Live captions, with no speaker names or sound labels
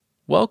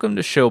Welcome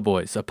to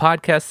Showboys, a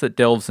podcast that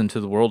delves into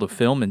the world of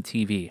film and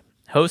TV.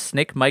 Hosts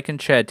Nick, Mike, and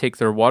Chad take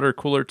their water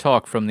cooler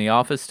talk from the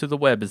office to the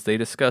web as they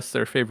discuss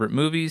their favorite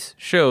movies,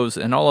 shows,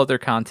 and all other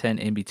content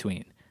in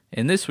between.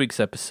 In this week's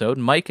episode,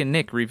 Mike and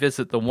Nick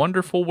revisit the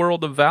wonderful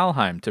world of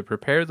Valheim to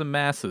prepare the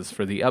masses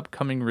for the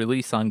upcoming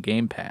release on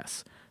Game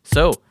Pass.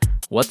 So,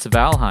 what's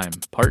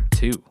Valheim, Part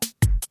 2?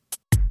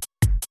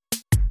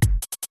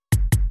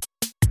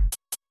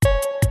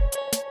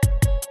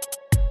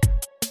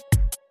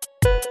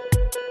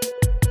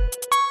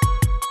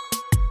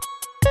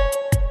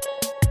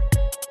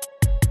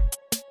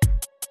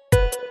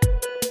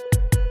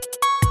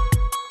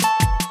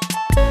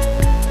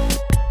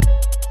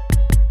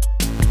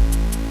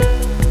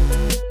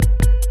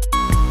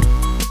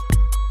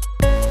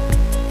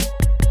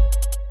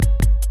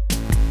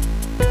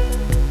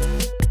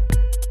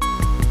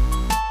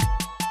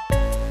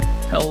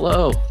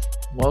 Hello,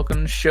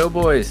 welcome to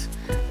Showboys.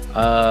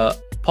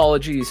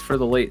 Apologies for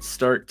the late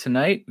start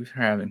tonight. We're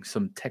having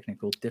some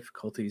technical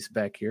difficulties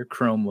back here.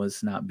 Chrome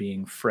was not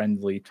being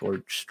friendly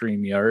toward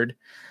StreamYard.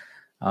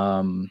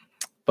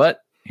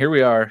 But here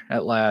we are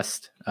at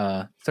last,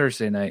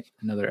 Thursday night,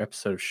 another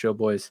episode of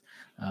Showboys.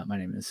 My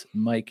name is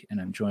Mike,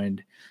 and I'm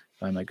joined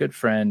by my good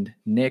friend,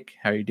 Nick.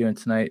 How are you doing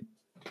tonight?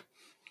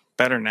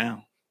 Better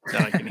now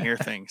that I can hear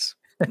things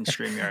in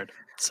StreamYard.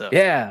 So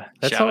yeah,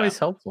 that's always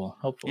out.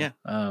 helpful. Yeah.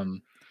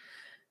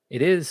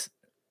 It is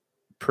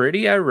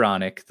pretty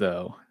ironic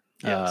though,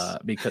 Yes.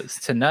 because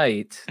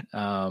tonight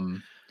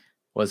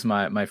was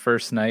my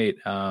first night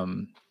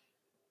on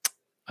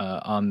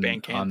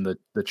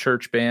the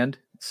church band.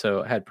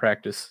 So I had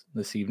practice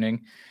this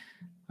evening.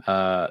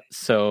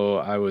 So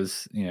I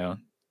was, the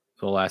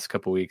last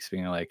couple weeks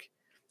being like,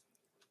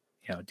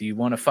 do you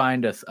want to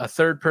find a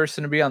third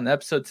person to be on the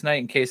episode tonight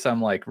in case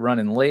I'm like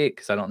running late?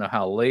 Because I don't know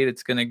how late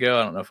it's going to go.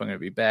 I don't know if I'm going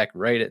to be back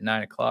right at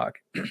 9:00.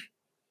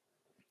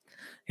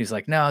 He's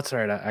like, no, it's all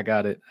right. I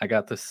got it. I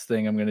got this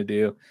thing I'm going to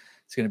do.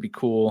 It's going to be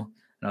cool. And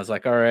I was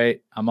like, all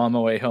right, I'm on my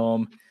way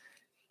home.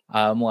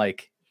 I'm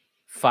like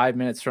 5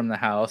 minutes from the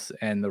house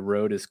and the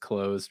road is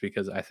closed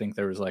because I think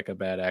there was like a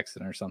bad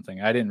accident or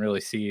something. I didn't really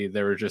see.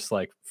 There were just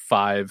like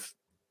 5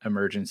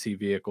 emergency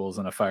vehicles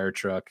and a fire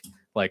truck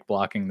like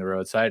blocking the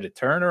road. So I had to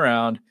turn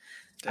around.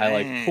 Dang. I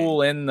like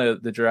pull in the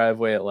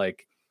driveway at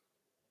like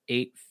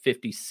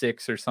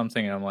 8:56 or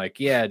something. And I'm like,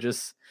 yeah,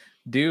 just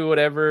do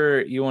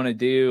whatever you want to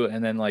do.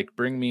 And then like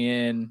bring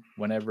me in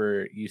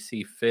whenever you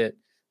see fit.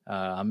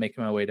 I'm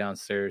making my way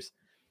downstairs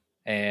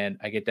and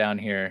I get down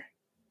here.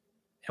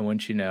 And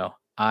wouldn't you know,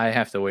 I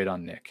have to wait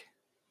on Nick.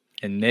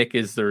 And Nick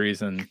is the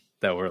reason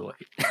that we're late.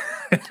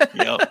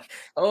 Yep.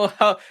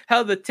 Oh,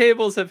 how the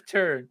tables have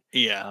turned.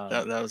 Yeah,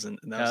 that was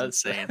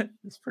insane.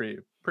 It's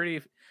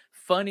pretty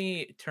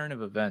funny turn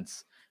of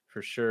events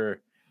for sure.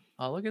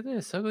 Oh, look at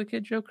this. Ugly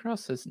Kid Joe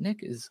Cross says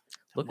Nick is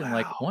looking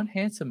like one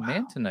handsome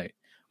man tonight.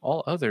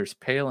 All others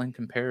pale in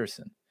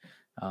comparison.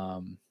 Yeah,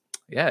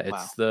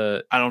 it's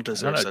I don't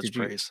deserve such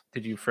praise.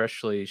 Did you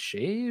freshly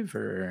shave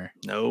or?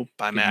 Nope,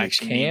 I'm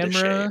actually need to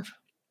shave.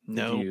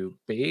 No. Did you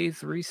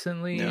bathe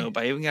recently? No,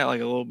 but I even got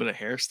like a little bit of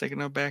hair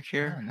sticking up back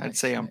here. Oh, nice, I'd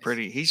say I'm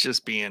pretty. He's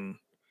being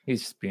kind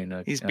nice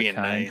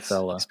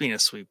fella. He's being a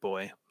sweet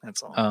boy.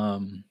 That's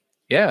all.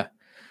 Yeah.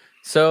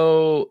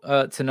 So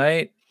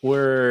tonight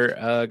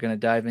we're gonna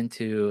dive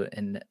into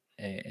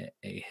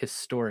a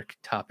historic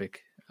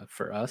topic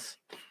for us.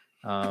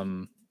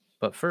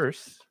 But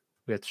first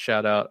we have to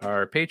shout out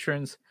our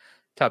patrons,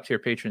 top tier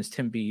patrons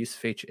Tim B,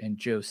 Yusuf H, and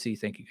Joe C.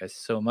 Thank you guys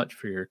so much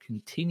for your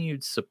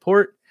continued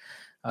support.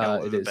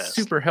 It is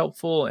super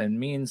helpful and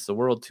means the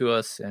world to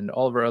us, and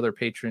all of our other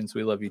patrons,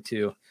 we love you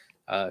too.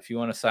 If you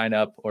want to sign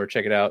up or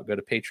check it out, go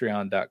to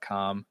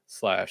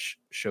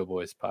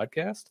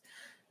patreon.com/showboyspodcast.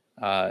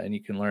 And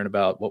you can learn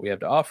about what we have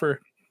to offer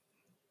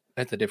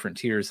at the different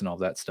tiers and all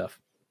that stuff.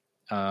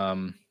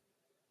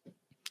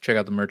 Check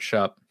out the merch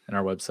shop and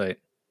our website,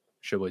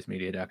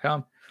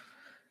 showboysmedia.com.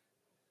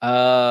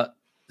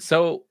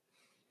 So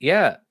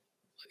yeah,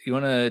 you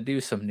want to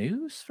do some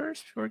news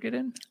first before we get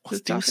in?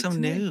 Let's do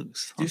some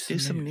news. Let's do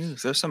some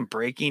news. There's some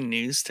breaking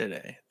news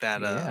today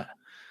that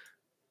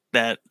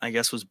I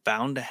guess was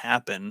bound to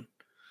happen,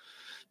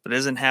 but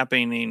isn't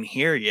happening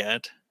here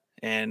yet,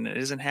 and it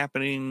isn't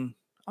happening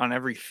on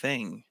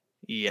everything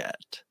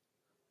yet.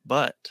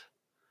 But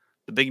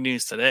the big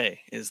news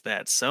today is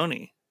that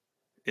Sony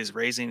is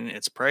raising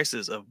its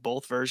prices of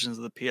both versions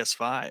of the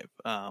PS5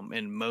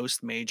 in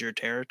most major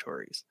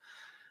territories.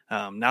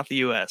 Not the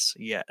US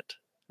yet.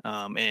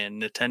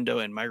 And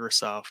Nintendo and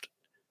Microsoft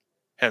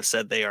have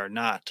said they are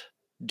not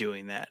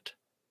doing that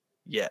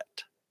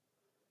yet.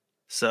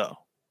 So,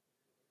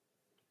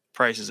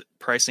 price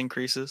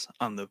increases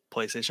on the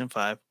PlayStation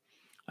 5.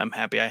 I'm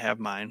happy I have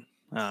mine.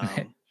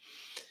 I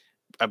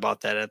bought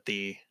that at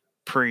the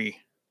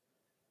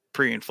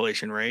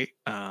pre-inflation rate.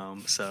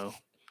 So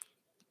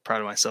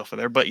proud of myself for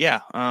there. But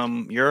yeah,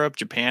 Europe,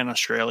 Japan,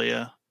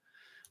 Australia,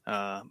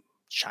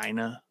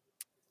 China,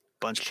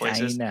 bunch of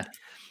places.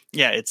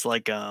 Yeah, it's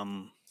like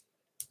 $30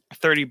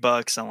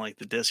 on like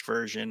the disc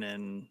version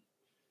and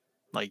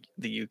like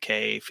the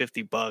UK,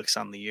 $50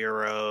 on the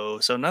euro.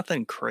 So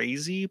nothing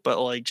crazy, but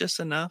like just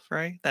enough,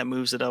 right? That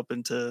moves it up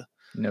into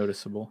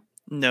noticeable,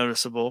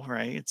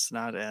 right? It's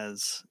not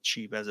as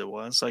cheap as it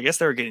was. So I guess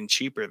they were getting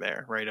cheaper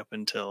there right up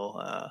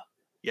until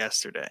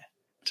yesterday.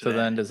 Today. So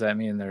then does that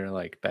mean they're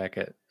like back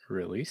at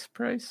release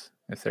price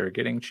if they were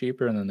getting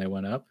cheaper and then they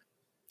went up?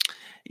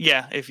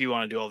 Yeah, if you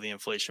want to do all the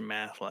inflation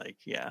math, like,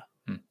 yeah.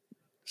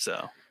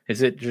 So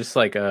is it just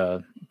like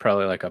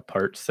probably like a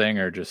parts thing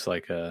or just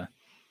like a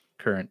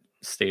current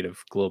state of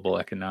global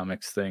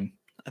economics thing?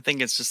 I think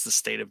it's just the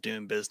state of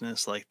doing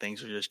business. Like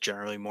things are just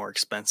generally more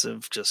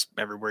expensive just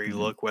everywhere you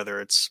look,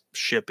 whether it's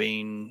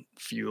shipping,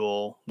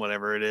 fuel,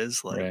 whatever it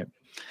is, like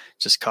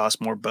just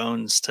cost more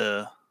bones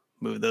to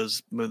move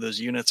those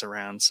units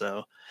around.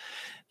 So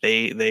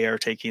they are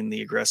taking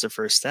the aggressive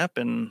first step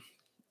and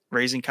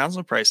raising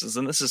console prices.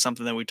 And this is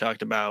something that we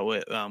talked about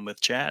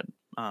with Chad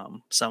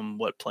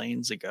somewhat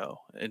planes ago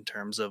in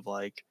terms of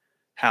like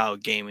how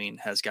gaming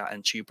has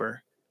gotten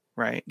cheaper,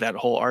 right? That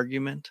whole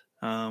argument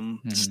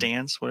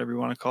stance, whatever you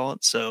want to call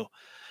it. So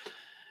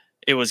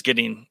it was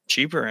getting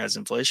cheaper as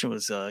inflation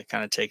was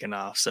kind of taking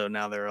off. So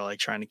now they're like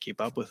trying to keep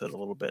up with it a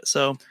little bit.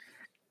 So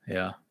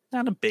yeah,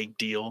 not a big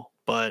deal,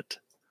 but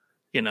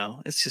you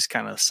know, it's just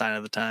kind of a sign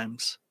of the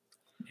times.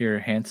 Your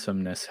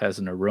handsomeness has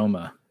an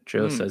aroma.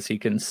 Joe says he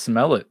can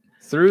smell it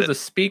through the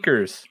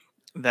speakers.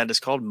 That is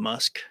called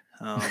musk.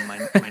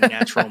 My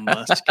natural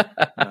musk,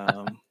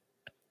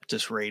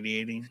 just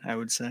radiating, I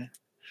would say.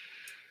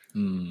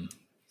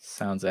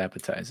 Sounds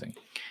appetizing.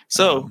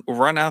 So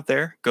run out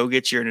there, go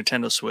get your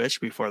Nintendo Switch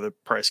before the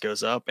price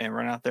goes up, and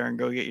run out there and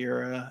go get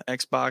your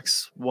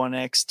Xbox One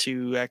X,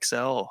 2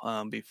 XL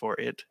before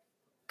it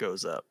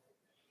goes up.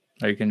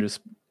 Or you can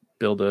just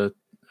build a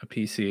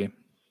PC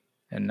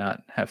and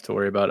not have to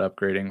worry about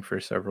upgrading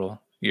for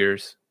several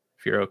years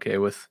if you're okay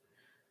with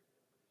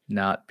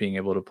not being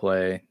able to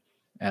play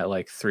at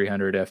like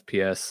 300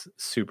 FPS,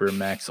 super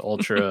max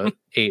ultra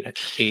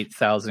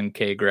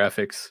 8,000K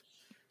graphics.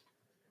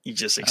 You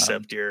just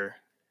accept your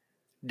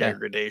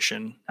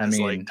degradation as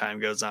like time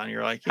goes on.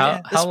 You're like,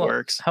 yeah, this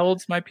works. How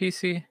old's my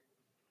PC?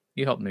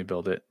 You helped me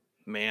build it.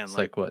 Man, it's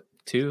like what,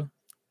 2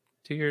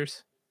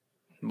 years?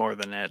 More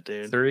than that,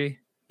 dude. 3?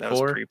 That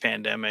 4? was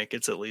pre-pandemic.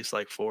 It's at least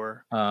like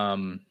 4.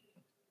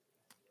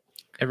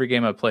 Every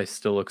game I play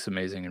still looks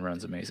amazing and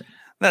runs amazing.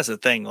 That's the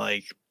thing.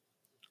 Like,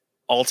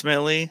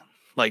 ultimately,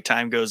 like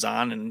time goes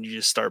on and you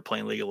just start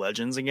playing League of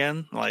Legends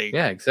again. Like,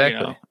 yeah, exactly.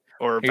 You know,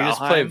 or you just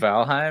play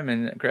Valheim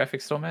and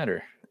graphics don't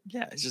matter.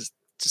 Yeah, it's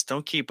just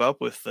don't keep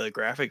up with the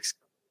graphics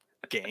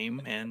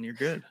game and you're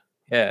good.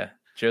 Yeah.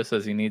 Joe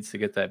says he needs to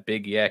get that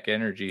big yak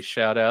energy.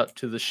 Shout out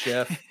to the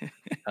chef.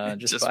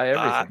 Just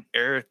buy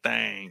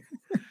everything.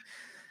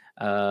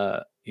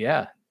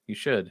 Yeah, you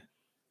should.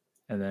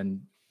 And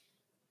then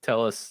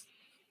tell us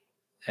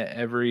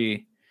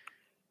every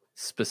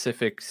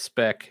specific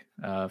spec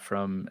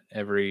from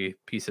every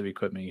piece of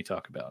equipment you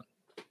talk about.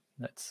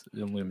 That's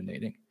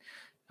illuminating.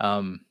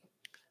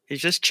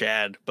 He's just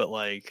Chad, but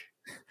like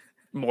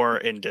more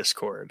in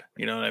Discord.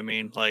 You know what I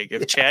mean? Like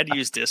if Chad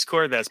used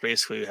Discord, that's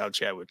basically how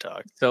Chad would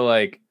talk. So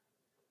like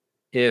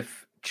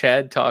if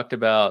Chad talked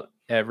about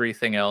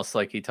everything else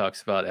like he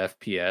talks about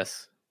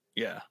FPS,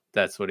 yeah,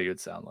 that's what he would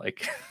sound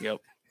like.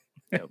 Yep.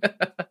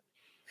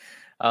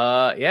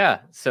 Yeah.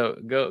 So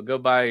go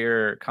buy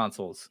your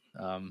consoles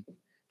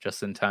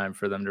just in time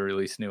for them to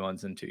release new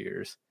ones in 2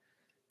 years.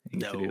 You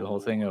get to do the whole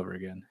thing over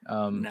again.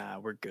 Nah,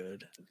 we're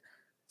good.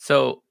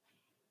 So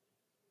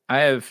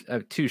I have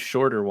 2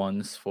 shorter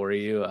ones for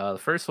you. The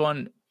first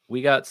one,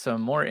 we got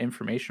some more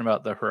information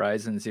about the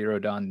Horizon Zero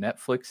Dawn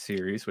Netflix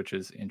series, which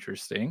is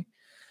interesting.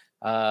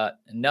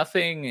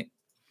 Nothing.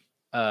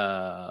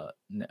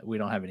 We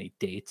don't have any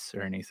dates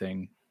or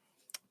anything,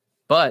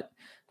 but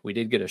we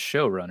did get a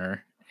showrunner,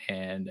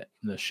 and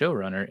the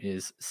showrunner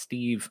is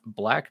Steve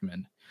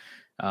Blackman.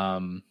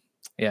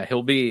 Yeah,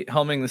 he'll be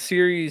helming the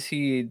series.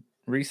 He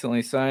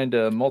recently signed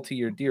a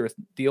multi-year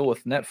deal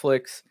with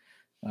Netflix,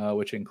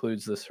 which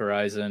includes this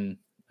Horizon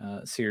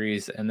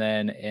series, and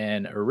then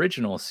an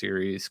original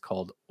series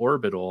called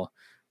Orbital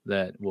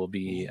that will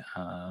be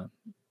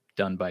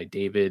done by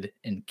David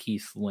and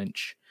Keith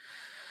Lynch.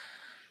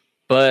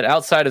 But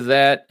outside of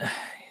that,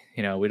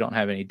 you know, we don't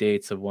have any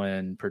dates of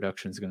when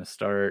production is going to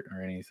start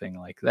or anything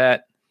like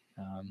that.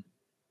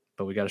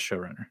 But we got a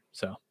showrunner,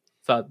 so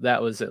thought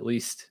that was at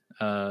least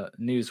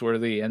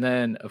newsworthy. And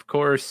then, of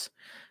course,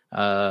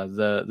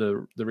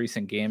 the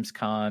recent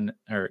Gamescom,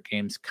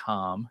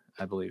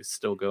 I believe, is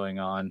still going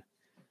on.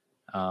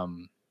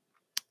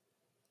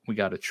 We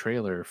got a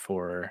trailer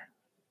for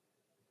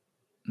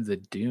the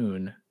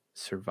Dune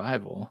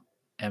Survival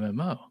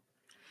MMO.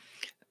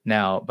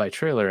 Now, by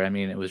trailer, I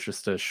mean it was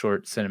just a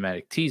short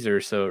cinematic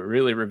teaser, so it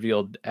really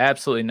revealed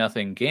absolutely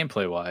nothing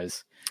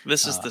gameplay-wise.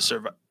 This is the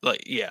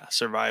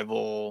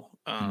survival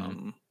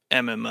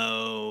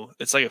MMO.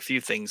 It's like a few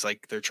things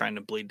like they're trying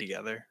to bleed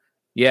together.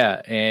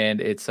 Yeah,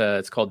 and it's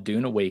called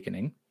Dune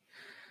Awakening.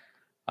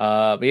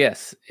 But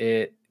yes,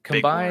 it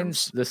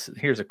combines this.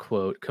 Here's a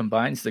quote: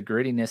 combines the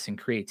grittiness and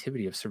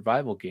creativity of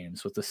survival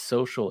games with the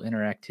social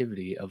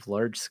interactivity of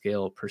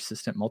large-scale,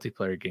 persistent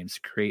multiplayer games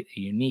to create a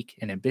unique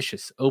and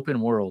ambitious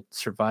open-world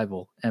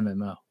survival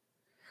MMO.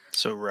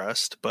 So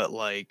Rust, but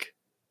like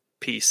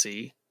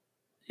PC.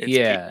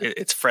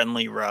 It's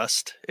friendly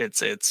Rust.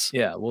 It's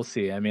yeah. We'll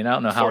see. I mean, I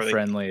don't know how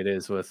friendly it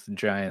is with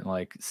giant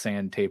like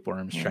sand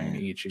tapeworms trying to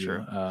eat you.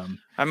 True.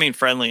 I mean,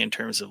 friendly in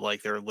terms of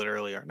like there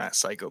literally are not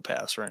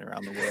psychopaths running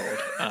around the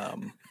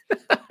world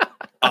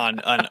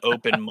on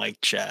open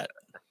mic chat.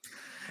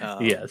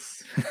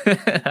 Yes,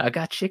 I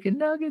got chicken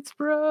nuggets,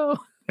 bro.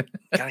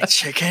 Got a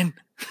chicken?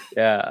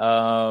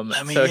 Yeah.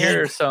 So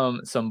here are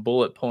some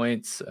bullet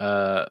points.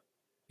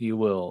 You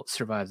will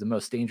survive the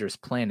most dangerous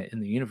planet in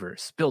the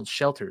universe, build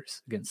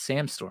shelters against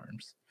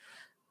sandstorms,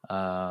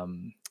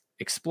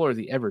 explore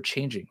the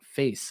ever-changing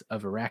face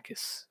of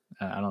Arrakis.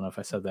 I don't know if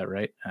I said that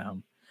right.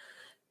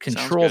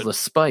 Control the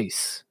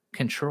spice.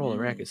 Control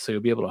Arrakis. So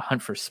you'll be able to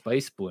hunt for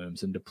spice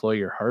blooms and deploy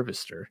your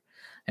harvester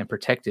and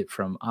protect it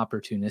from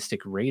opportunistic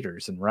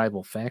raiders and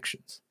rival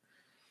factions.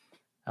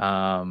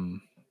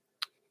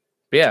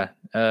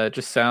 It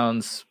just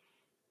sounds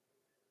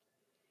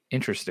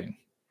interesting.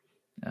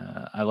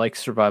 I like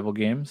survival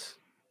games.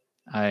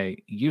 I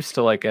used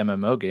to like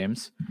MMO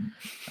games.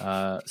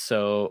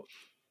 So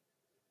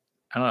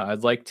I don't know.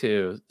 I'd like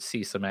to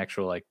see some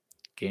actual like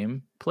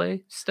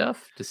gameplay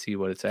stuff to see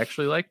what it's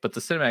actually like. But the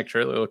cinematic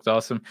trailer looked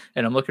awesome.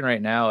 And I'm looking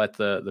right now at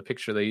the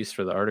picture they used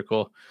for the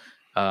article.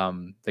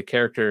 The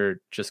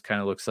character just kind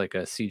of looks like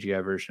a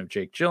CGI version of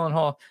Jake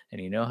Gyllenhaal. And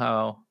you know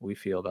how we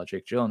feel about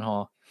Jake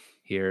Gyllenhaal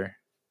here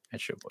at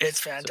Showboys. It's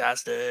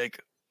fantastic.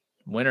 So,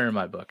 winner in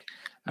my book.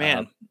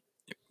 Man.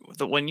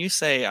 When you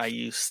say I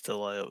used to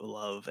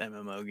love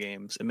MMO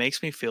games, it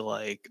makes me feel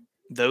like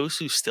those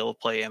who still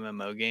play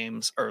MMO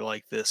games are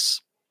like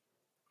this.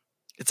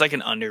 It's like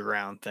an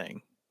underground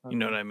thing. You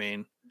know what I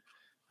mean?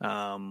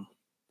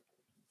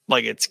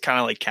 Like it's kind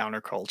of like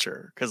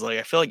counterculture because like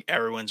I feel like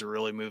everyone's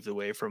really moved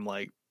away from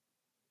like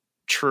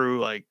true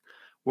like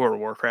World of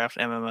Warcraft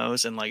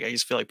MMOs, and like I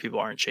just feel like people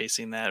aren't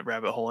chasing that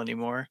rabbit hole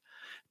anymore.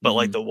 But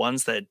like the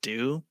ones that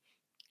do,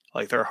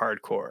 like they're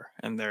hardcore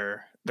and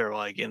they're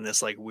like in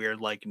this like weird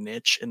like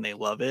niche and they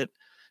love it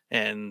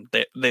and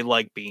they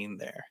like being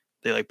there.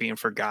 They like being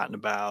forgotten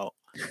about.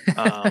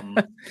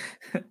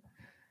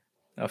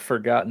 A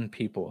forgotten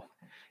people.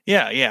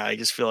 Yeah. I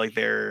just feel like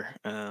they're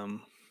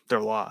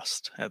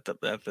lost at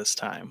this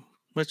time,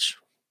 which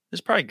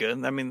is probably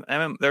good. I mean,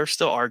 there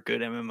still are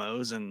good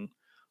MMOs and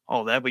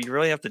all that, but you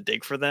really have to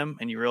dig for them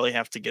and you really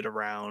have to get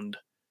around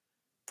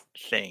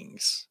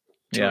things.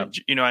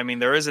 You know, I mean,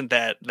 there isn't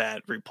that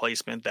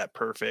replacement, that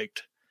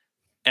perfect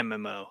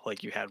MMO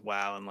like you had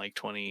WoW in like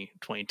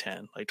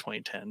 2010, like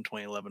 2010,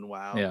 2011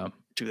 WoW. Yeah.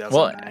 2009.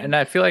 Well, and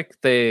I feel like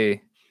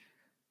they,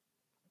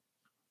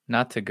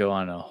 not to go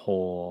on a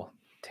whole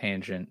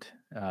tangent,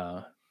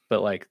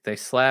 but like they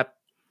slap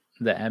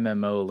the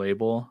MMO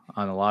label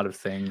on a lot of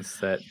things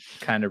that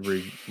kind of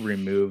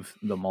remove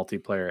the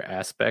multiplayer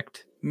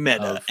aspect.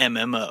 Meta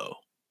MMO.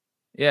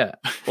 Yeah.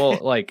 Well,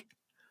 like,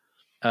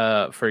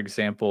 for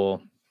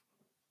example,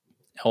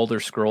 Elder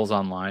Scrolls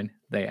Online,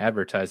 they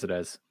advertise it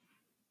as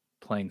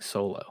playing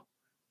solo.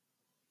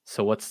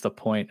 So what's the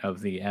point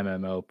of the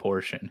MMO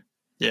portion?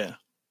 Yeah.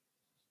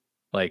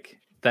 Like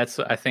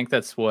I think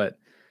that's what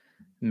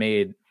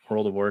made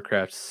World of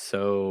Warcraft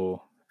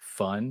so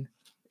fun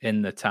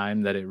in the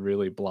time that it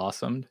really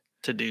blossomed.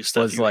 To do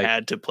stuff you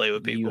had to play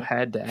with people. You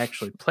had to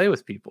actually play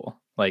with people.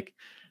 Like,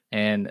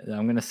 and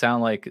I'm going to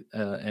sound like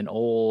an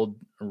old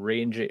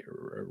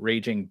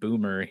raging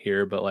boomer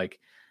here, but like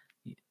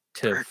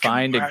to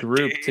find a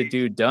group to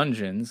do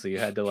dungeons, you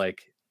had to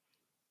like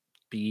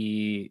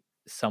be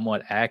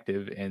somewhat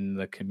active in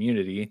the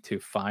community to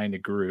find a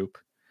group.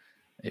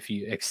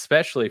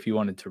 Especially if you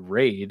wanted to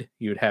raid,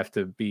 you'd have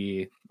to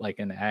be like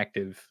an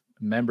active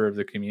member of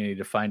the community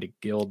to find a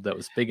guild that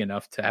was big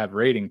enough to have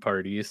raiding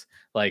parties.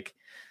 Like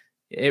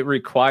it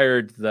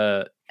required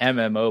the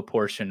MMO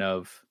portion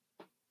of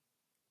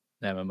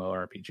the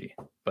MMORPG.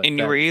 But and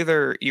you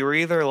were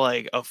either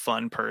like a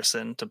fun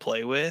person to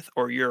play with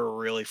or you're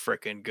really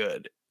freaking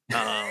good.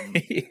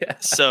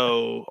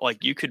 So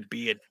like you could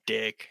be a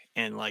dick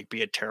and like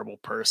be a terrible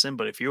person,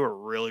 but if you were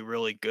really,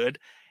 really good,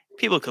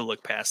 people could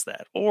look past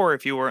that. Or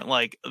if you weren't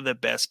like the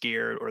best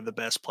geared or the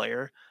best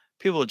player,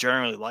 people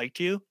generally liked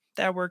you.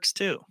 That works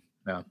too.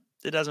 Yeah.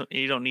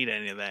 You don't need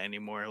any of that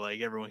anymore.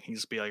 Like everyone can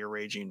just be like a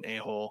raging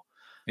a-hole.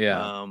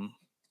 Yeah.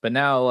 But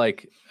now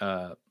like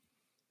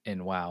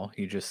in WoW,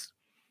 you just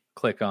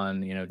click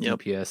on,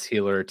 DPS,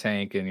 healer, or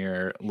tank, and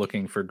you're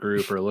looking for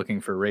group or looking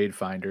for raid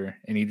finder,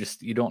 and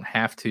you don't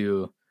have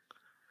to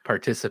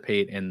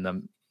participate in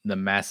the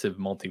massive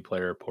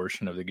multiplayer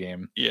portion of the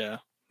game. Yeah.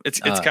 It's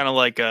kind of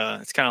like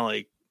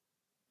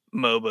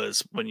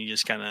MOBAs when you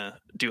just kind of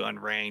do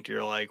unranked.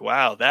 You're like,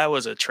 wow, that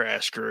was a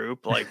trash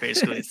group. Like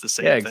basically it's the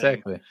same yeah, thing.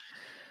 Exactly.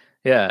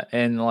 Yeah.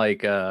 And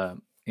like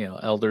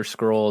Elder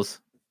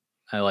Scrolls,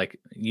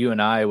 you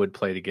and I would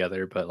play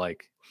together, but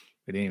like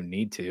we didn't even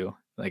need to.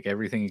 Like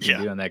everything you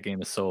can do in that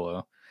game is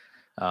solo.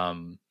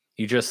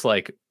 You just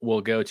like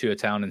will go to a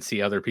town and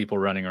see other people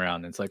running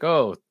around. And it's like,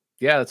 oh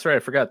yeah, that's right. I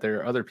forgot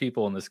there are other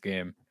people in this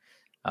game.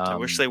 I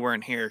wish they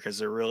weren't here because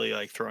they're really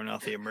like throwing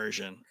out the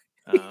immersion.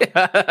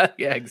 Yeah,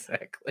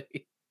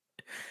 exactly.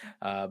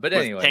 But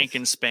anyway, Tank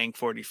and Spank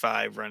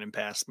 45 running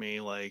past me,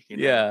 like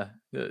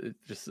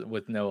just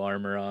with no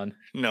armor on.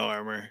 No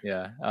armor.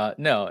 Yeah.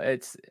 No,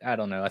 I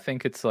don't know. I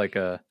think it's like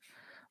a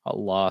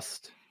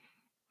lost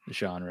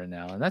genre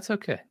now, and that's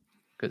okay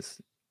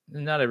because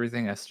not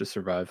everything has to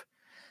survive.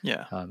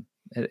 Yeah.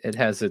 It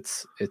has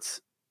its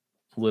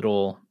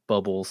little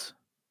bubbles.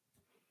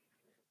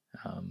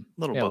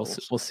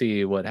 Bubbles. We'll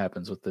see what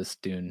happens with this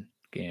Dune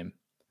game.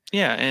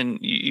 Yeah, and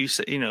you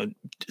say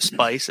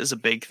spice is a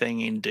big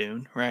thing in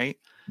Dune, right?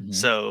 Mm-hmm.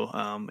 So,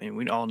 and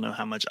we all know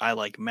how much I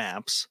like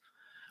maps.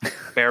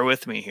 Bear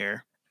with me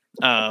here.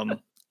 I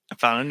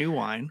found a new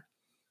wine.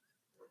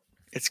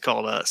 It's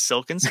called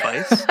Silk and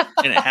Spice,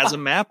 and it has a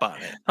map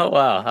on it. Oh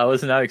wow! I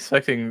was not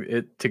expecting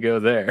it to go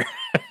there.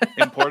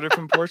 Imported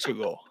from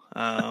Portugal.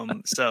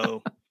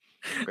 So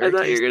I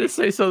thought you were gonna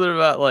say something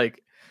about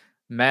like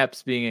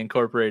maps being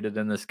incorporated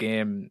in this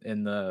game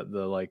in the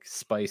like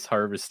spice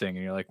harvesting,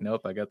 and you're like,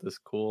 nope, I got this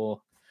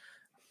cool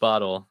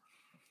bottle.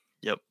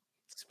 Yep.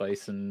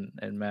 Spice and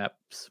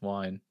maps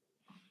wine.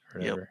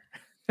 Whatever.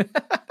 Yep.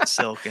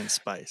 Silk and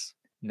Spice.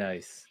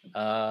 Nice.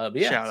 But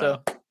yeah, shout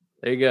out.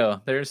 There you go.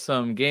 There's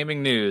some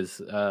gaming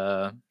news.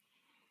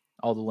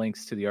 All the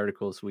links to the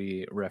articles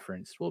we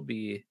referenced will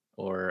be,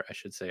 or I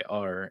should say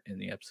are, in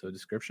the episode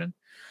description.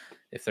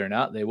 If they're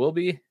not, they will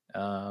be.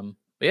 But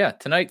yeah,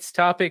 tonight's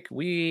topic,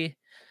 we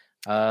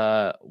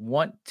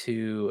want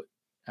to,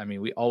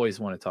 we always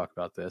want to talk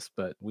about this,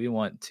 but we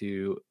want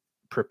to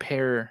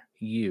prepare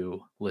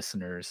you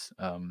listeners,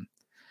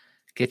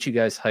 get you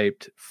guys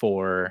hyped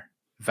for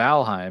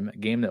Valheim, a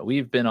game that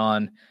we've been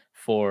on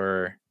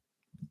for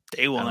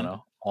day one. I don't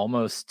know,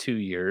 almost 2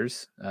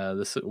 years.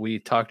 We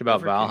talked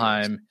about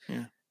Valheim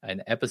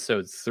in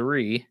episode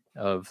 3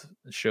 of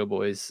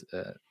Showboy's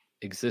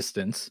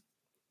existence.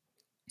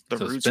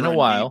 So it's been a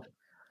while. Deep.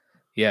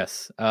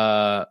 Yes.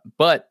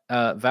 But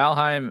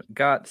Valheim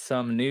got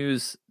some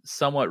news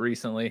somewhat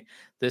recently.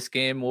 This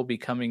game will be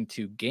coming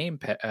to Game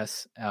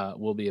Pass,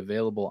 will be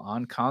available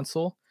on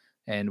console,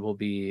 and will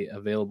be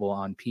available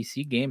on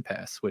PC Game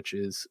Pass, which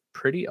is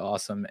pretty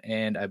awesome.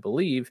 And I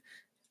believe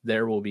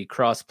there will be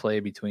cross-play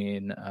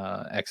between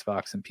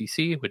Xbox and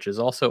PC, which is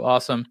also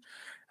awesome.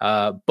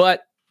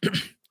 But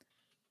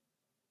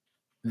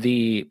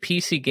the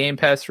PC Game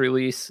Pass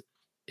release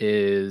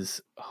is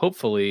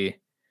hopefully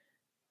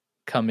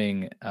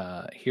coming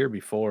here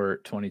before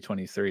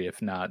 2023,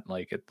 if not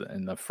like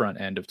in the front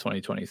end of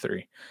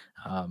 2023.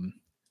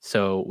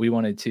 So we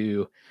wanted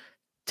to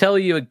tell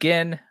you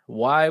again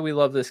why we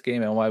love this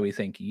game and why we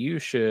think you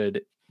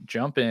should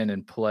jump in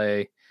and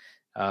play.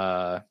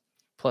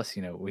 Plus,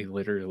 we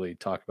literally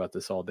talk about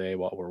this all day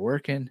while we're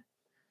working.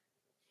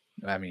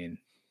 We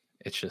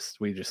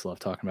just love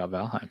talking about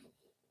Valheim.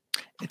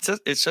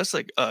 It's just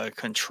like a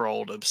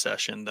controlled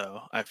obsession,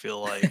 though, I feel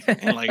like.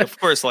 And like, of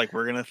course, like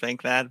we're gonna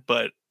think that,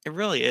 but it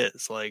really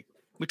is. Like,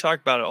 we talk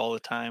about it all the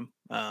time.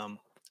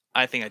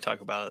 I think I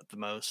talk about it the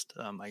most.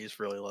 I just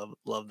really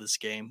love this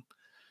game.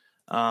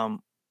 I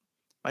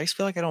just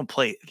feel like I don't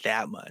play it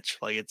that much.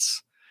 Like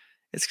it's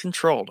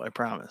controlled. I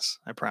promise.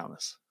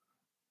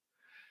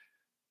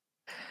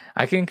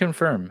 I can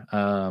confirm.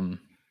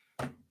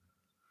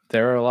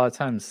 There are a lot of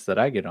times that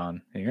I get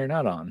on and you're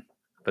not on,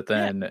 but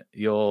then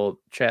you'll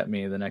chat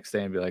me the next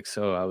day and be like,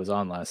 "So I was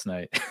on last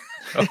night,"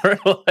 or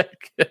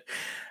like.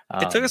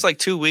 It took us like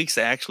 2 weeks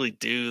to actually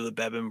do the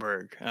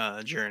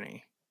Bebbanburg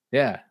journey.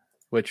 Yeah,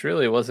 which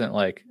really wasn't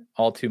like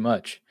all too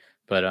much,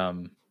 but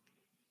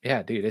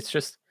yeah, dude, it's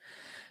just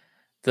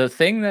the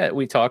thing that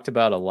we talked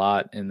about a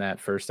lot in that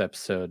first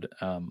episode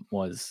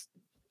was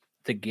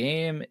the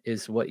game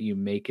is what you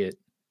make it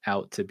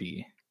out to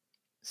be.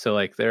 So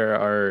like there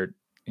are,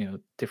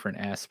 different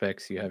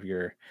aspects. You have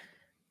your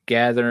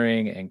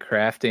gathering and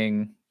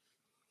crafting,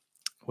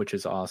 which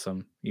is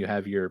awesome. You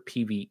have your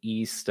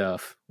PvE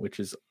stuff,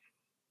 which is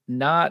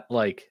not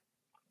like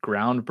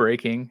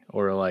groundbreaking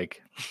or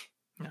like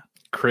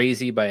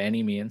crazy by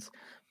any means,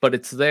 but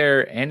it's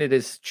there and it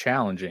is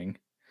challenging.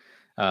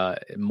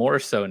 More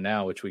so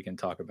now, which we can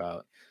talk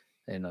about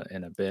in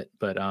a bit.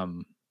 But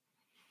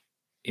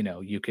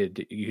you could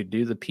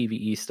do the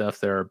PvE stuff.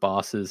 There are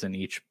bosses in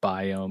each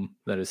biome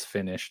that is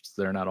finished.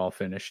 They're not all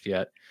finished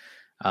yet.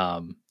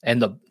 And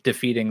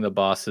defeating the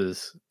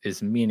bosses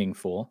is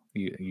meaningful.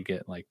 You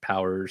get like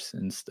powers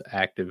and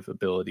active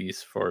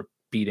abilities for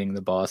beating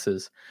the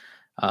bosses.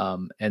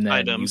 And then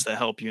items that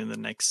help you in the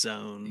next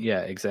zone.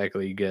 Yeah,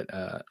 exactly. You get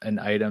an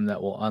item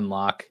that will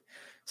unlock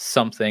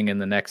something in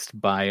the next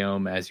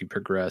biome as you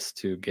progress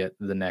to get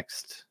the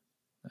next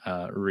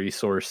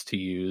resource to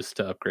use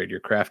to upgrade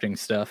your crafting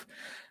stuff.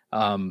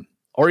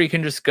 Or you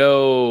can just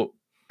go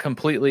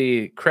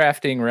completely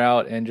crafting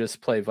route and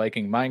just play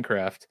Viking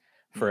Minecraft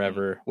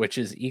forever, which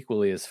is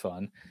equally as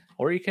fun.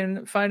 Or you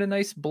can find a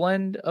nice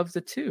blend of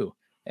the two.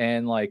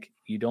 And like,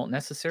 you don't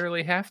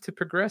necessarily have to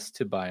progress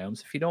to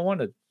biomes if you don't want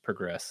to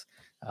progress.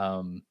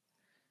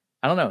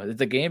 I don't know.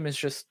 The game is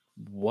just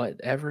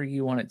whatever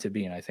you want it to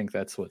be, and I think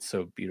that's what's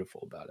so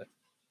beautiful about it.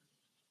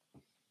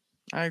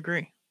 I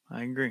agree.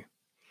 And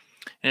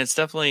it's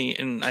definitely,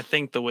 and I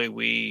think the way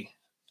we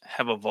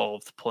have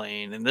evolved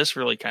playing, and this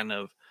really kind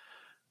of,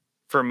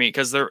 for me,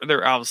 because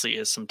there obviously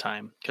is some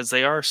time, because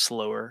they are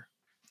slower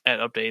at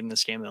updating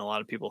this game than a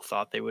lot of people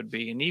thought they would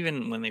be. And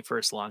even when they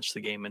first launched the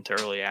game into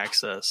early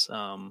access,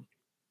 I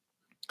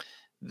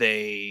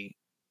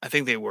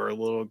think they were a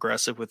little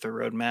aggressive with their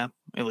roadmap,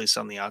 at least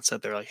on the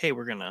outset. They're like, hey,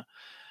 we're going to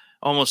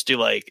almost do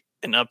like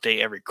an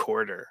update every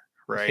quarter,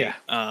 right?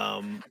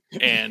 Yeah.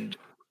 And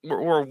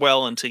we're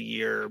well into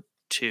year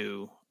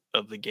 2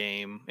 of the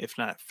game, if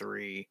not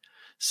 3.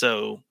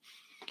 So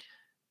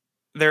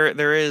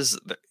there is,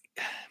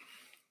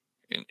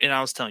 and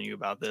I was telling you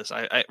about this.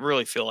 I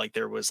really feel like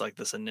there was like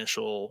this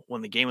initial,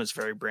 when the game was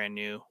very brand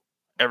new,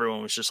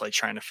 everyone was just like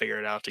trying to figure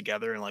it out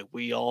together, and like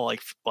we all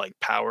like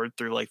powered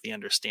through like the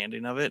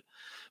understanding of it.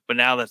 But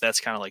now that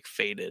that's kind of like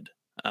faded,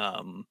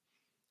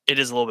 it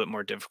is a little bit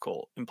more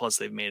difficult, and plus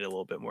they've made it a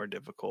little bit more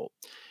difficult.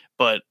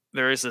 But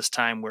there is this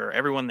time where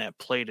everyone that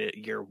played it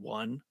year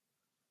 1,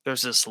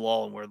 there's this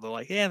lull where they're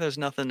like, yeah, there's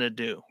nothing to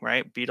do,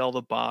 right? Beat all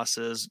the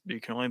bosses.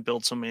 You can only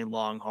build so many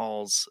long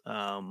hauls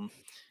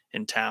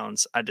in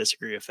towns. I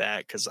disagree with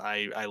that, because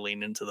I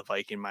lean into the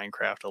Viking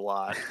Minecraft a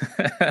lot.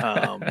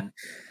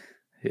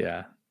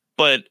 Yeah.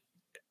 But,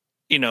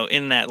 you know,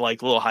 in that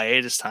like little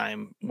hiatus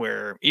time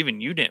where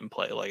even you didn't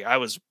play, like I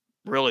was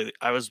probably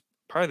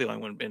the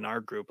only one in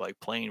our group like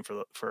playing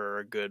for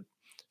a good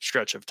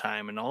stretch of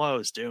time, and all I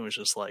was doing was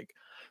just like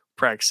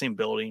practicing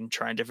building,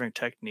 trying different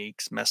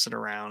techniques, messing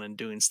around and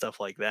doing stuff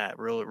like that,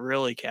 really,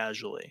 really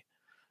casually.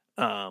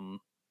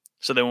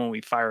 So then when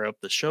we fire up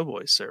the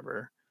Showboys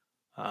server,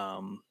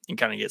 and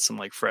kind of get some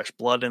like fresh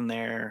blood in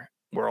there,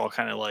 we're all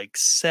kind of like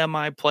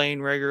semi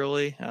playing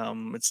regularly.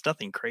 It's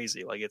nothing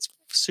crazy. Like it's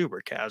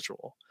super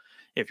casual.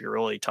 If you're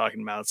really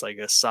talking about, it's like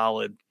a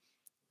solid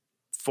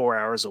 4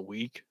 hours a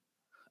week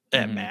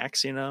at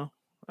max,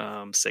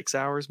 6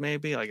 hours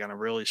maybe, like on a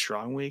really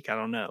strong week. I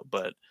don't know,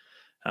 but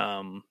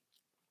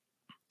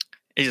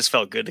it just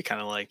felt good to kind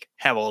of like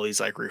have all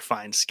these like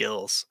refined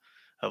skills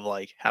of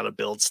like how to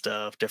build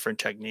stuff, different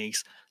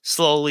techniques,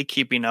 slowly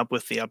keeping up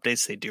with the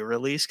updates they do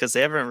release, because they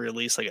haven't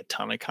released like a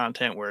ton of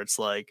content where it's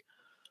like,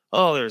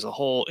 oh, there's a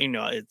whole,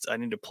 I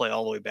need to play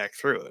all the way back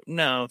through it.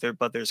 No,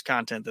 but there's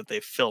content that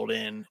they've filled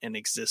in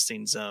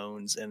existing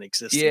zones and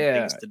existing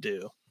things to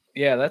do.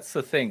 Yeah, that's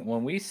the thing.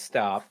 When we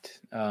stopped,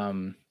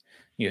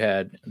 you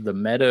had the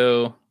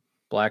meadow,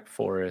 Black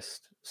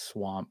Forest,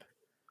 swamp,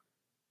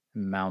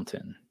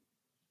 mountain,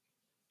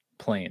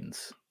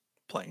 plains.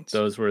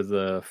 Those were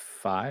the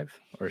 5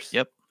 or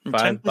yep.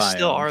 5 biomes.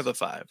 Still are the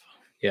 5.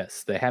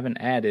 Yes, they haven't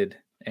added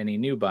any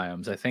new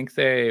biomes. I think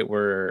they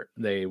were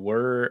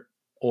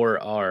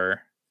or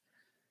are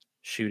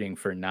shooting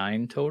for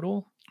 9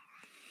 total.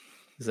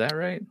 Is that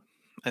right?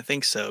 I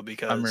think so,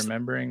 because I'm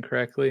remembering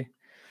correctly.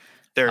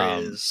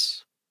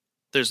 There's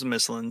the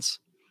Mistlands.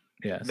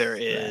 Yes. There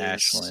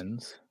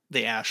is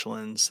the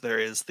Ashlands. There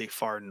is the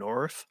far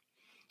north.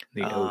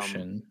 The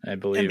ocean, I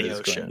believe, is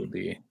going to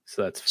be.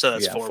 So that's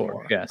 4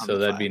 more. Yeah, so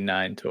that'd be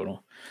 9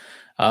 total.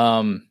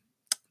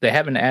 They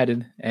haven't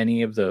added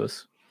any of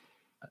those,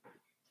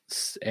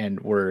 and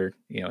we're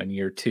in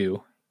year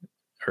 2,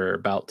 or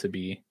about to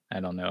be. I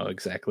don't know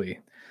exactly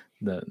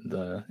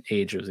the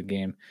age of the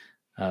game,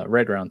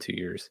 right around 2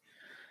 years.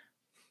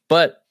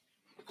 But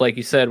like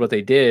you said, what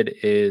they did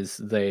is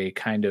they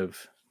kind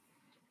of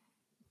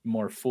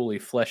more fully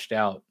fleshed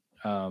out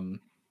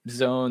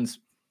zones.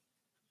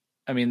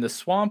 I mean, the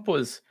swamp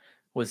was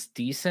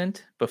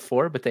decent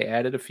before, but they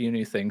added a few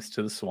new things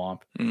to the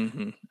swamp.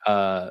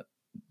 The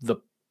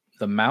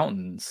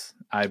mountains,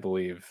 I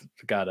believe,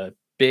 got a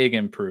big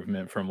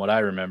improvement from what I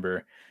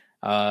remember.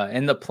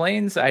 And the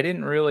plains, I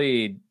didn't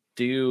really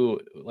do,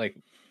 like,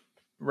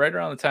 right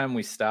around the time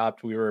we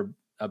stopped, we were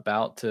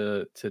about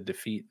to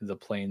defeat the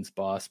plains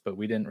boss, but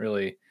we didn't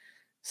really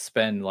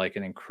spend like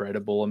an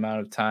incredible amount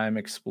of time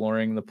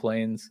exploring the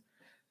plains.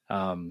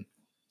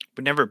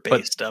 But never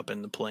based up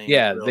in the plains.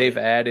 Yeah, really. They've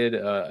added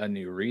a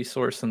new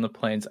resource in the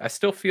plains. I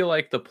still feel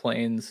like the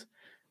plains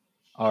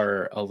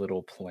are a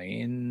little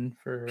plain,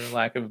 for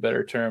lack of a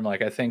better term.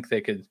 Like, I think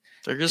they could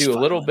do a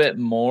little bit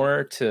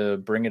more to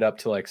bring it up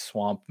to like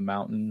swamp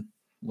mountain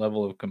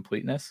level of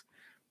completeness.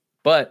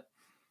 But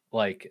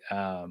like,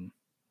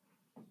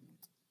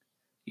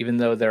 even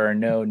though there are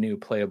no new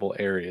playable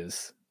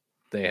areas,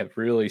 they have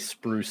really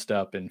spruced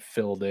up and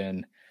filled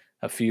in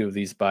a few of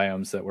these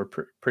biomes that were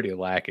pretty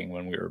lacking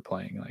when we were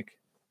playing, like,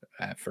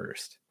 at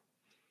first.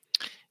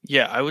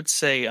 Yeah, I would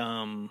say,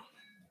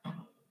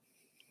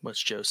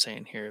 what's Joe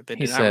saying here? They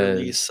did not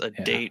release a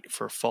date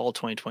for fall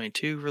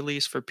 2022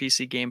 release for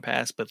PC Game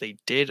Pass, but they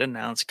did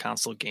announce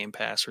console Game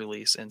Pass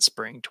release in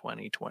spring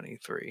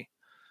 2023.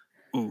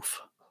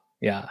 Oof.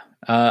 Yeah.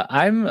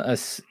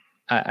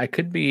 I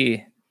could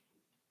be,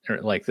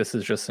 or like, this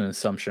is just an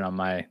assumption on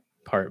my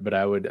part, but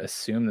I would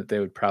assume that they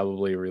would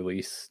probably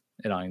release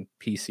it on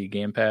PC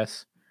Game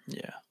Pass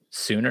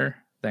sooner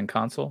than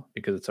console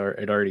because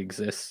it already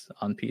exists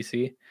on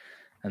PC,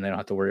 and they don't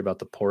have to worry about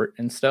the port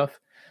and stuff.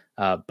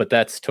 But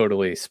that's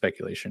totally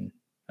speculation,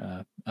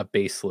 a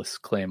baseless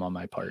claim on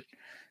my part.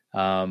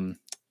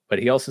 But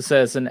he also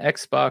says an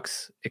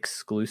Xbox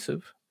exclusive,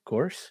 of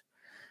course.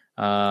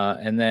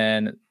 And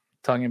then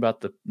talking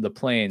about the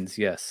planes,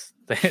 yes,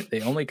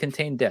 they only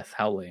contain death.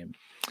 How lame.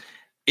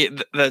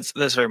 That's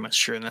very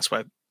much true, and that's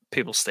why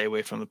people stay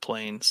away from the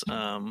planes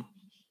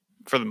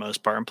for the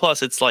most part. And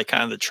plus, it's like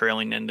kind of the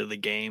trailing end of the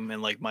game.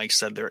 And like Mike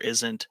said,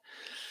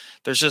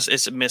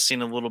 it's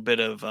missing a little bit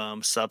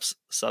of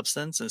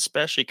substance,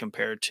 especially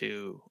compared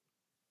to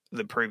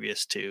the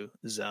previous two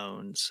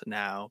zones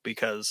now,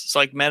 because it's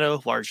like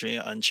Meadow largely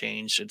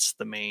unchanged. It's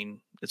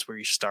where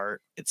you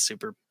start. It's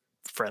super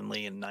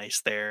friendly and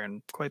nice there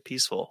and quite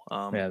peaceful.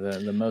 Yeah,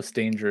 the most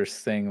dangerous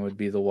thing would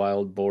be the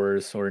wild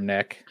boars or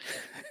neck.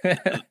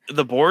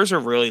 The boars are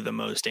really the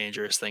most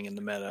dangerous thing in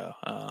the Meadow.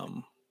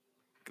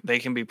 They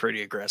can be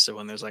pretty aggressive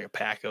when there's like a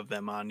pack of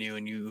them on you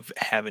and you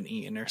haven't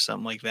eaten or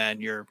something like that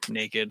and you're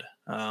naked.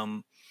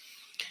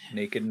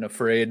 Naked and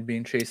afraid,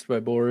 being chased by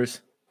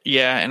boars.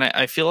 Yeah, and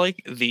I feel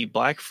like the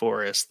Black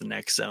Forest, the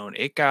next zone,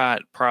 I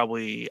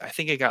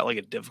think it got like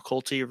a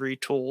difficulty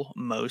retool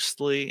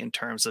mostly in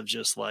terms of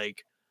just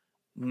like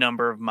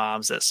number of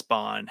mobs that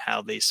spawn,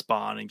 how they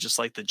spawn, and just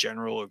like the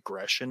general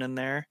aggression in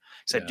there.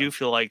 Because I do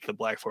feel like the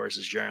Black Forest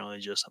is generally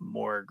just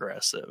more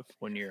aggressive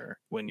when you're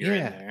in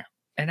there.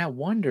 And I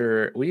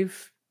wonder,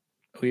 we've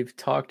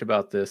talked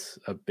about this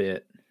a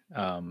bit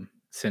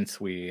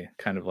since we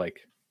kind of like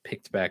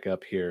picked back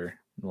up here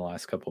in the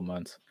last couple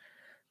months.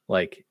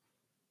 Like,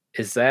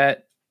 is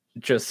that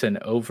just an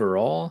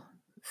overall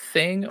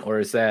thing, or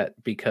is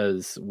that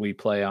because we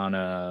play on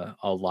a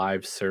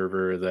live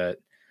server that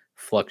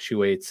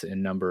fluctuates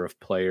in number of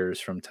players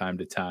from time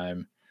to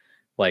time?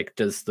 Like,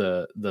 does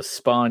the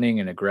spawning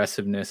and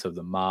aggressiveness of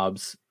the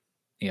mobs,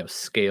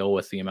 scale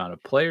with the amount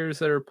of players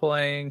that are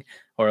playing?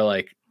 Or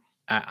like,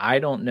 I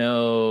don't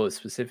know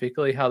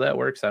specifically how that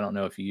works. I don't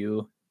know if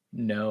you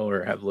know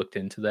or have looked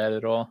into that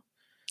at all.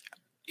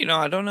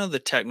 I don't know the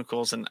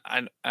technicals, and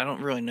I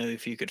don't really know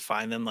if you could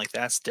find them. Like,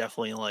 that's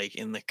definitely like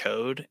in the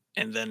code,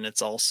 and then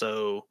it's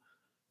also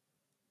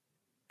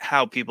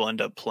how people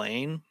end up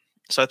playing.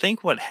 So I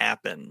think what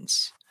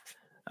happens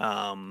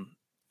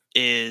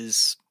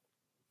is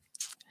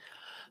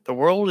the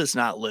world is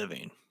not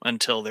living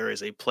until there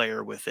is a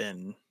player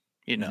within,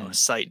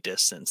 sight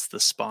distance, the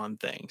spawn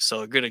thing.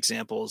 So a good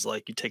example is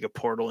like you take a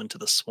portal into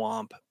the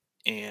swamp,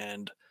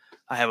 and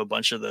I have a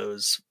bunch of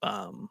those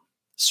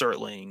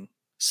Surtling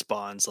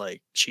spawns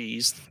like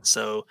cheese.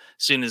 So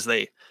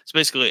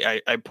basically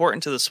I port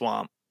into the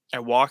swamp, I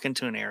walk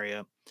into an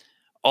area,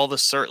 all the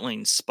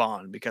Surtlings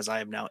spawn because I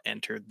have now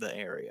entered the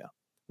area.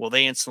 Well,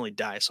 they instantly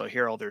die, so I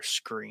hear all their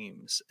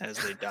screams as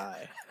they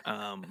die.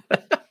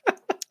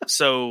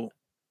 So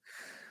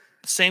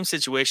same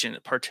situation,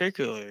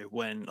 particularly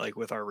when like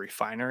with our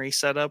refinery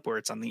setup where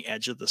it's on the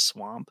edge of the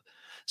swamp.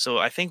 So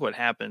I think what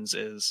happens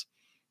is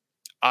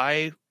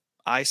I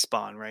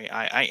spawn, right?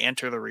 I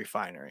enter the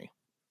refinery.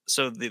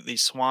 So the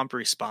swamp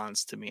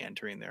responds to me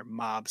entering there.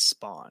 Mobs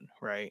spawn,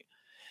 right?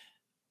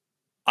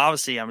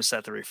 Obviously, I'm just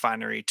at the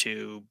refinery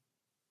to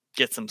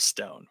get some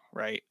stone,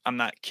 right? I'm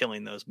not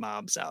killing those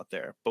mobs out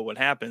there. But what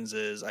happens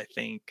is I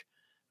think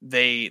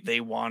they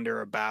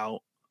wander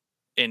about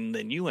and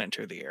then you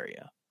enter the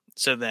area.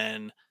 So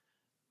then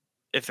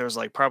if there's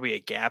like probably a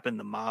gap in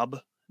the mob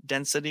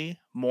density,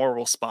 more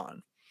will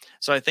spawn.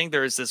 So I think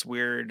there is this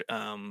weird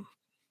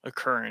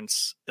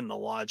occurrence in the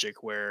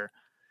logic where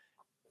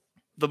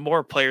the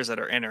more players that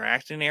are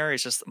interacting in the area,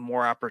 it's just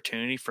more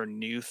opportunity for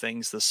new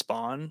things to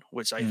spawn,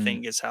 which I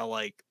think is how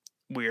like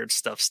weird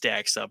stuff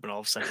stacks up, and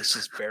all of a sudden it's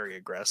just very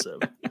aggressive.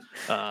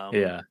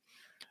 Yeah.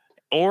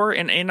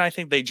 And I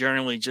think they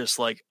generally just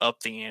like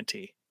up the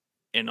ante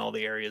in all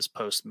the areas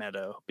post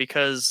Meadow,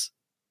 because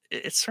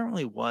it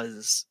certainly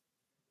was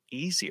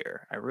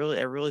easier. I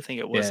really think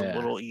it was a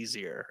little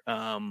easier.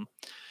 And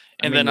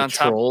then on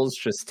trolls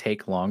just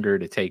take longer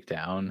to take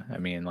down. I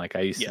mean, like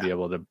I used to be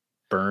able to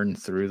burn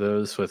through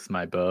those with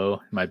my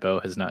bow. My bow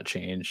has not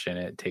changed, and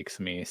it takes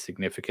me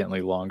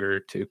significantly longer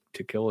to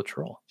kill a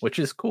troll, which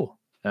is cool.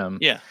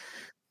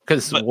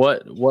 Because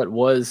what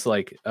was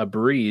like a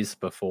breeze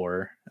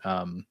before,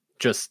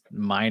 just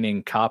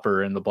mining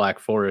copper in the Black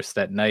Forest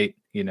at night,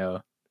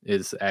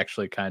 is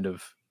actually kind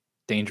of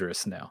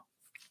dangerous now.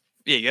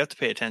 Yeah, you have to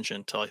pay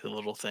attention to like the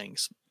little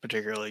things,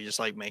 particularly just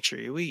like make sure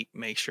you eat,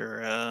 make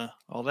sure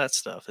all that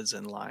stuff is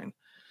in line.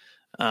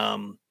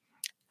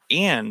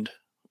 And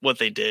what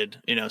they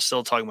did,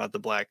 still talking about the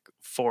Black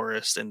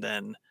Forest and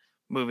then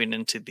moving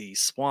into the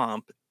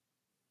swamp,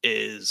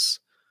 is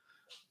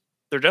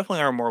there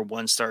definitely are more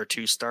 1-star,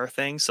 2-star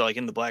things. So like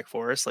in the Black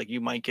Forest, like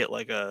you might get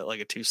like a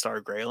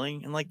 2-star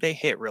grayling and like they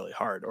hit really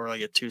hard, or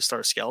like a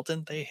 2-star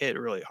skeleton, they hit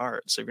really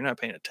hard. So if you're not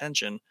paying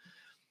attention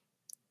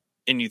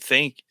and you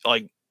think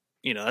like,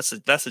 that's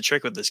the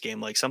trick with this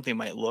game. Like something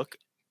might look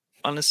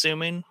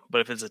unassuming,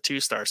 but if it's a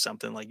 2-star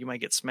something, like you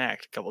might get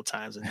smacked a couple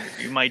times and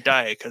you might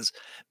die because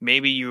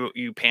maybe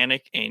you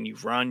panic and you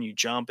run, you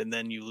jump, and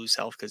then you lose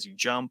health because you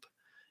jump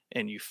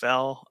and you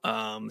fell.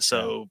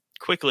 So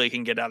quickly it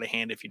can get out of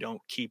hand if you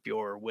don't keep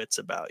your wits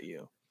about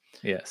you.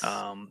 Yes.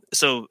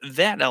 So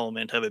that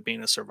element of it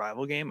being a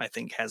survival game, I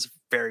think, has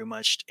very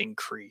much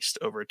increased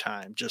over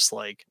time. Just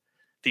like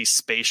the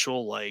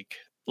spatial like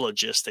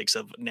logistics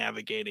of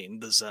navigating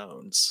the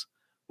zones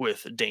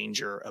with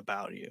danger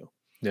about you.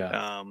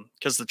 Yeah.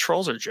 Because the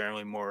trolls are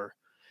generally more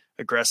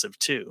aggressive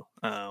too.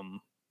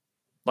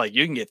 Like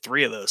you can get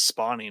 3 of those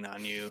spawning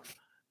on you.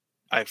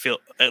 I feel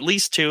at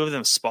least 2 of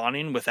them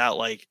spawning without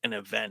like an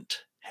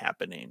event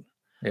happening.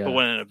 Yeah. But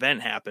when an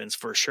event happens,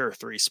 for sure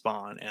 3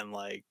 spawn, and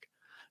like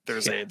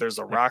there's a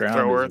The rock ground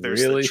thrower, is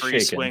there's really the tree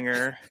shaking.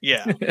 swinger.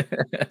 Yeah.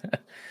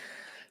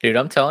 Dude,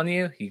 I'm telling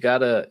you, you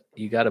gotta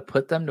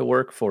put them to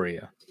work for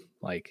you.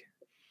 Like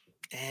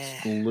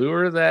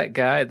lure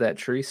that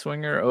tree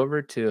swinger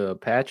over to a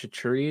patch of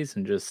trees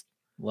and just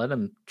let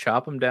him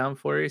chop them down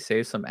for you.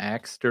 Save some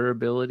axe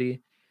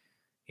durability.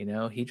 You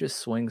know, he just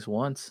swings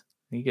once.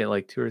 You get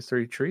like 2 or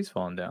 3 trees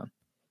falling down.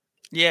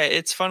 Yeah,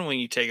 it's fun when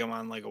you take them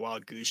on like a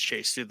wild goose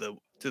chase through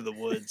the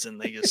woods and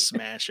they just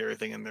smash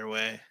everything in their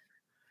way.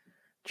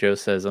 Joe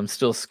says, "I'm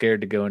still scared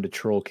to go into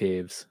troll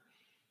caves."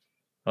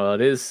 Well,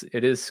 it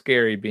is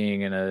scary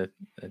being in a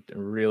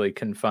really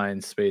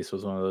confined space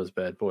with one of those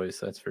bad boys.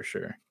 That's for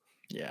sure.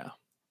 Yeah,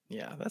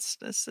 that's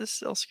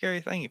still a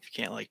scary thing if you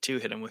can't like 2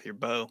 hit them with your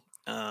bow.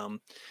 But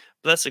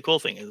that's the cool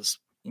thing is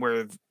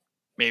where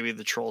maybe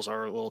the trolls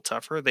are a little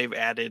tougher. They've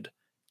added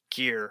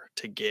gear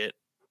to get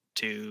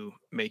to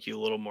make you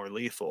a little more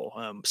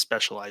lethal,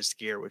 specialized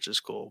gear, which is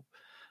cool.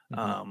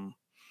 Mm-hmm.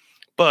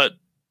 But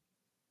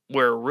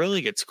where it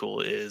really gets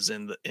cool is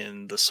in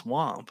the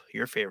swamp,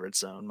 your favorite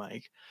zone,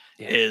 Mike.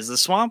 Yeah. Is the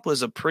swamp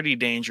was a pretty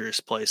dangerous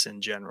place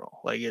in general.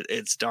 Like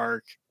it's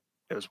dark,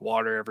 there's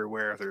water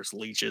everywhere, there's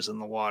leeches in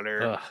the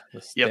water.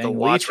 Ugh, You have to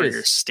watch where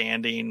you're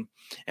standing,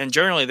 and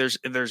generally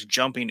there's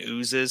jumping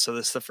oozes. So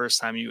this is the first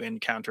time you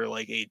encounter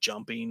like a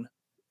jumping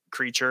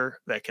creature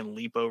that can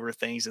leap over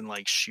things and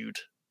like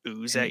shoot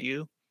ooze at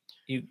you.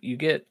 You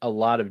get a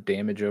lot of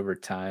damage over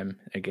time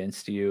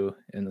against you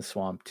in the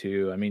swamp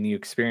too. I mean, you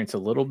experience a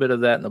little bit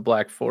of that in the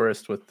Black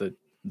Forest with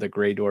the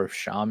Grey Dwarf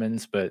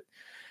shamans, but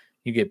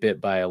you get bit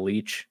by a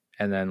leech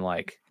and then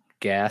like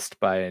gassed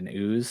by an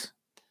ooze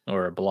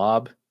or a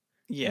blob.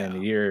 Yeah,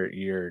 and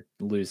you're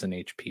losing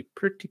HP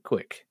pretty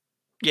quick.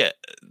 Yeah,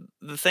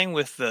 the thing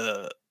with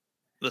the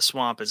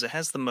swamp is it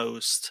has the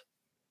most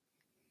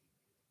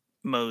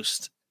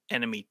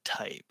enemy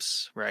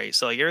types, right?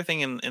 So like everything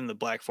in the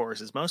Black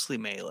Forest is mostly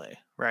melee,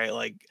 right?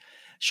 Like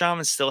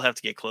shamans still have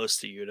to get close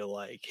to you to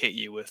like hit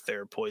you with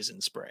their poison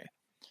spray.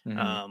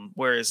 Mm-hmm.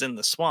 Whereas in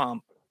the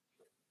swamp,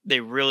 they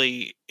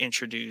really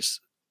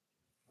introduce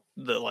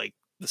the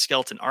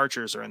skeleton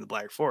archers are in the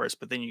Black Forest,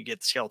 but then you get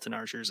the skeleton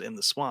archers in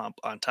the swamp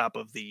on top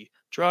of the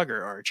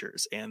Draugr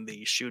archers and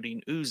the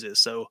shooting oozes.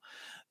 So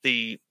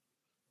the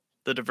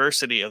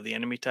diversity of the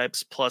enemy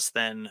types plus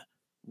then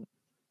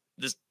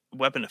this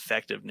weapon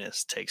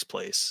effectiveness takes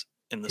place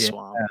in the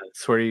swamp.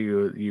 It's where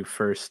you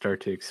first start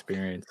to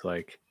experience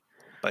like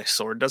my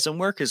sword doesn't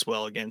work as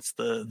well against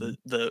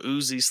the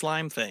oozy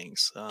slime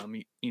things.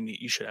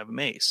 You should have a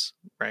mace,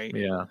 right?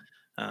 Yeah.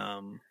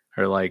 Um,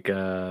 or like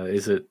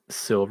is it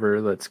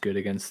silver that's good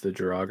against the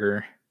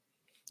Draugr?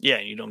 Yeah,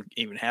 you don't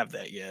even have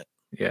that yet.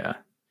 Yeah.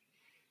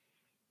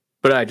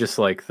 But I just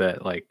like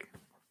that like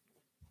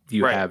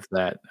you have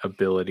that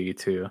ability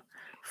to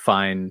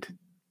find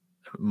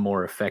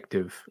more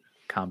effective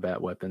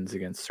combat weapons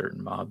against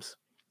certain mobs.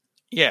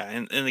 Yeah,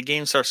 and the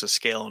game starts to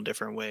scale in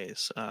different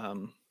ways.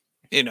 And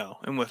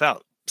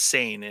without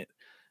saying it,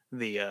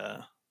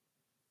 the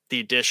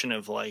addition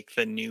of like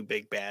the new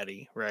big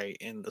baddie, right,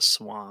 in the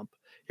swamp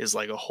is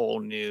like a whole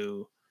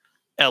new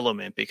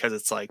element because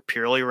it's like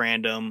purely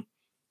random.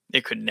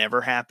 It could never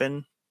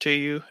happen to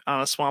you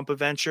on a swamp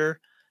adventure.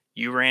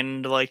 You ran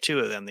into like 2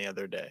 of them the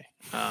other day.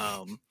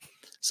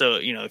 So,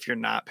 if you're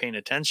not paying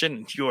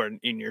attention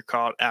and you're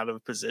caught out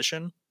of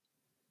position,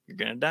 you're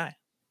going to die,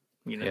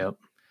 Yep.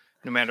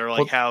 No matter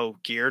like how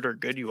geared or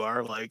good you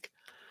are, like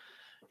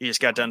you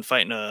just got done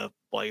fighting a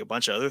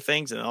bunch of other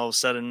things and all of a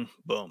sudden,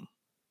 boom.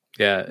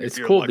 Yeah. It's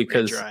cool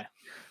because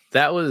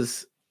that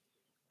was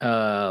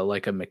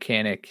like a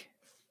mechanic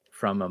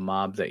from a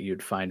mob that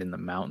you'd find in the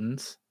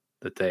mountains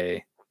that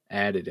they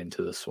added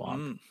into the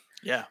swamp.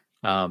 Yeah.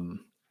 And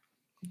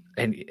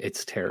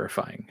it's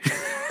terrifying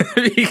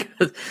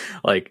because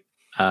like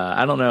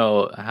I don't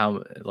know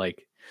how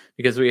like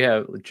because we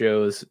have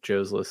Joe's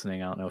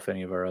listening. I don't know if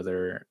any of our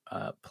other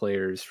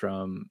players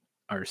from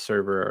our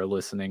server are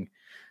listening.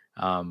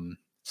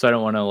 So I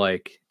don't want to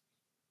like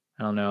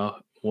I don't know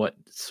what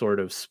sort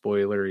of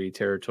spoilery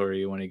territory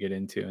you want to get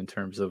into in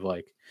terms of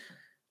like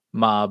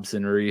mobs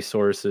and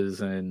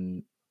resources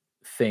and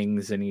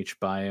things in each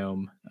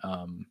biome.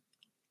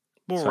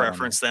 We'll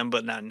reference them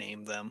but not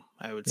name them,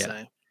 I would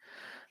say.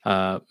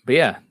 But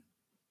yeah,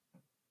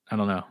 I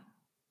don't know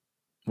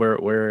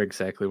where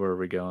exactly were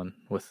we going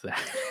with that.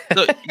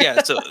 So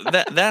yeah, so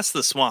that's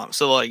the swamp.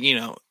 So like, you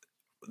know,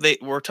 I'm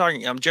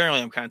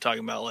kind of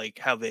talking about like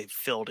how they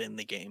filled in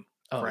the game,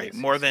 right?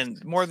 Yes, More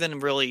yes, than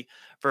yes. really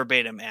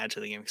verbatim add to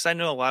the game. Because I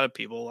know a lot of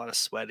people, a lot of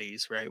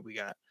sweaties, right? We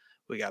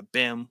got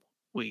Bim,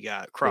 we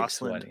got Big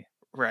Crossland, sweaty.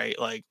 right?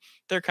 Like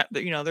they're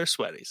they're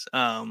sweaties.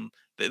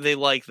 They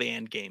like the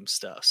end game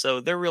stuff, so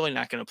they're really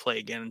not going to play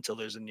again until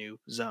there's a new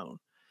zone,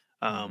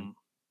 Mm-hmm.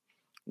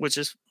 which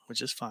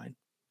is fine.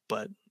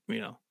 But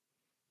you know,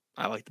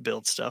 I like to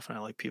build stuff, and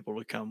I like people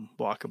to come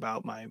walk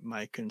about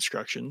my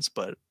constructions.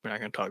 But we're not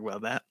going to talk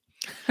about that.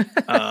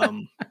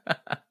 Um,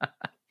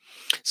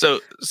 so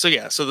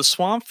yeah, so the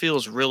swamp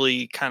feels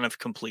really kind of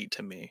complete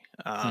to me,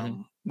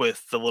 Mm-hmm.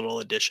 with the little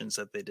additions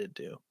that they did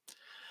do.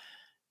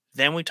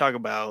 Then we talk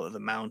about the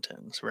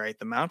mountains, right?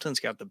 The mountains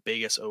got the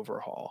biggest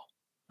overhaul,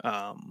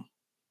 um,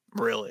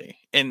 really,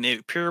 and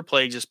it pure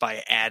play just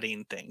by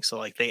adding things. So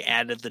like they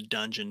added the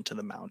dungeon to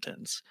the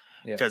mountains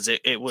Yeah, because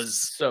it was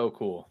so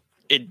cool.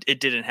 it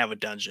didn't have a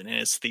dungeon, and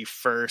it's the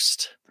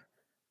first.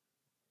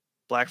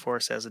 Black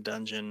Forest has a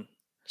dungeon.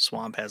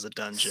 Swamp has a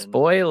dungeon.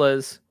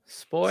 Spoilers.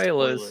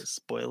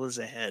 Spoilers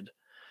ahead.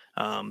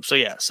 So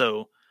yeah,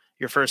 so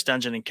your first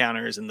dungeon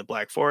encounter is in the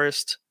Black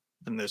Forest.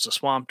 Then there's a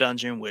swamp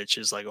dungeon, which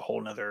is like a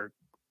whole nother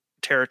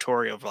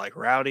territory of like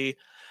rowdy.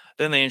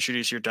 Then they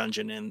introduce your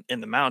dungeon in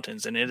the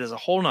mountains, and it is a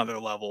whole nother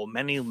level,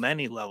 many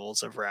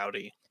levels of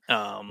rowdy.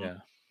 Yeah.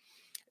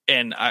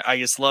 And I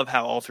just love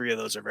how all three of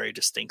those are very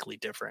distinctly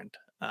different,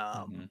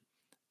 Mm-hmm.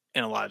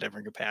 in a lot of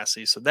different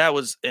capacities. So that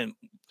was, and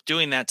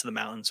doing that to the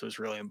mountains was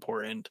really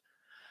important.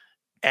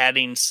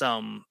 Adding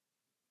some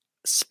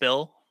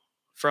spill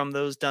from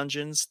those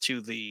dungeons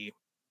to the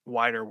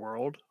wider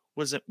world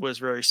was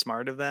very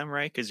smart of them,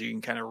 right? Because you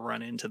can kind of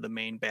run into the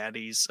main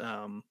baddies,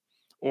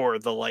 or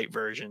the light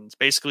versions.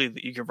 Basically,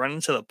 you can run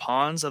into the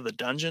pawns of the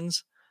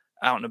dungeons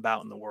out and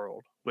about in the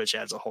world, which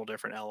adds a whole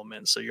different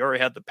element. So you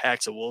already have the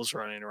packs of wolves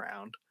running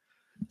around.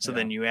 So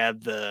then you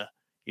add the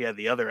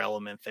other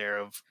element there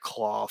of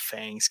claw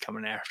fangs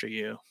coming after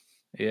you.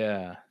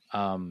 Yeah.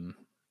 And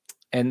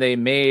they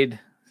made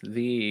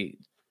the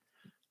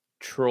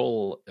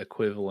troll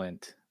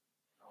equivalent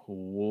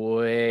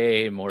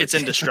way more. It's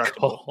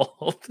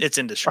indestructible. It's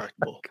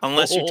indestructible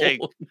unless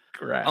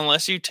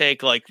you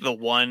take like the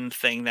one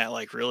thing that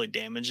like really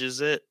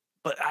damages it.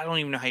 But I don't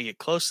even know how you get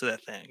close to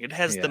that thing. It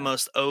has the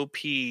most OP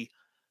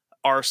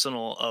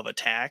arsenal of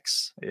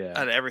attacks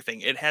out of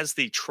everything. It has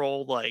the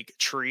troll like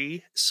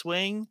tree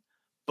swing,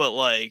 but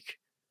like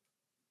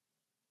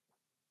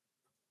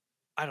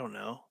I don't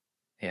know.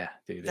 Yeah,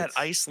 dude. That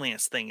ice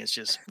lance thing is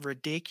just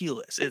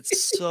ridiculous.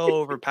 It's so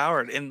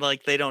overpowered, and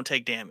like they don't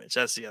take damage.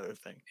 That's the other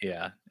thing.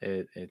 Yeah,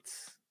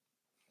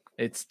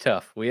 it's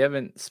tough. We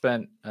haven't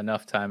spent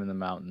enough time in the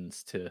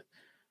mountains to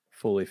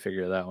fully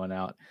figure that one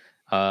out.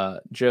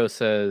 Joe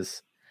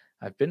says,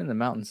 I've been in the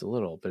mountains a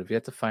little, but have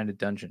yet to find a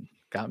dungeon.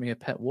 Got me a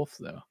pet wolf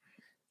though.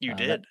 You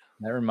did.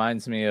 That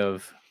reminds me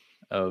of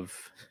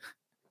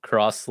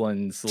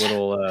Crossland's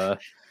little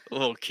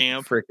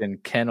camp,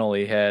 freaking kennel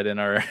he had in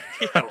our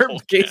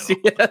case. He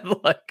had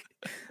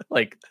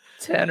like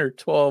 10 or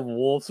 12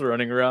 wolves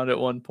running around at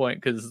one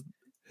point because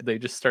they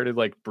just started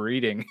like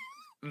breeding.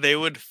 They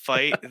would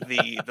fight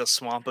the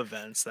swamp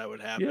events that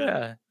would happen.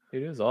 Yeah,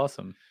 it is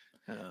awesome.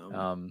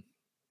 I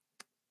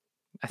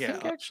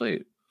think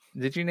actually,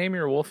 did you name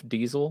your wolf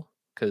Diesel?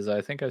 Because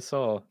I think I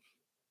saw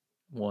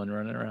one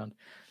running around.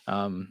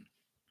 But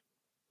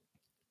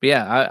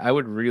yeah, I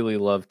would really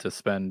love to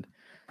spend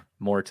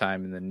more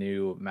time in the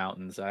new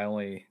mountains. I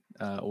only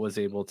was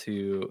able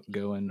to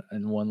go in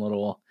one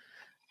little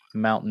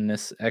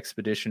mountainous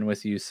expedition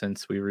with you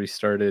since we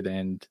restarted,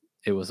 and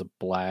it was a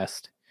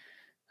blast.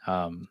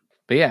 But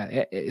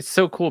yeah, it's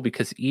so cool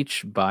because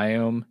each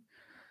biome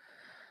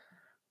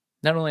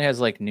not only has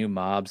like new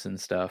mobs and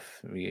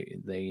stuff,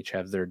 they each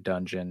have their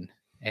dungeon,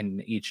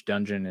 and each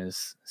dungeon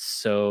is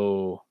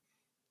so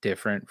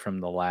different from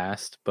the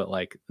last, but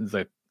like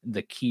the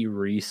key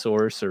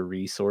resource or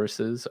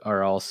resources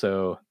are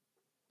also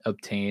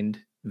obtained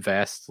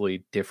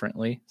vastly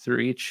differently through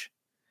each.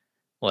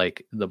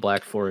 Like the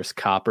Black Forest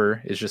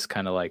copper is just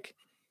kind of like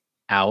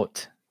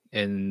out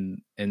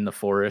in the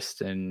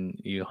forest and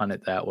you hunt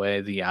it that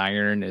way. The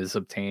iron is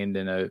obtained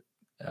in a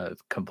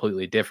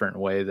completely different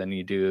way than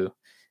you do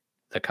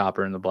the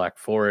copper in the Black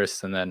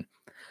Forest. And then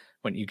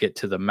when you get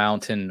to the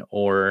mountain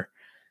ore,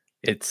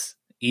 it's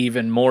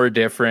even more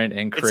different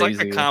and crazy. It's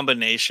like a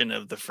combination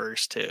of the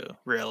first two,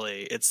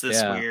 really. It's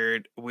this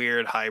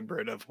weird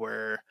hybrid of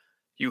where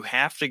you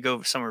have to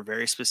go somewhere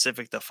very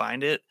specific to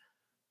find it,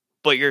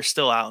 but you're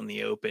still out in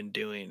the open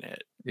doing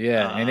it.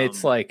 Yeah, and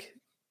it's like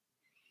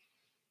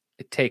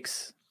it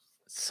takes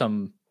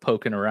some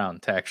poking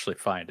around to actually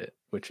find it,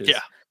 which is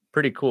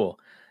pretty cool.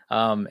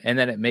 And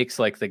then it makes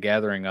like the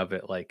gathering of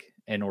it like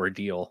an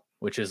ordeal,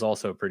 which is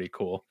also pretty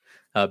cool.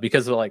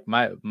 Because of like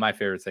my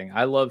favorite thing,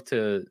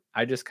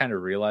 I just kind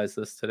of realized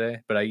this today,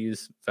 but I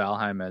use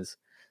Valheim as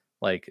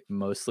like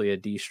mostly a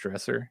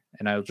de-stressor,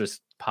 and I'll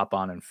just pop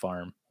on and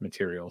farm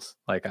materials.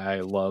 Like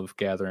I love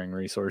gathering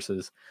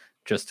resources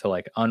just to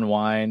like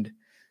unwind,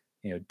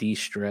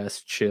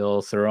 de-stress,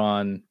 chill, throw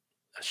on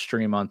a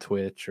stream on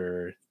Twitch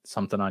or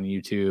something on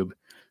YouTube,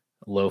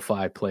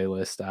 lo-fi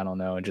playlist, I don't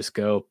know, and just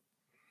go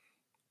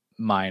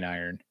mine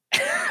iron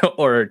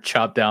or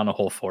chop down a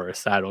whole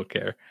forest. I don't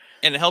care.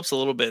 And it helps a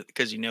little bit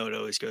because it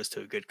always goes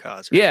to a good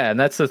cause. Right? Yeah, and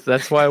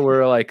that's why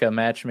we're like a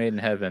match made in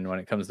heaven when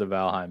it comes to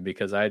Valheim,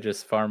 because I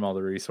just farm all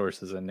the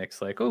resources and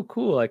Nick's like, oh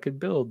cool, I could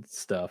build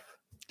stuff.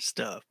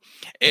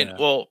 And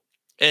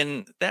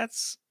and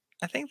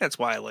I think that's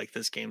why I like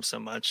this game so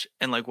much.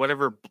 And like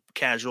whatever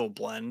casual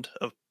blend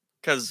of,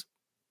 because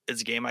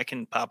it's a game I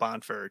can pop on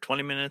for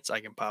 20 minutes,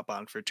 I can pop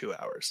on for 2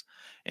 hours,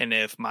 and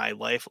if my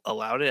life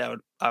allowed it,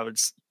 I would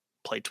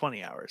play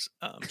 20 hours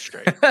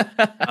straight.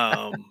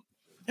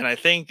 And I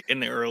think in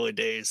the early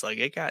days, like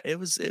it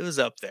was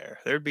up there.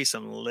 There'd be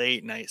some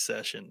late night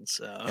sessions.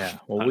 Yeah,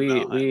 well,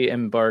 we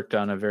embarked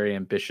on a very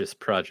ambitious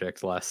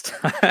project last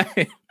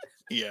time.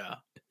 Yeah.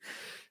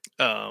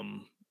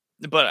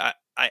 But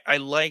I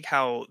like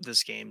how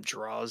this game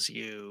draws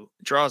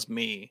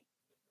me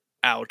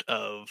out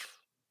of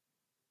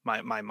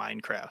my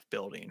Minecraft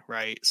building,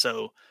 right?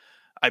 So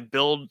I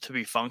build to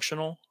be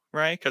functional,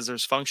 right? Because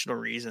there's functional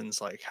reasons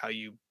like how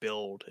you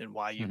build and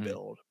why you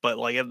build. But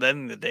like at the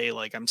end of the day,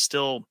 like I'm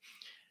still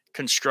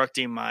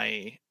constructing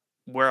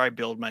where I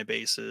build my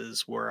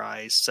bases, where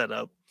I set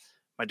up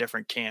my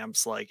different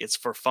camps. Like it's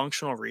for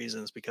functional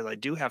reasons, because I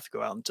do have to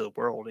go out into the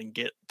world and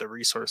get the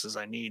resources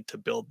I need to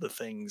build the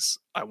things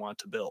I want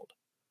to build.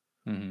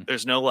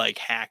 There's no like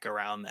hack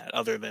around that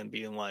other than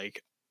being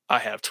like, I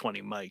have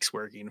 20 mics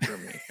working for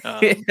me.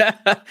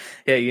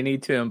 Yeah, you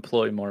need to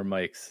employ more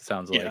mics,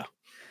 sounds like.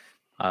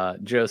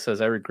 Joe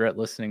says, I regret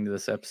listening to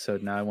this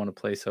episode. Now I want to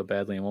play so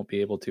badly and won't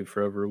be able to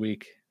for over a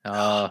week.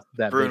 That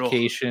brutal.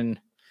 Vacation.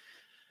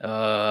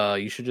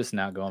 You should just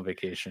not go on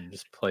vacation.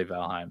 Just play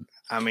Valheim.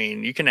 I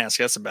mean, you can ask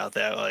us about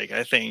that. Like,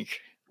 I think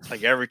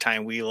like every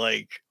time we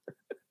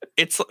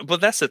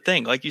but that's the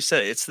thing. Like you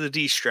said, it's the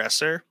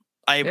de-stressor.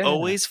 I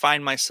always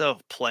find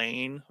myself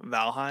playing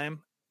Valheim,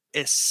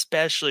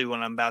 especially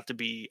when I'm about to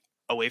be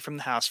away from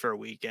the house for a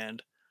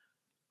weekend,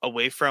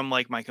 away from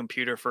like my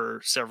computer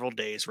for several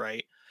days,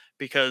 right?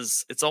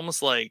 Because it's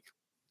almost like,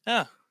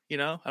 I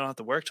don't have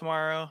to work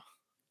tomorrow,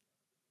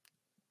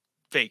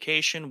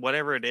 vacation,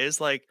 whatever it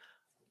is. Like,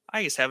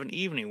 I just have an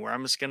evening where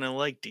I'm just gonna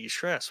like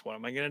de-stress. What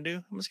am I gonna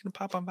do? I'm just gonna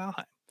pop on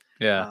Valheim.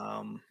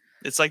 Yeah.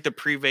 It's like the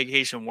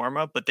pre-vacation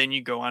warm-up, but then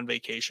you go on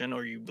vacation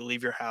or you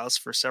leave your house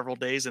for several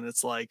days, and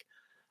it's like,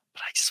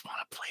 but I just want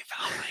to play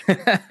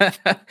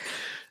Valheim.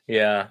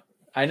 Yeah,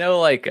 I know,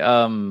 like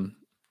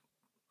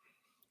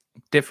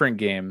different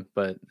game,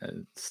 but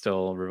it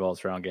still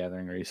revolves around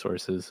gathering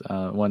resources.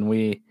 When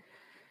we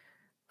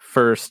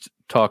first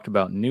talked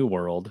about New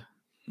World,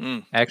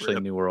 actually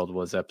New World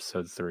was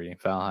episode 3.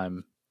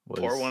 Valheim was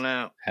pour one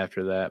out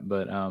after that,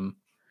 but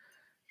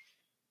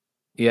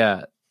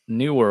yeah,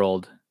 New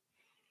World,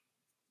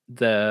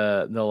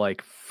 the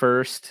like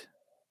first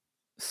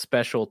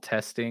special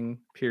testing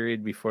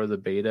period before the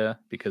beta,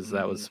 because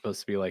that was supposed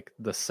to be like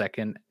the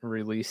second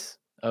release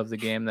of the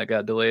game that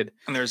got delayed,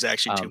 and there's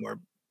actually 2 more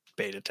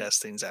beta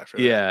testings after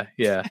that.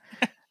 Yeah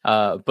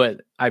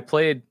but I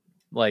played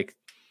like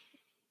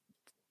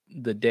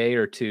the day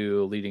or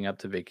two leading up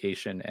to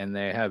vacation, and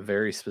they have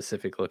very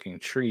specific looking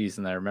trees,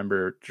 and I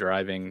remember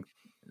driving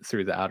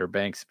through the Outer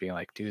Banks being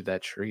like, dude,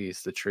 that tree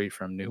is the tree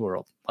from New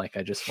World. Like,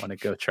 I just want to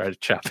go try to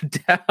chop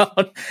it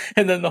down.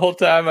 And then the whole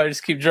time I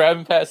just keep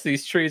driving past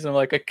these trees, and I'm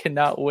like, I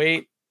cannot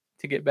wait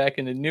to get back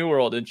into New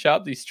World and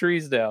chop these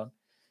trees down.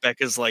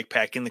 Becca's like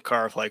packing the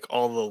car with like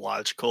all the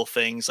logical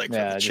things, like for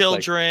the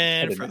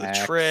children, like, for the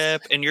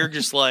trip, and you're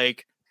just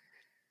like,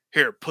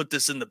 here, put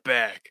this in the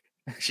back.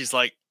 She's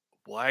like,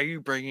 why are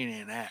you bringing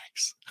an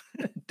axe?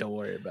 Don't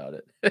worry about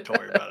it. Don't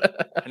worry about it.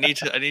 I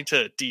need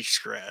to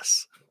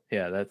de-stress.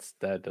 Yeah,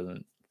 that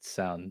doesn't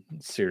sound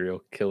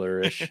serial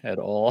killer-ish at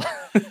all.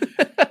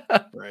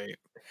 Right.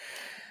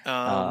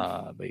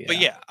 But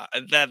yeah,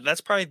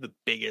 that's probably the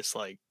biggest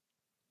like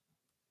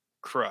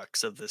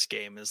crux of this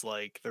game, is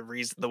like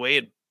the way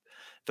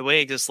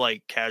it just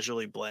like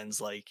casually blends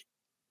like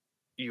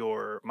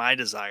my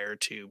desire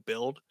to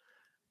build,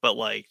 but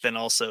like then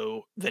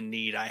also the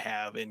need I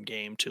have in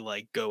game to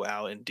like go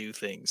out and do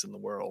things in the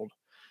world.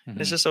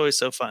 It's just always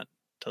so fun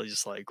to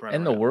just like run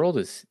and around. The world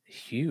is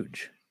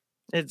huge.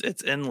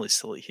 It's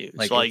endlessly huge.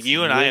 Like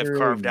you and I have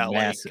carved out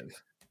massive. Like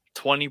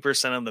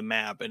 20% of the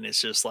map, and it's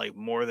just like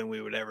more than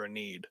we would ever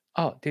need.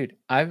 Oh, dude,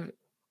 I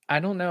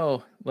don't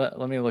know. Let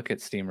me look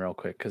at Steam real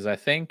quick, because I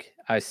think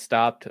I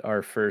stopped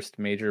our first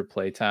major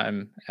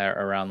playtime at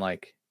around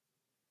like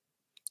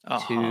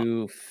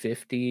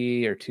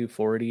 250 or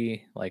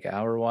 240, like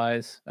hour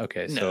wise.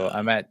 Okay, so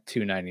I'm at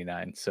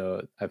 299.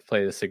 So I've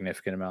played a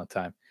significant amount of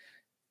time,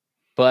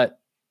 but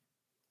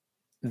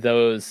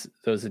those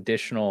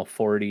additional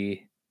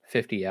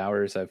 50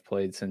 hours I've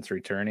played since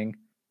returning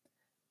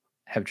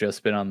have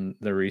just been on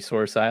the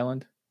resource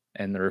island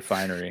and the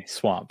refinery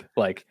swamp.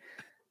 Like,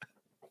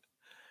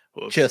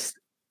 just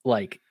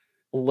like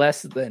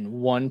less than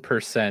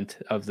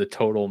 1% of the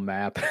total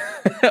map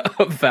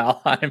of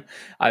Valheim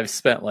I've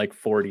spent like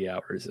 40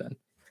 hours in.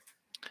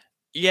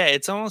 Yeah,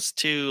 it's almost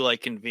too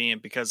like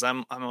convenient because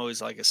I'm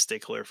always like a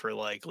stickler for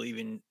like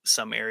leaving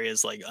some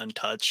areas like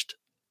untouched.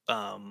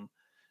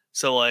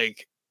 So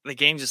like the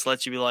game just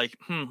lets you be like,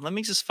 let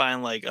me just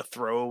find like a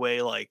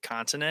throwaway like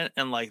continent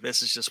and like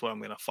this is just what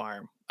I'm gonna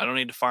farm. I don't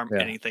need to farm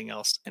Yeah. anything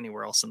else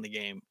anywhere else in the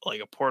game.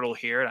 Like a portal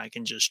here and I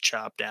can just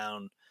chop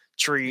down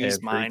trees,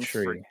 Every mine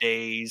for tree.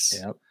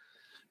 days. Yep.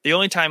 The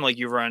only time like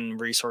you run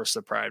resource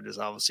deprived is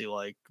obviously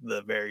like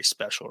the very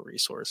special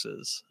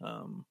resources.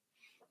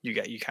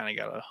 You kind of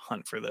gotta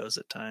hunt for those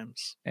at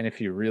times. And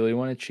if you really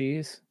want to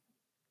cheese,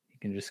 you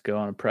can just go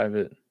on a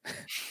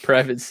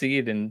private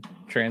seed and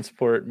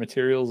transport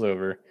materials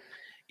over.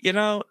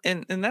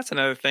 And that's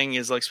another thing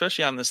is like,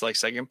 especially on this like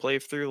second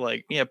playthrough,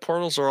 like, yeah,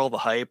 portals are all the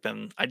hype,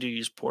 and I do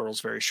use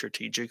portals very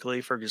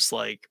strategically for just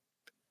like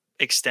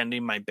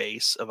extending my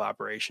base of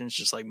operations,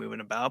 just like moving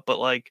about. But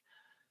like,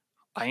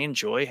 I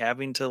enjoy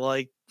having to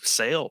like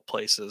sail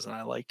places, and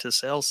I like to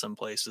sail some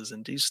places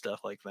and do stuff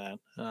like that.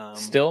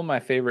 Still, my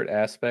favorite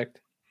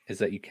aspect is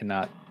that you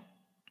cannot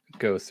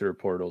go through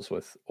portals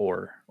with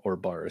ore or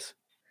bars.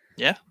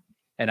 Yeah,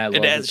 and I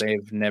love that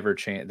they've never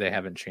changed. They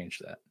haven't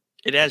changed that.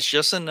 It has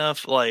just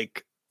enough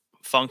like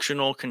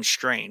functional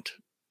constraint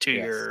to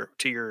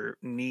your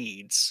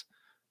needs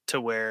to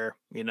where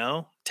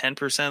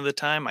 10% of the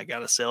time I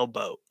gotta sail a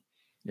boat.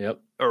 Yep.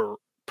 Or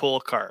pull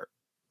a cart,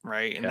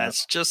 right? And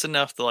that's just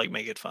enough to like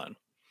make it fun.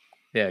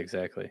 Yeah,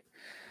 exactly.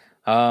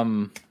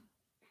 And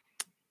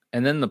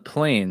then the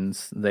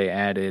plains, they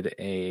added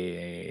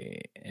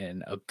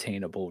an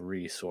obtainable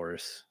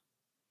resource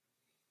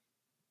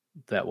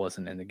that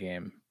wasn't in the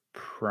game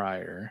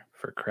prior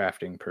for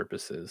crafting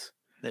purposes.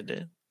 They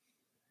did?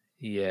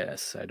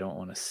 Yes, I don't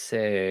want to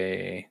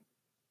say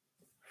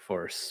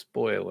for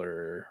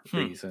spoiler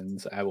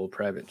reasons. I will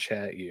private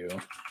chat you.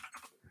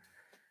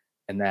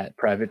 And that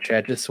private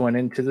chat just went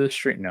into the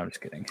stream. No, I'm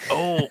just kidding.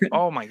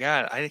 Oh my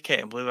God. I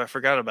can't believe I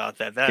forgot about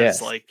that. That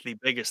is like the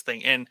biggest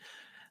thing. And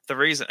the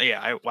reason,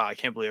 I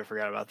can't believe I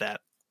forgot about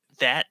that.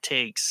 That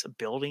takes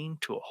building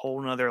to a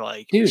whole nother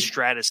like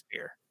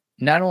stratosphere.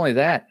 Not only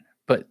that,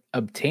 but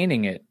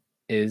obtaining it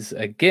is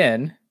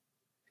again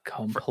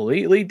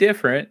completely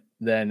different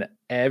than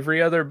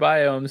every other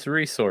biome's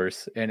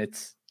resource, and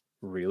it's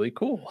really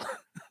cool.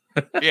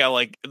 Yeah,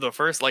 like the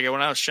first, like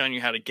when I was showing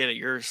you how to get it,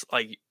 you're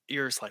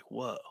like,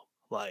 whoa,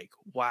 like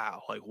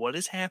wow, like what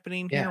is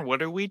happening here? Yeah.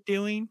 What are we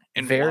doing?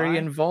 And very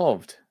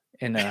involved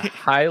in a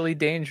highly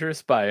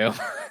dangerous biome.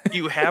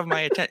 You have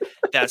my attention.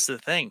 That's the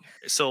thing.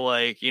 So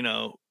like,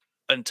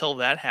 until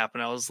that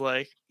happened, I was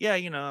like, yeah,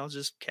 I'll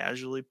just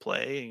casually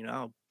play,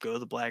 I'll go to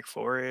the Black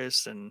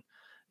Forest and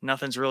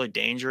nothing's really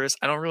dangerous.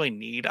 I don't really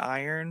need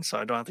iron, so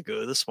I don't have to go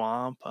to the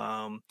swamp.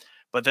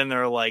 But then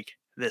they're like,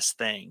 this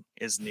thing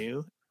is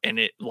new and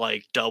it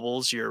like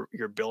doubles your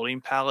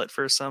building palette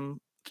for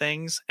some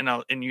things, and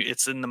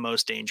it's in the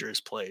most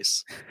dangerous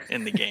place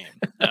in the game.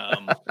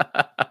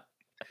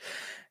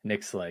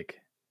 Nick's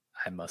like,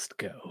 I must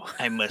go.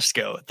 I must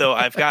go. Though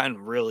I've gotten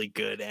really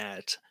good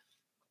at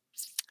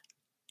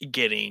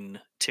getting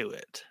to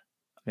it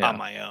on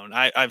my own.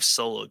 I've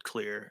soloed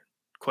clear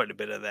quite a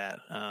bit of that.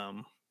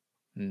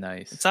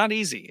 Nice. It's not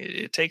easy.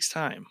 It takes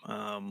time.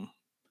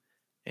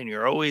 And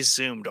you're always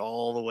zoomed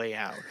all the way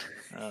out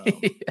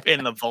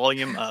and the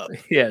volume up.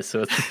 Yeah,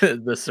 so it's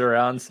the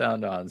surround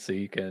sound on so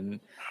you can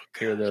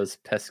hear those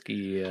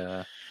pesky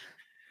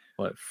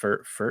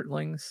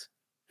furtlings?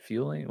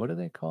 Fueling? What do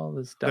they call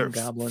those dumb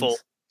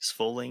goblins?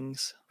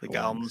 Fullings. The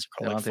goblins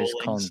are called they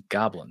call them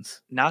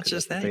goblins. Not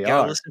just that, you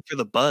gotta listen for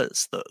the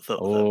buzz.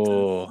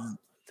 The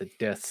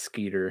death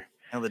skeeter.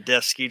 And the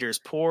death skeeters,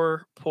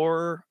 poor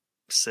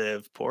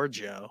Civ, poor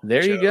Joe.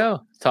 There you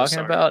go. Talking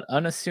about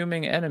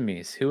unassuming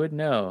enemies. Who would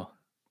know?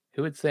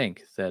 Who would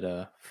think that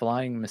a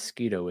flying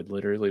mosquito would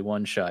literally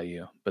one-shot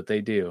you? But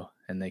they do,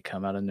 and they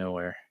come out of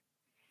nowhere,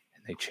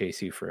 and they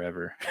chase you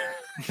forever.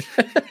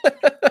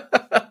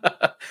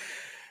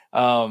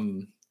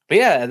 But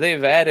yeah,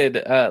 they've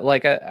added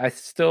I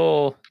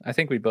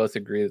think we both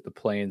agree that the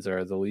plains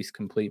are the least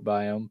complete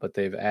biome, but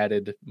they've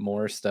added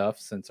more stuff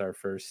since our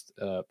first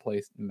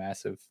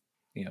massive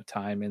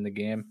time in the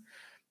game.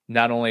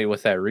 Not only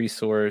with that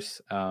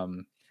resource,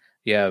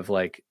 you have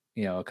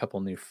a couple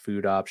new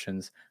food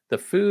options. The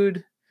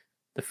food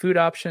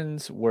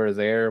options were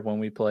there when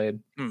we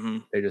played. Mm-hmm.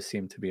 They just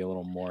seemed to be a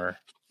little more.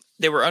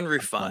 They were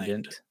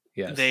unrefined.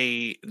 Yes.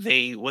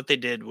 They what they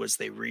did was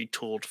they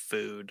retooled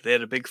food. They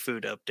had a big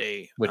food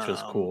update, which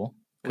was cool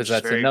because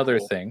that's another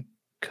thing.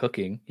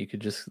 Cooking, you could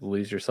just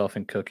lose yourself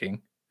in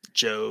cooking.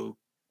 Joe,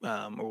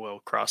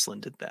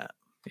 Crossland did that.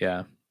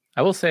 Yeah,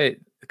 I will say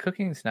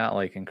cooking's not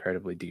like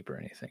incredibly deep or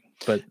anything,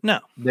 but no,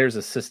 there's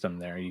a system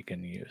there you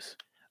can use.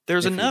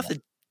 There's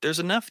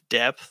enough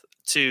depth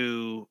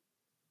to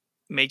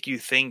make you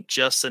think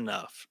just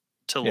enough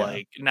to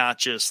like not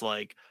just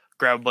like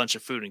grab a bunch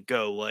of food and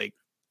go. Like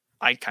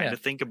I kind of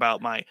think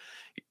about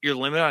you're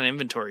limited on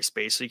inventory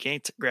space, so you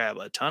can't grab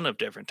a ton of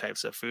different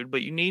types of food,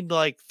 but you need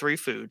like 3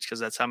 foods because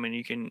that's how many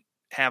you can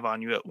have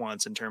on you at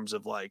once in terms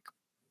of like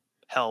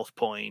health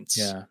points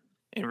Yeah.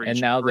 and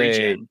And now they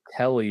regen.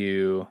 tell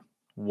you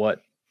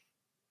what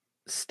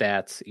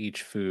stats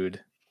each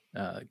food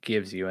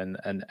gives you, and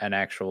an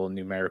actual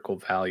numerical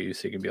value,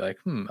 so you can be like,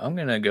 I'm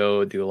gonna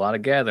go do a lot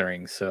of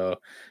gathering, so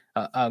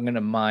I'm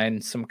gonna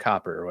mine some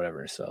copper or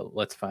whatever, so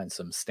let's find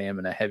some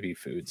stamina heavy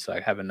food so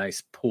I have a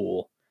nice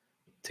pool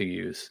to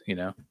use,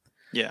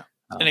 Yeah.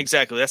 And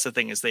exactly, that's the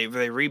thing, is they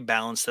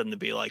rebalance them to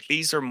be like,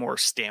 these are more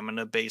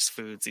stamina based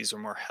foods, these are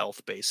more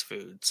health based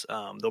foods.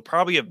 They'll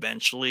probably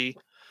eventually,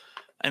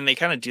 and they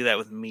kind of do that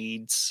with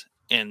meads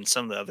and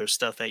some of the other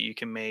stuff that you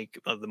can make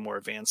of the more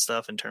advanced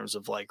stuff in terms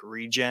of like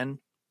regen.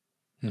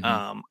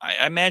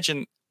 I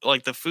imagine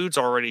like the foods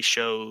already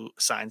show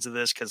signs of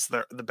this because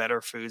the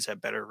better foods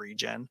have better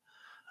regen.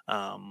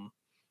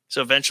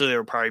 So eventually there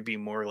will probably be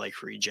more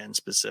like regen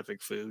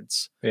specific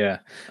foods. Yeah.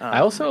 I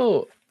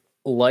also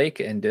like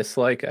and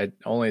dislike. I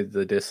only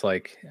the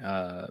dislike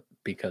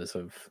because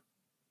of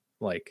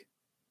like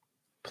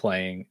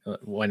playing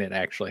when it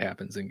actually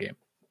happens in game.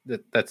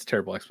 That's a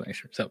terrible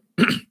explanation. So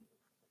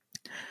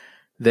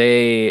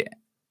they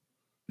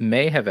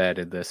may have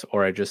added this,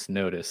 or I just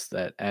noticed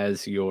that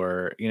as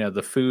your,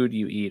 the food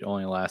you eat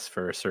only lasts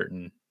for a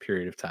certain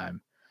period of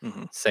time,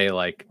 say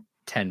like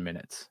 10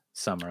 minutes,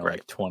 some are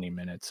like 20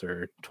 minutes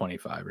or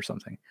 25 or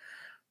something.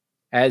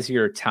 As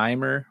your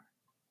timer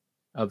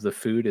of the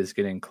food is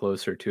getting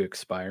closer to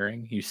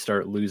expiring, you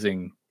start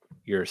losing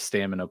your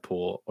stamina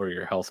pool or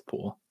your health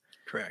pool.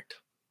 Correct.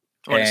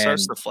 When it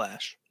starts to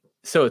flash.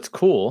 So it's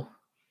cool.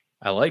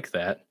 I like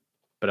that.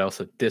 But I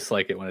also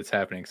dislike it when it's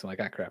happening. So I'm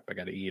like, crap, I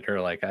got to eat,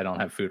 or like, I don't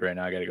have food right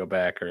now, I got to go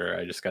back, or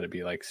I just got to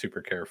be like super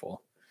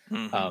careful.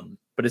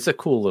 But it's a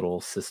cool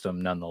little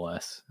system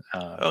nonetheless.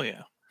 Oh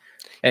yeah.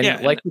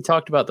 And like we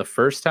talked about the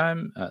first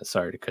time,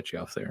 sorry to cut you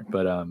off there,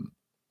 but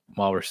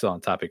while we're still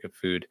on topic of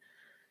food,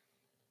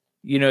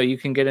 you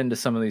can get into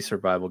some of these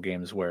survival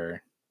games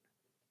where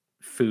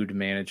food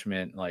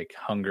management, like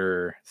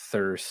hunger,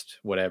 thirst,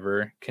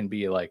 whatever, can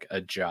be like a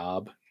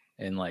job,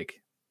 and like,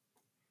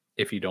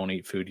 if you don't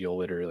eat food, you'll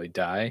literally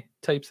die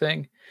type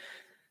thing.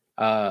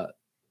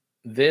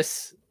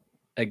 This,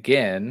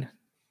 again,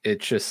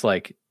 it's just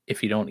like,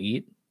 if you don't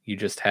eat, you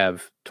just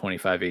have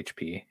 25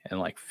 HP and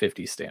like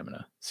 50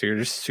 stamina. So you're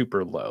just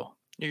super low.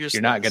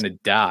 You're not going to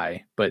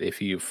die, but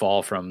if you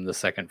fall from the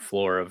second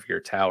floor of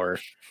your tower,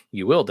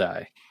 you will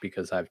die,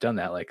 because I've done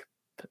that like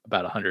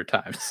about 100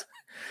 times.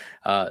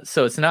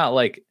 So it's not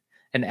like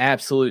an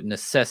absolute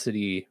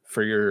necessity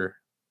for your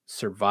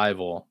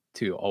survival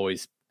to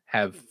always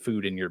have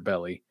food in your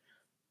belly,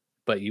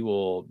 but you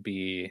will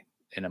be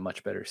in a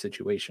much better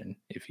situation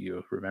if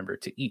you remember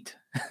to eat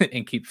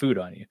and keep food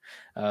on you.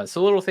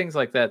 So little things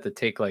like that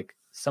take like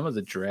some of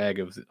the drag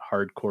of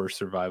hardcore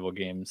survival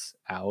games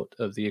out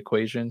of the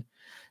equation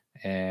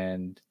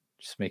and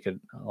just make it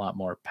a lot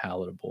more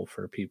palatable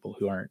for people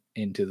who aren't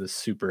into the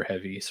super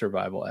heavy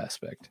survival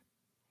aspect.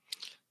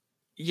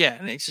 Yeah,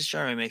 and it just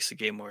generally makes the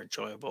game more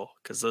enjoyable,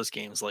 because those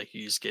games, like,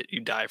 you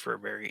die for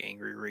very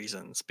angry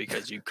reasons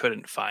because you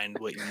couldn't find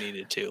what you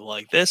needed to.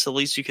 Like this, at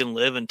least you can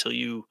live until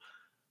you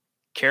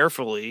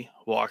carefully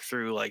walk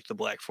through like the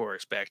Black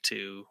Forest back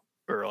to,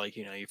 or like,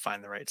 you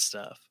find the right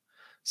stuff.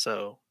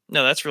 So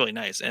no, that's really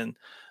nice. And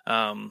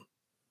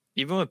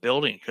even with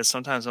building, because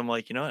sometimes I'm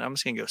like, you know what, I'm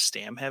just gonna go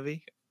stam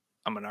heavy.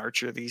 I'm an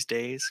archer these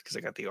days because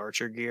I got the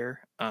archer gear.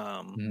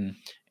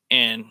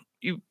 And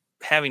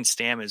having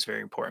stamina is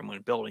very important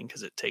when building,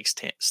 because it takes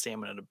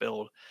stamina to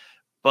build.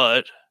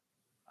 But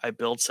I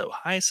build so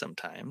high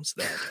sometimes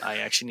that I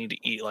actually need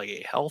to eat like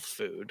a health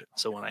food,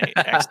 so when I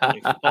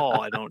accidentally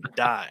fall, I don't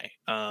die.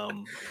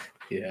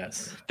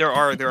 Yes, there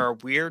are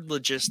weird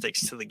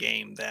logistics to the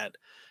game that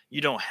you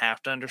don't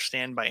have to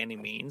understand by any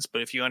means,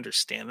 but if you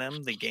understand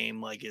them, the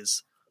game like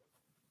is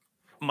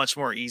much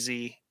more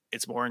easy.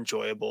 It's more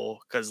enjoyable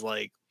because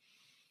like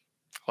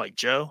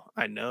Joe,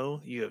 I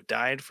know you have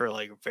died for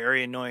like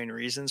very annoying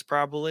reasons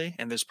probably,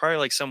 and there's probably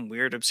like some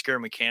weird obscure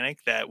mechanic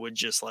that would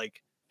just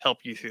like help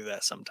you through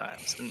that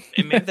sometimes. And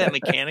maybe that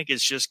mechanic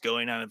is just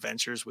going on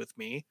adventures with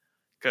me,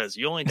 because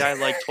you only died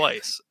like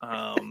twice.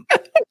 And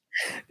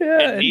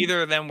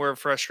neither of them were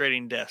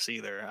frustrating deaths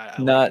either.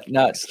 Not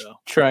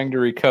trying to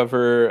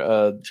recover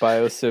a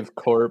Biosiv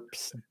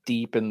corpse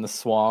deep in the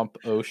swamp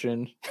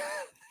ocean.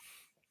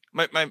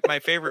 My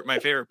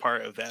favorite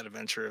part of that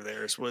adventure of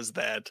theirs was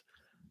that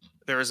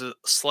there was a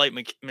slight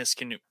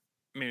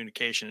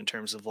miscommunication in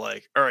terms of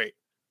like, all right,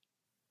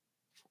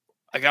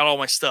 I got all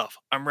my stuff,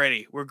 I'm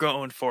ready, we're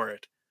going for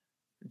it.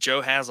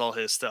 Joe has all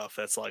his stuff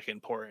that's like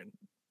important.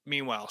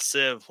 Meanwhile,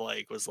 Civ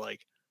like was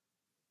like,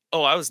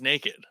 oh, I was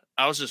naked,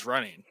 I was just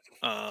running.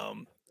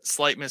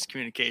 Slight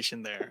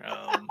miscommunication there.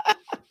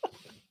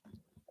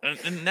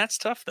 And that's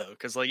tough though,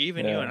 because like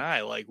even you and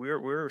I, like we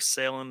were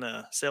sailing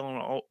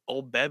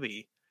old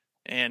Bebby,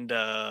 and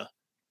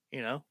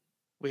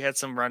we had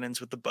some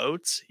run-ins with the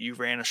boats. You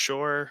ran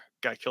ashore,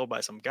 got killed by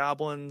some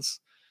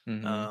goblins.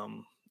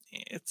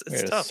 it's We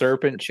had tough. A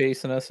serpent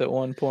chasing us at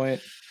one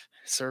point.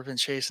 Serpent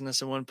chasing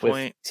us at one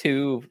point. With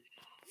 2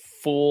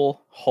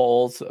 full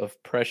hauls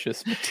of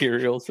precious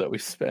materials that we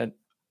spent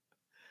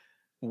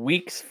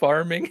weeks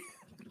farming.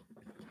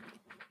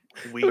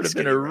 It would have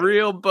been a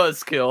real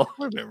buzzkill.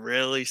 Would have been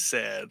really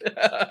sad.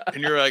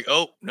 And you're like,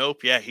 oh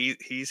nope, yeah,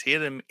 he's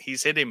hitting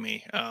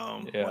me.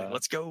 Yeah. Like,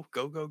 let's go.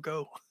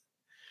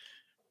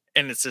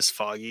 And it's just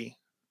foggy.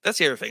 That's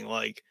the other thing.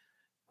 Like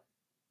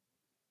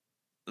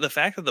the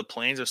fact that the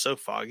plains are so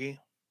foggy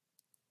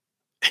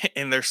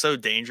and they're so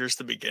dangerous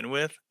to begin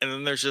with, and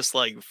then there's just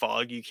like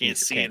fog you can't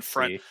see in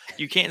front.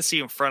 You can't see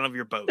in front of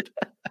your boat.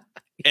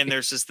 And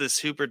there's just this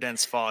super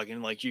dense fog,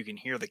 and like you can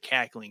hear the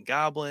cackling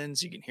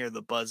goblins, you can hear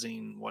the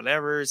buzzing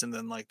whatevers, and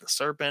then like the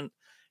serpent.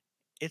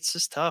 It's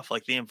just tough.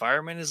 Like the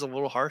environment is a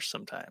little harsh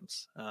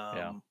sometimes.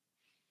 Yeah.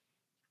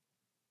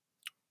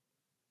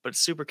 But it's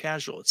super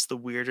casual. It's the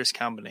weirdest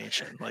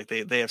combination. Like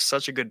they have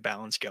such a good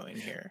balance going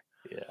here.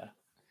 Yeah.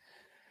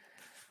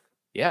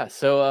 Yeah.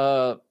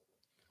 So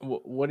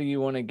what do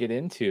you want to get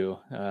into?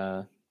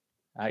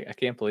 I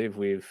can't believe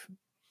we've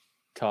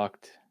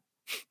talked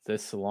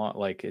this long.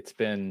 Like it's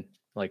been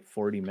like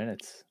 40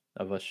 minutes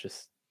of us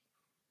just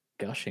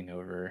gushing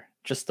over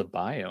just the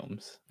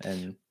biomes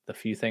and the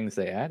few things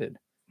they added.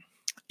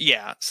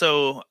 Yeah,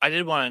 so I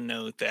did want to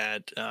note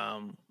that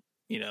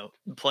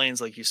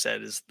plains, like you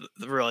said, is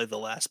really the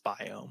last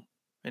biome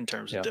in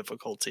terms of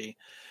difficulty.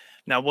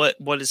 Now,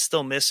 what is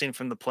still missing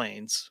from the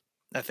plains,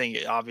 I think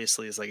it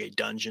obviously is like a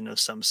dungeon of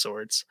some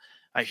sorts.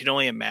 I can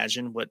only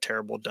imagine what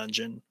terrible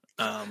dungeon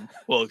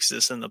will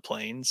exist in the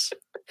plains.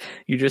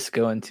 You just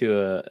go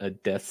into a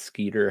death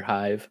skeeter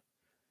hive.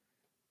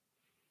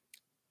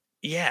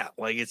 Yeah,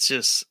 like it's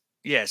just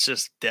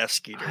death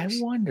skeeters. I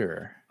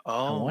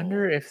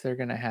wonder if they're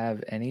gonna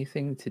have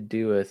anything to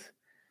do with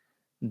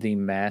the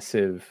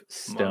massive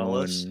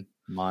stone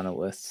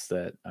monoliths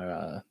that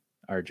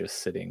are just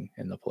sitting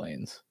in the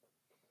plains.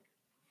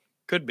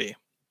 Could be.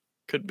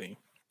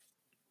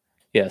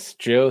 Yes,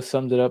 Joe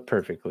summed it up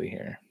perfectly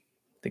here.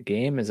 The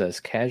game is as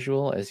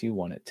casual as you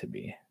want it to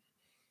be.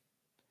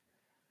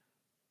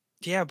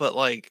 Yeah, but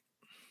like,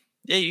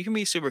 yeah, you can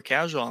be super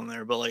casual on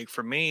there, but like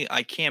for me,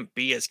 I can't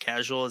be as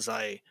casual as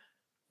I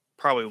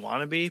probably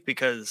want to be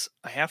because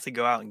I have to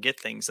go out and get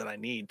things that I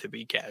need to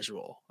be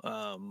casual.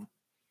 So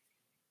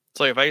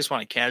like if I just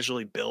want to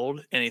casually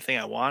build anything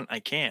I want, I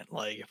can't.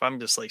 Like if I'm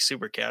just like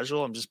super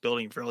casual, I'm just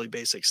building really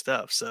basic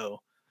stuff.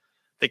 So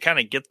they kind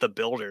of get the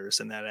builders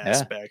in that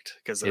aspect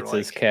because they're it's like,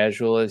 as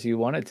casual as you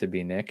want it to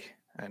be, Nick.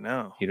 I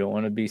know. You don't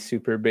want to be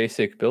super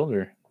basic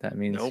builder. That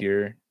means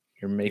you're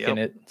making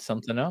it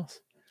something else.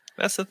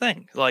 That's the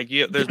thing. Like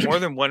there's more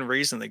than one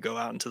reason they go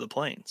out into the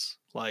plains.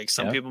 Like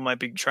some people might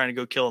be trying to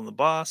go killing the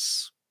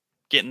boss,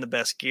 getting the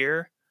best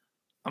gear.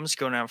 I'm just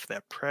going out for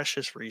that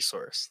precious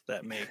resource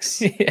that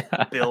makes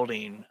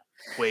building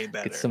way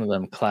better. Get some of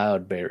them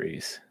cloud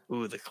berries.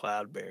 Ooh, the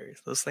cloud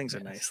berries. Those things are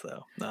nice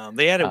though.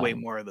 They added way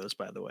more of those,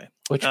 by the way.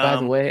 Which, by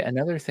the way,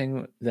 another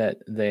thing that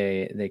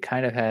they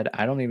kind of had,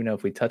 I don't even know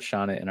if we touched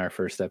on it in our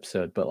first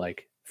episode, but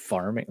like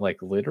farming,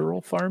 like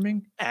literal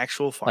farming,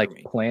 actual farming,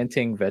 like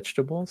planting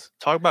vegetables.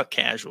 Talk about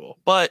casual,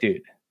 but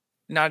dude,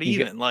 not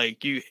even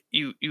like you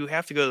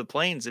have to go to the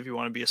plains if you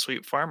want to be a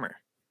sweet farmer.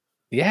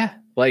 Yeah,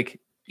 like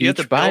each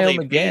biome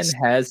again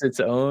has its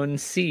own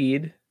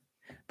seed.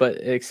 But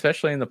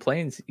especially in the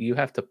plains, you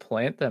have to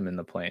plant them in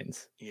the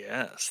plains.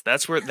 Yes,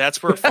 that's where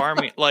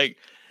farming like.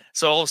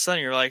 So all of a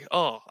sudden you're like,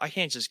 oh, I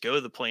can't just go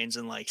to the plains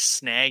and like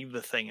snag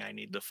the thing I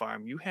need to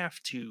farm. You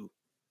have to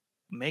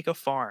make a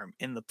farm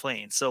in the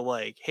plains. So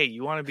like, hey,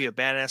 you want to be a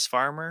badass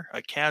farmer,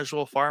 a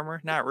casual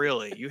farmer? Not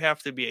really. You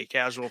have to be a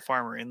casual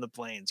farmer in the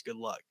plains. Good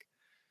luck.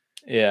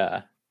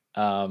 Yeah.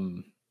 Yeah,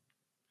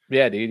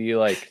 dude.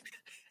 You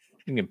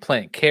can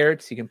plant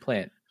carrots. You can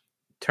plant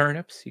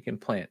turnips. You can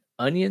plant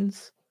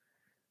onions.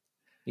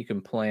 You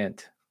can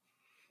plant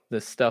the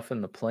stuff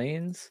in the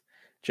plains.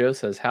 Joe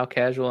says, how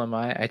casual am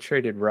I? I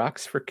traded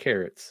rocks for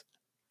carrots.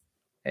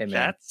 Hey,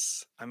 man.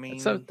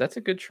 That's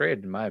a good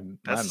trade in my mind.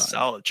 That's a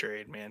solid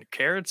trade, man.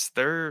 Carrots,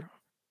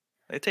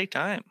 they take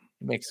time.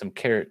 You make some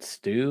carrot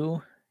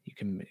stew. You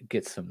can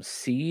get some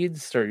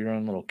seeds, start your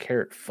own little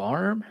carrot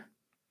farm.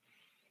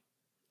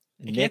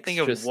 I can't think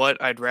of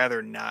what I'd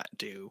rather not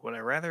do. Would I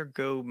rather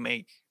go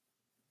make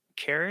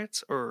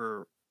carrots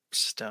or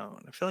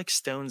stone? I feel like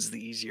stone's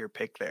the easier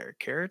pick there.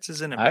 Carrots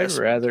is an investment.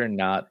 I'd rather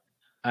not.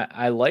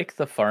 I like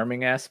the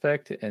farming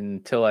aspect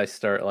until I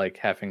start like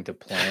having to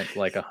plant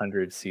like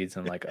 100 seeds.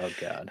 I'm like, oh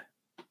god.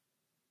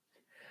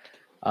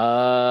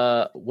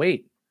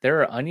 Wait,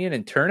 there are onion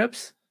and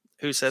turnips?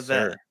 Who said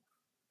that?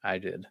 I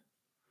did.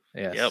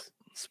 Yes. Yep.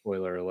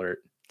 Spoiler alert.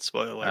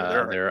 Spoiler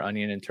alert. There are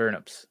onion and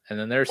turnips, and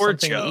then there's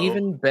something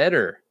even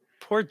better.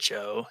 Poor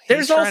Joe.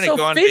 There's also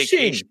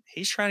fishing.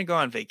 He's trying to go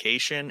on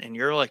vacation, and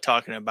you're like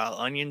talking about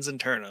onions and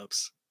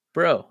turnips.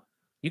 Bro,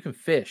 you can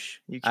fish.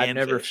 You can. I've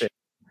never fished.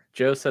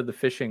 Joe said the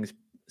fishing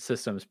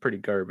system is pretty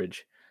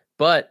garbage,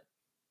 but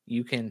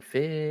you can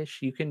fish.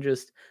 You can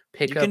just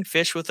pick up. You can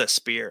fish with a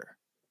spear.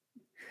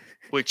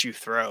 which you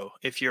throw.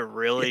 If you're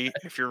really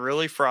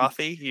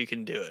frothy, you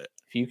can do it.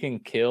 If you can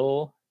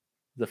kill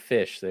the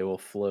fish, they will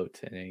float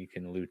and you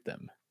can loot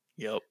them.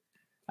 Yep.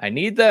 I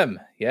need them.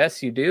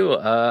 Yes, you do.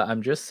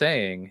 I'm just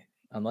saying,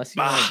 unless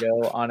you want to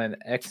go on an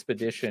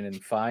expedition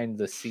and find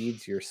the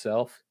seeds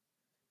yourself,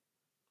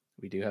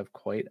 we do have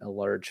quite a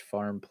large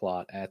farm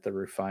plot at the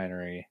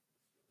refinery.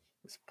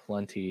 There's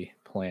plenty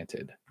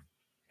planted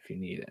if you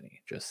need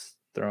any. Just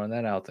throwing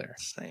that out there.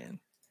 Saying.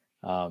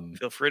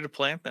 Feel free to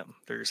plant them.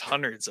 There's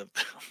hundreds of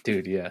them.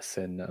 Dude, yes,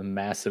 and a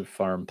massive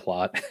farm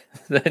plot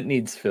that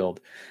needs filled.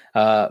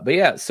 But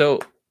yeah, so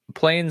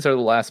plains are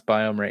the last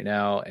biome right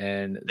now,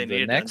 and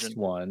the next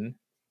one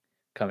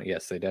coming.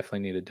 Yes, they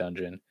definitely need a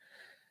dungeon,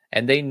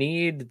 and they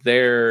need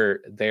their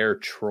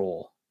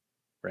troll,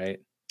 right?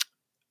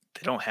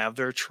 They don't have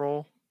their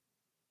troll.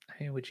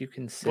 Hey, would you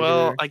consider?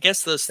 Well, I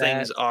guess those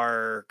things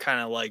are kind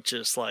of like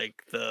just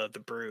like the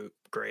brute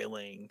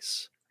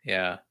greylings.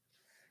 Yeah.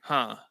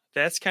 Huh.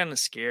 That's kind of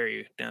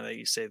scary now that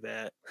you say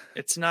that.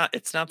 It's not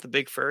the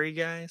big furry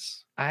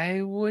guys.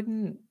 I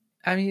mean,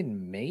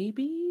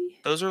 maybe.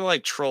 Those are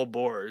like troll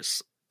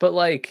boars. But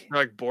like they're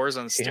like boars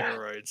on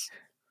steroids.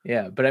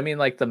 Yeah, but I mean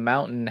like the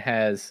mountain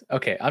has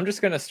okay, I'm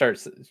just going to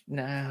start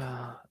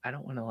no, I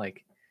don't want to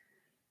like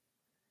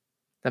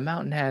the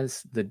mountain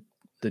has the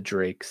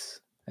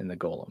drakes and the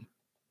golem,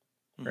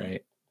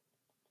 right?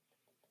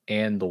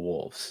 And the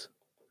wolves.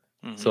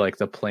 So like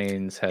the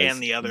plains has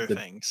and the other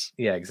things.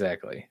 Yeah,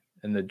 exactly.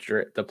 And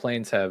the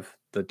plains have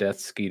the death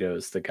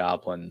skeetos, the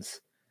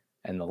goblins,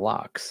 and the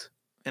locks.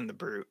 And the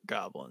brute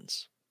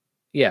goblins.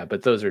 Yeah,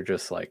 but those are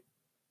just like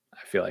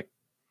I feel like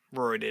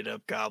roided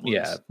up goblins.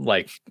 Yeah,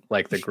 like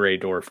the gray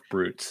dwarf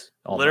brutes.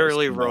 Almost,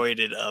 literally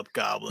roided up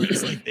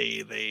goblins. Like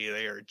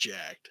they are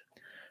jacked.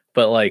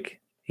 But like,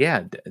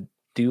 yeah,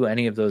 do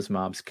any of those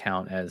mobs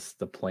count as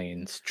the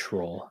plains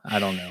troll? I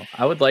don't know.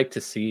 I would like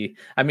to see.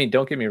 I mean,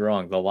 don't get me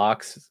wrong. The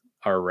locks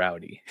are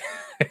rowdy.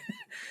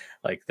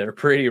 Like they're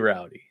pretty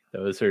rowdy.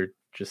 Those are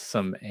just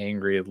some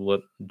angry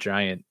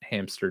giant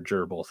hamster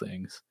gerbil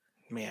things.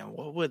 Man,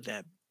 what would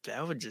that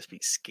would just be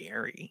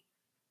scary.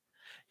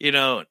 You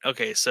know,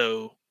 okay,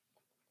 so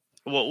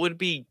what would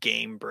be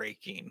game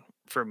breaking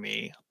for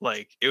me?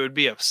 Like it would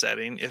be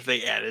upsetting if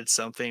they added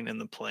something in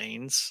the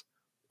plains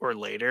or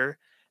later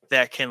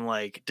that can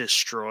like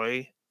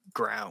destroy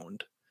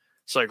ground.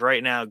 So like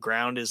right now,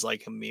 ground is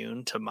like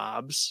immune to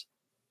mobs.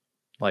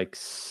 Like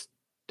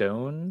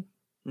stone?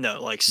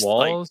 No, like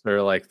walls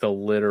or like the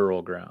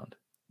literal ground?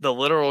 The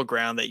literal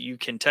ground that you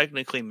can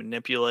technically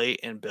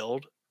manipulate and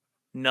build.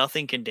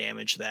 Nothing can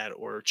damage that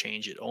or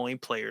change it. Only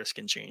players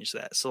can change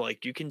that. So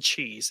like you can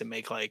cheese and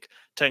make like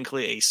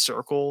technically a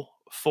circle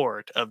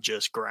fort of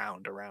just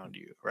ground around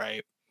you,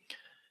 right?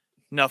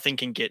 Nothing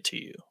can get to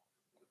you.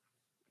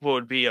 What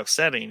would be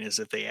upsetting is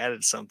if they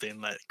added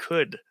something that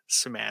could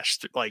smash,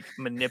 like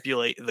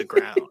manipulate the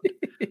ground,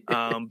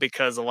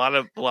 because a lot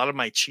of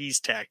my cheese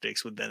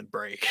tactics would then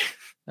break.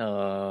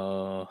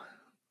 Oh,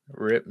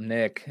 rip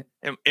Nick!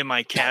 And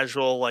my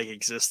casual like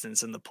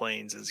existence in the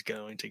plains is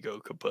going to go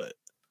kaput.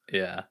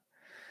 Yeah.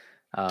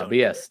 But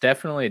yes,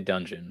 definitely a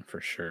dungeon for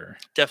sure.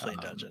 Definitely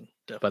a dungeon.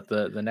 Definitely.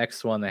 But the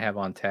next one they have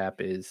on tap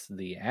is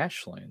the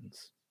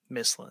Ashlands.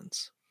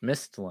 Mistlands.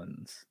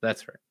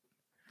 That's right.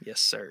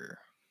 Yes, sir.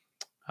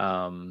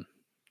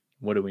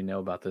 What do we know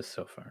about this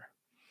so far?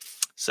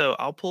 So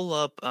I'll pull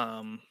up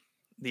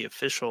the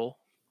official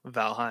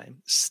Valheim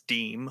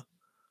Steam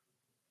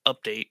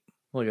update.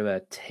 Look at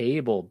that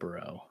table,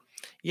 bro.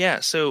 Yeah,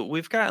 so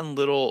we've gotten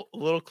little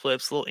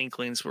clips, little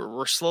inklings.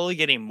 We're slowly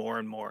getting more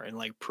and more and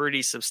like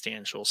pretty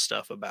substantial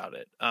stuff about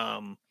it.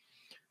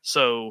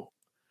 So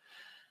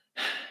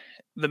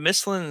the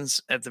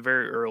Mistlands at the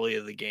very early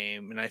of the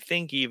game, and I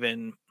think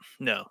even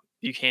no,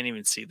 you can't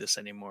even see this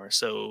anymore.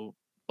 So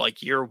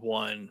like year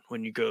one,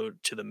 when you go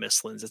to the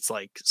Mistlands, it's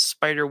like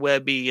spider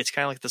webby. It's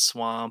kind of like the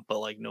swamp, but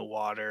like no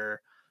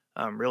water.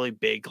 Really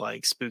big,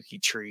 like spooky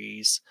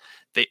trees.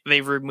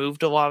 They've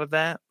removed a lot of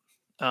that.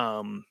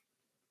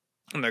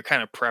 And they're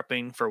kind of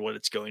prepping for what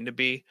it's going to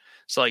be.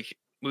 So like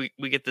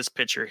we get this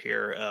picture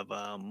here of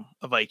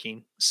a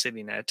Viking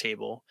sitting at a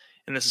table,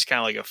 and this is kind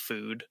of like a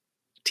food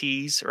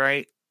tease,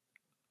 right?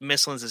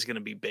 Mistlands is going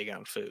to be big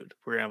on food.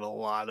 We're gonna have a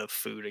lot of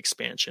food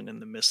expansion in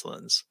the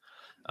Mistlands.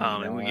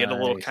 Nice. And we get a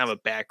little kind of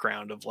a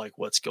background of like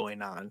what's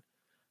going on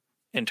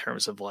in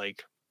terms of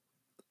like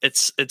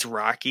it's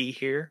rocky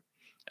here.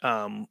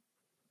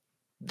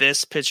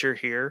 This picture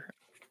here,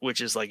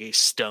 which is like a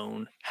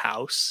stone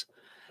house,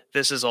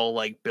 this is all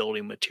like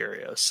building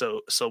material.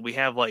 So we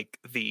have like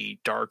the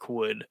dark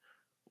wood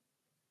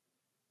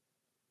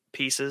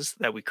pieces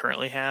that we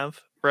currently have,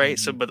 right?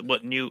 Mm-hmm. So but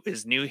what new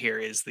here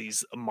is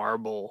these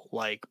marble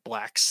like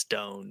black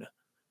stone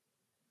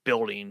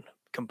building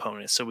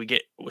components. So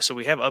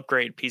we have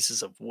upgrade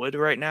pieces of wood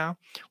right now.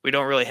 We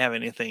don't really have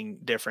anything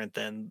different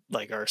than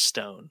like our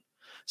stone.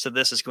 So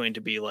this is going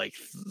to be like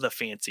the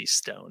fancy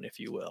stone, if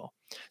you will.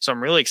 So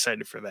I'm really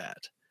excited for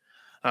that.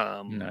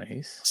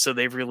 Nice. So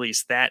they've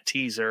released that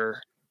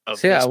teaser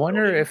of I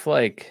wonder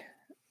building.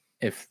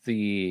 If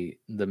the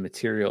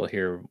material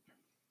here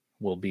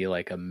will be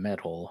like a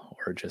metal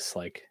or just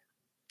like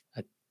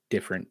a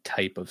different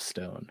type of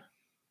stone?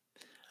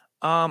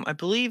 I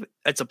believe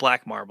it's a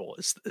black marble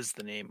is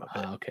the name of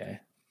it. Okay.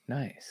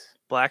 Nice.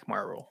 Black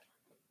marble.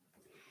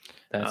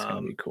 That's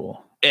gonna be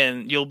cool.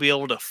 And you'll be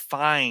able to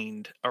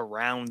find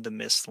around the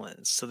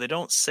mistlands. So they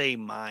don't say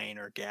mine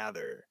or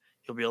gather.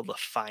 You'll be able to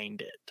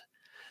find it.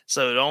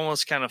 So it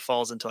almost kind of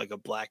falls into like a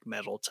black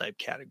metal type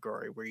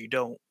category where you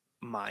don't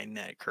mine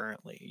that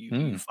currently.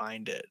 You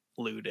find it,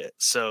 loot it.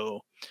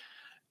 So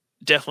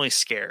definitely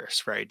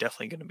scarce, right?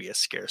 Definitely going to be a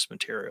scarce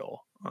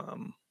material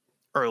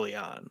early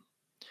on.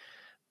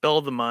 Bill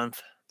of the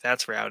month,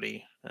 that's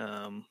rowdy.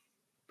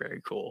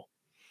 Very cool.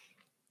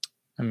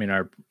 I mean,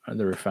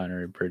 the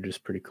refinery bridge is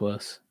pretty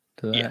close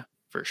to that. Yeah,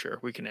 for sure.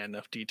 We can add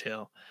enough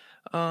detail.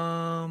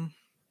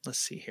 Let's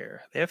see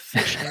here. They have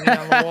fish hanging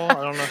on the wall.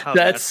 I don't know how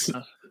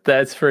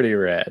that's pretty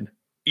rad.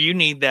 You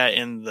need that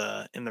in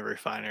the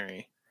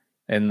refinery.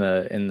 In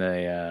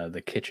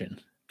the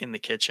kitchen. In the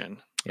kitchen.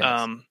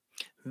 Yes.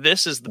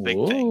 This is the big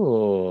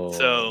thing.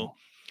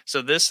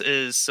 So this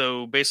is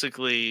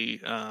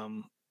basically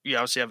you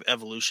obviously have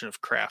evolution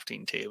of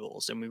crafting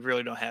tables, and we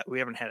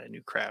haven't had a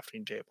new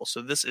crafting table.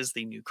 So this is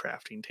the new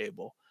crafting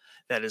table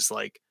that is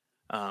like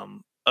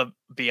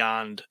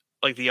beyond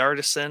like the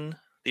artisan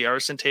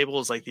table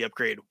is like the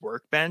upgrade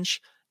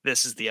workbench.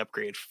 This is the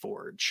upgrade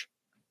forge.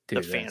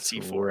 Dude, the fancy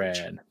forge.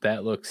 Rad.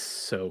 That looks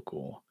so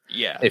cool.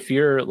 Yeah. If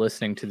you're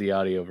listening to the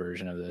audio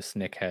version of this,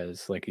 Nick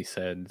has, like he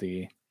said,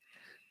 the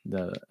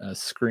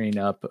screen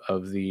up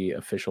of the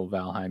official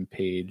Valheim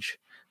page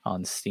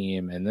on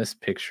Steam, and this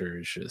picture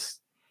is just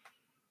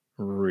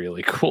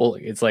really cool.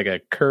 It's like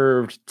a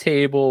curved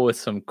table with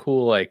some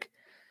cool like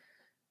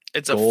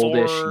it's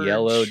goldish a forge,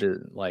 yellow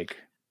to like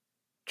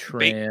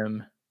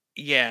trim.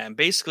 Yeah, and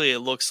basically it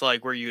looks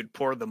like where you'd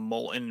pour the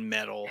molten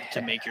metal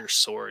to make your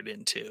sword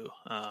into.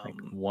 Like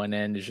one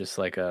end is just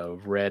like a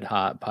red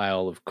hot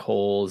pile of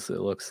coals, it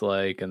looks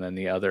like, and then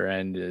the other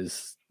end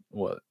is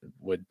what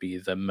would be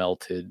the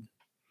melted,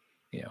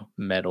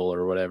 metal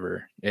or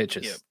whatever. It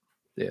just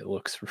it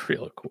looks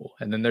real cool.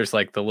 And then there's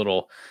like the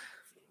little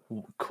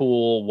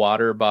cool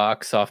water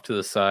box off to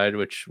the side,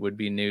 which would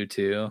be new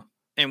too.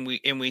 And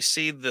we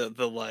see the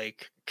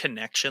like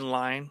connection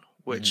line,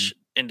 which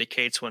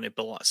indicates when it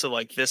belongs. So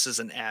like this is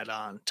an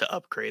add-on to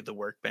upgrade the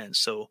workbench.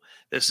 So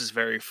this is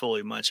very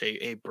fully much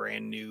a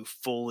brand new,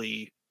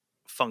 fully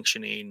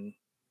functioning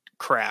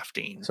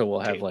crafting. So we'll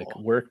have table. Like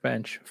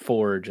workbench,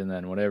 forge, and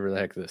then whatever the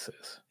heck this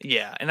is.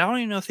 Yeah, and I don't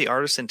even know if the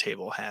artisan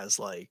table has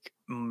like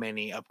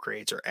many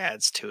upgrades or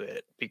adds to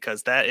it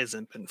because that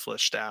hasn't been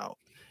fleshed out.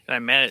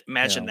 And I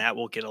imagine that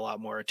will get a lot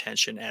more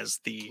attention as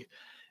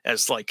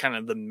like kind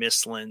of the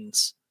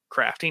Mistlands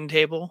crafting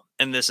table,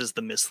 and this is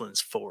the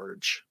Mistlands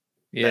forge.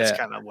 Yeah, that's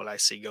kind of what I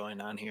see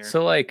going on here.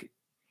 So like,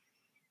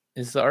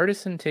 is the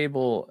artisan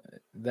table,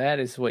 that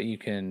is what you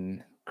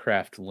can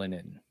craft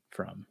linen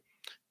from?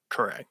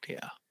 Correct.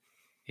 Yeah.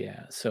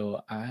 Yeah.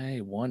 So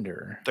I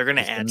wonder, they're going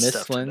to add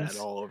stuff to that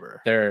all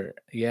over.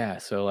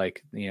 So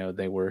like,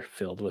 they were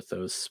filled with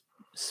those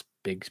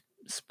big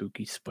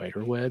spooky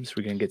spider webs.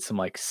 We're going to get some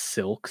like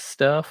silk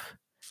stuff.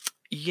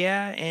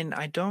 Yeah. And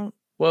I don't.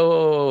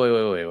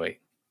 Wait.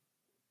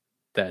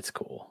 That's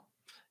cool.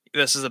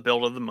 This is a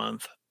build of the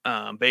month.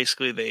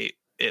 Basically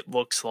it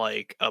looks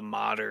like a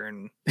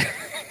modern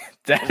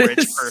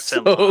rich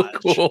person so lodge.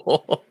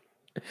 Cool.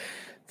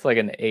 It's like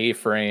an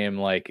A-frame,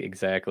 like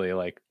exactly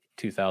like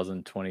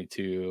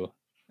 2022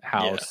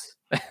 house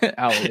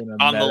out in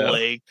a on meadow. The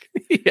lake.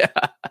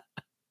 Yeah,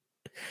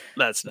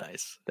 that's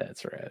nice.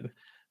 That's rad.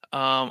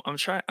 I'm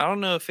trying. I don't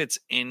know if it's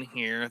in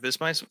here. This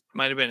might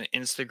have been an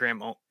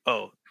Instagram.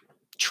 Oh,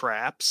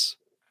 traps.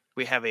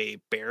 We have a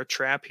bear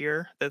trap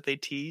here that they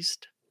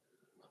teased.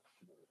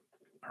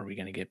 Are we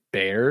gonna get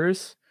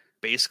bears?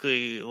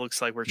 Basically, it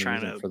looks like we're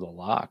trying to for the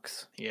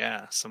locks.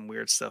 Yeah, some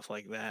weird stuff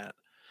like that.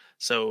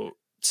 So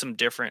some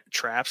different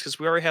traps because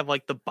we already have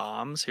like the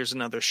bombs. Here's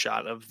another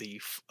shot of the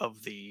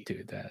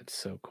dude. That's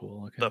so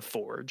cool. Okay. The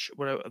forge,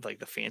 like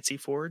the fancy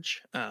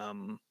forge.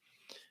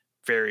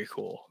 Very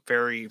cool.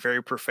 Very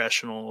very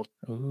professional.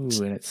 Ooh,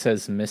 and it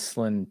says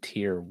Mistland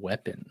tier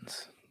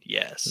weapons.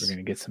 Yes, we're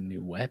gonna get some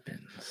new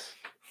weapons.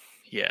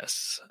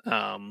 Yes.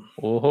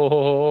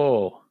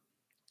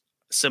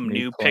 Some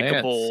new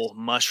pickable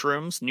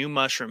mushrooms, new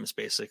mushrooms,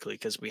 basically,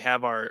 because we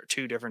have our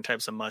 2 different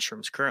types of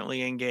mushrooms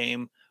currently in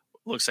game.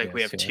 Looks like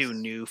we have 2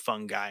 new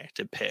fungi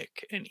to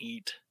pick and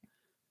eat.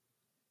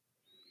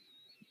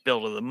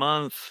 Build of the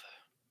month.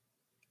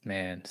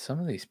 Man, some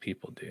of these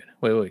people, dude.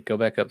 Wait, go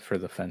back up for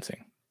the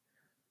fencing.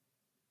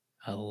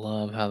 I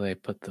love how they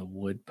put the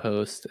wood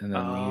post and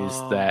then use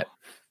that.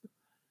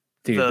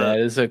 Dude, that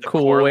is a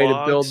cool way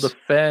to build the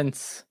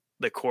fence.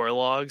 The core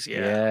logs,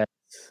 yeah.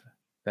 Yes,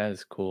 that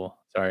is cool.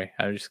 Sorry,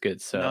 I just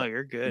get so. No,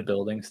 you're good.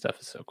 Building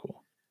stuff is so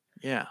cool.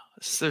 Yeah,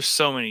 there's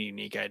so many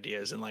unique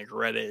ideas, and like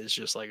Reddit is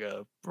just like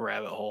a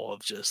rabbit hole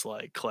of just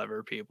like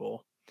clever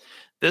people.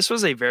 This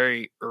was a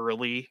very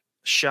early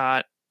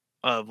shot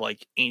of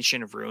like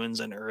ancient ruins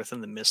and earth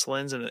in the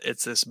Mistlands, and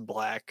it's this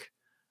black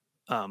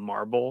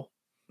marble.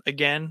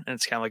 again, and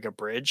it's kind of like a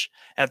bridge.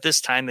 At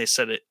this time, they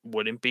said it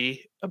wouldn't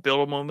be a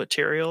buildable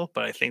material,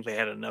 but I think they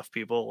had enough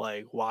people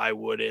like, why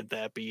wouldn't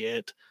that be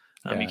it?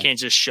 You can't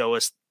just show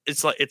us.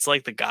 It's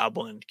like the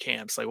goblin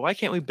camps. Like, why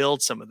can't we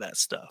build some of that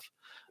stuff?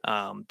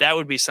 That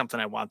would be something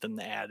I want them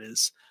to add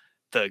is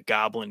the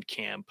goblin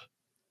camp,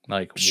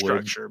 like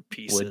structure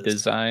pieces, wood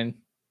design.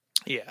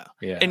 Yeah.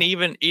 And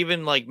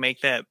even like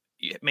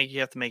you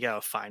have to make out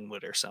of fine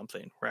wood or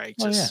something, right?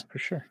 Yeah, for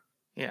sure.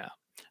 Yeah.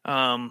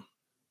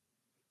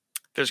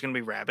 There's gonna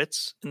be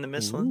rabbits in the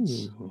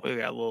Mistlands. We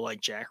got little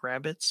like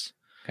jackrabbits.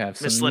 Have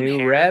some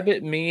new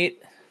rabbit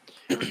meat.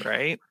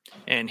 Right.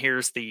 And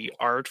here's the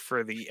art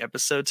for the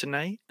episode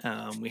tonight.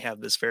 We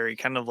have this very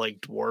kind of like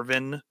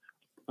dwarven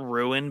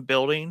ruin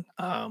building.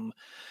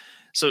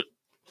 So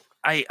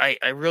I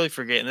really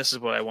forget, and this is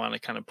what I want to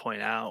kind of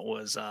point out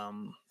was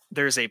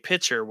there's a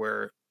picture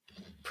where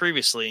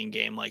previously in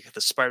game, like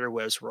the spider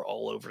webs were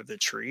all over the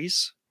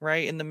trees,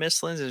 right? In the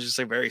Mistlands, it's just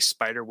a very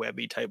spider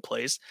webby type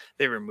place.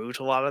 They removed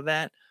a lot of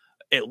that.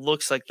 It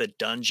looks like the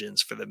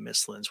dungeons for the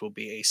Mistlands will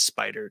be a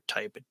spider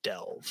type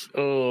delve.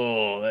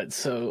 Oh, that's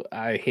so.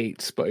 I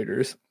hate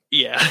spiders.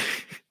 Yeah.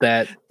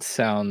 That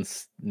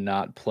sounds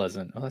not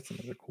pleasant. Oh, that's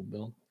another cool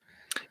build.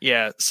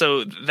 Yeah,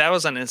 so that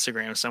was on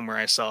Instagram somewhere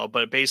I saw,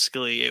 but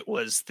basically it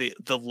was the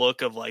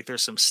look of like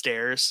there's some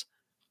stairs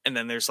and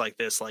then there's like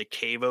this like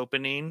cave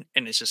opening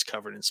and it's just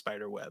covered in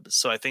spider webs.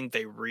 So I think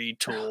they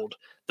retooled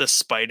the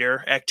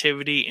spider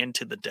activity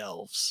into the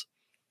delves.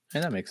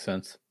 And that makes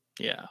sense.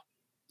 Yeah.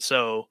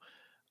 So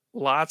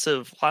lots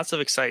of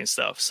exciting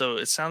stuff. So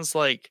it sounds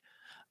like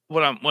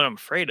what I'm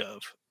afraid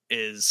of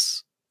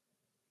is,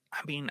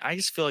 I mean, I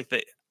just feel like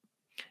that,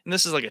 and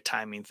this is like a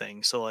timing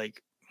thing. So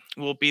like,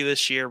 will it be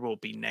this year? Will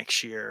it be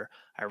next year?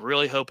 I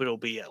really hope it'll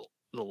be at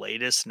the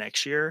latest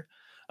next year.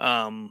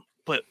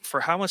 But for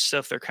how much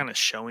stuff they're kind of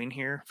showing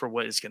here for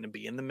what is going to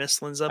be in the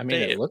Mistlands update, I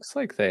mean, it looks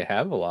like they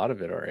have a lot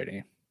of it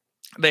already.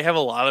 They have a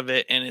lot of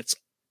it, and it's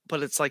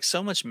like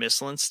so much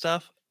Mistlands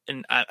stuff.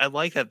 And I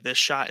like that this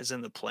shot is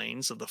in the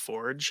plains of the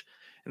Forge,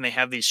 and they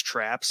have these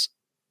traps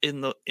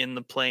in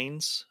the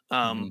plains.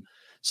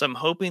 So I'm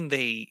hoping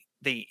they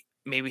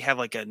maybe have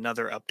like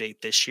another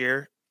update this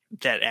year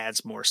that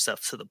adds more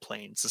stuff to the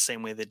plains, the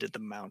same way they did the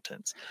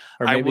mountains.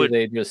 Or maybe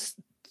they just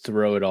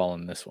throw it all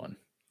in this one.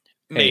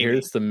 Maybe. Hey,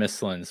 here's the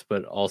Mistlands,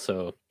 but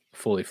also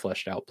fully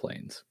fleshed out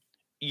plains.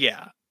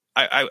 Yeah.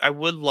 I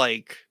would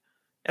like,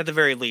 at the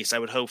very least, I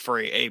would hope for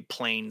a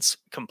plains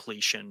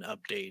completion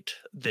update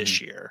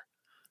this year.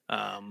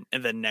 And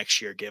then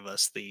next year give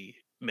us the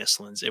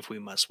Mistlands if we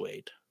must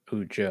wait.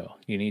 Ooh, Joe,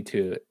 you need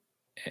to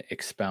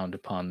expound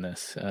upon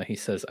this. He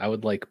says, I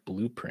would like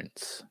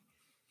blueprints.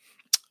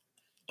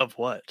 Of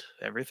what?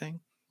 Everything?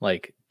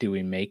 Like, do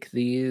we make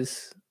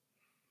these?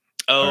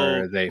 Oh,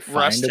 or are they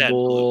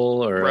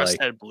findable?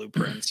 Rust had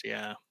blueprints,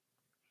 yeah.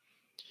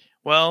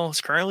 Well, it's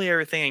currently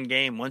everything in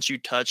game. Once you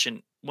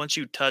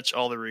touch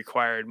all the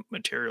required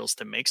materials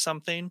to make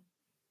something,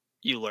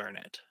 you learn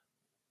it.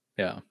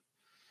 Yeah.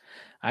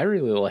 I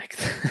really like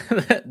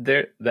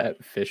that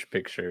fish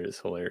picture is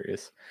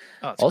hilarious.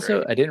 Oh, also,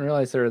 great. I didn't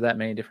realize there were that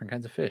many different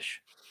kinds of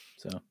fish.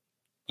 So,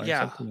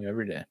 yeah, something new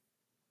every day.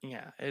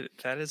 Yeah,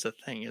 that is a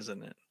thing,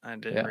 isn't it? I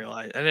didn't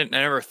realize. I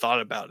never thought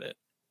about it.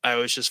 I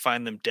always just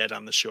find them dead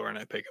on the shore and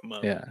I pick them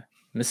up. Yeah,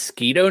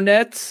 mosquito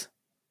nets,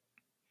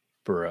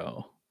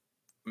 bro.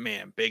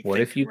 Man, big. What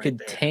if you could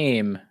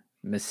tame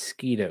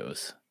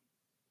mosquitoes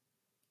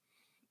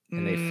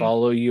and they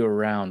follow you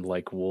around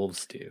like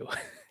wolves do,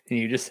 and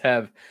you just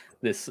have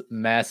this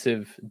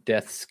massive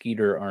death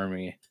skeeter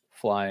army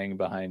flying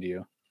behind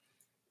you?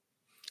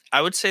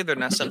 I would say they're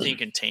not something you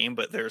can tame,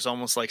 but there's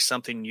almost like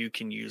something you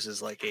can use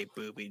as like a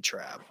booby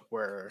trap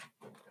where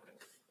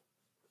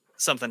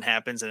something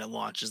happens and it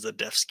launches the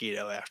death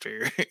skeeto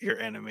after your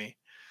enemy.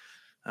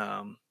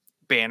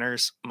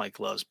 Banners.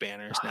 Mike loves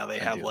banners. Now they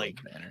have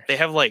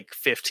like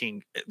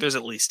 15. There's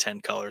at least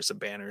 10 colors of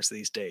banners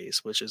these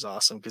days, which is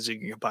awesome because you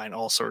can combine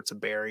all sorts of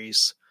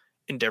berries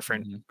in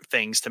different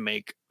things to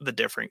make the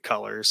different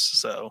colors.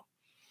 So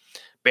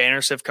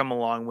banners have come a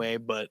long way,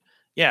 but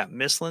yeah,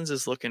 Mistlands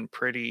is looking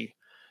pretty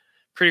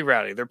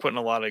rowdy. They're putting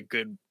a lot of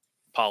good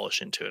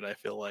polish into it, I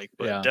feel like,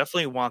 but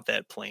definitely want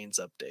that plains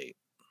update.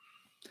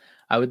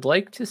 I would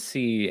like to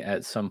see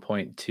at some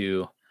point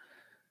too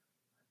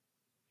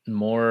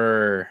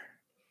more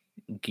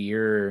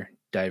gear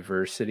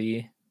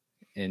diversity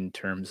in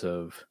terms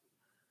of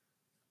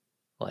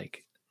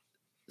like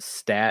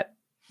stat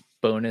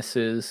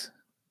bonuses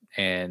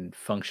and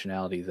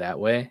functionality that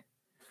way.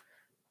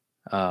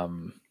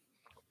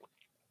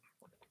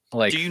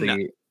 Like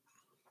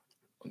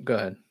go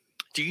ahead.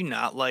 Do you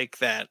not like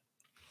that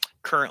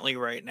currently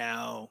right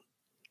now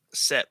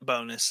set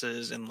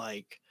bonuses and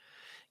like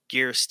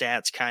gear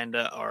stats kind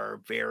of are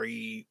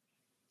very,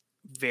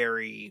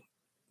 very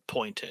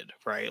pointed,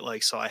 right?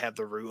 Like, so I have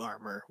the root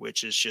armor,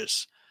 which is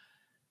just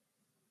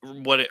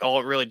all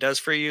it really does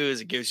for you is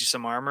it gives you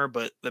some armor,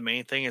 but the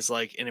main thing is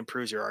like it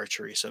improves your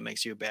archery, so it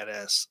makes you a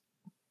badass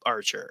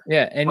archer.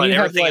 Yeah, and but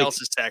everything else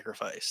is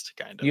sacrificed,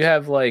 kind of. You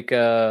have like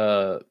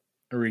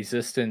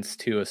resistance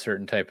to a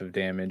certain type of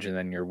damage, and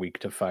then you're weak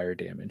to fire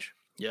damage.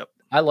 Yep.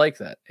 I like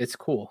that. It's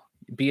cool.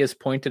 Be as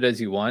pointed as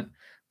you want,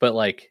 but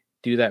like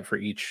do that for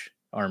each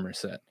armor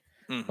set.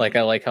 Like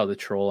I like how the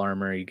troll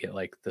armor, you get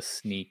like the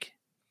sneak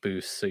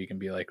boost, so you can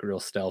be like real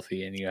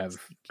stealthy, and you have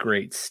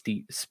great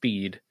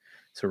speed.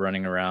 So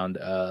running around,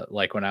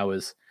 like when I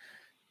was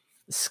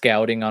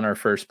scouting on our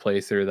first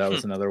playthrough, that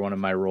was another one of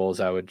my roles.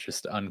 I would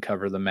just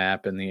uncover the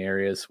map and the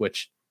areas,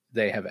 which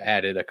they have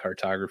added a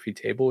cartography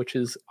table, which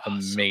is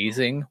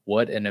amazing.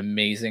 What an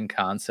amazing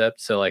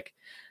concept. So like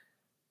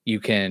you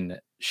can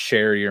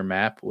share your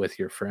map with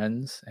your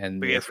friends,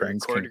 and your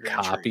friends can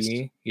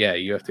copy. Yeah,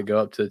 you have to go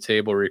up to the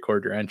table,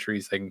 record your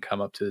entries. They can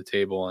come up to the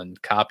table and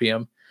copy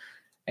them.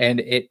 And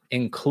it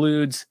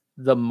includes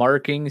the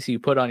markings you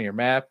put on your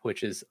map,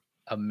 which is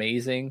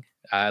amazing.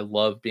 I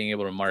love being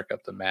able to mark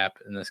up the map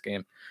in this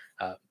game.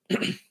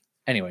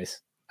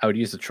 Anyways, I would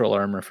use the troll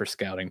armor for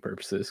scouting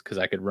purposes because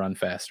I could run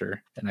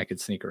faster and I could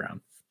sneak around.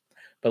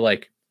 But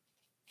like,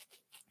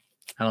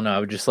 I don't know. I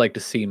would just like to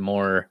see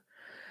more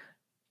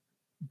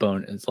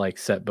like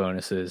set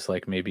bonuses,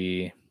 like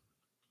maybe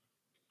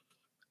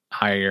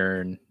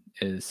iron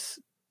is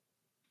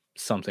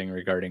something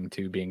regarding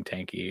to being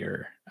tanky,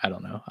 or I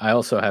don't know. I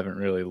also haven't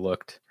really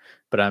looked,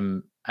 but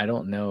I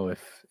don't know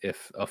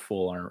if a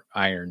full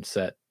iron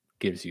set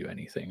gives you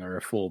anything, or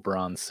a full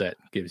bronze set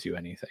gives you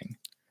anything.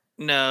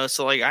 No,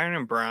 so like iron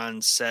and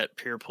bronze set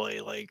pure play,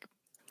 like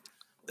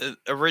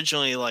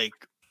originally, like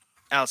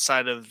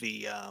outside of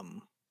the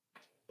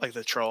like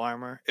the troll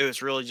armor, it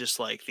was really just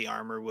like the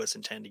armor was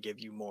intended to give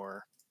you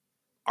more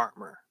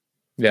armor.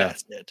 Yeah,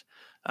 that's it.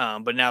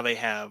 But now they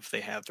have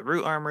the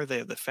root armor, they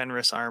have the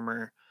Fenris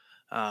armor,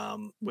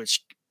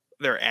 which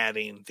they're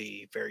adding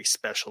the very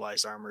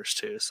specialized armors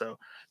too. So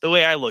the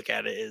way I look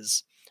at it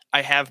is,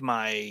 I have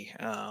my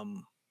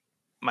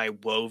my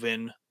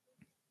woven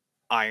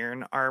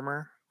iron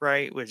armor,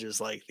 right, which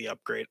is like the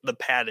upgrade, the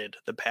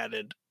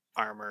padded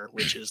armor,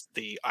 which is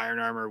the iron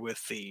armor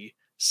with the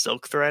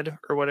silk thread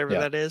or whatever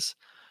that is.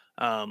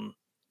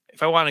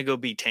 If I want to go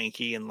be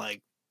tanky and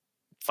like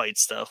fight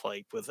stuff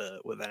like with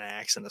an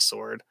axe and a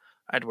sword,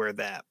 I'd wear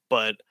that.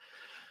 But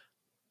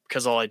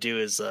because all I do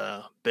is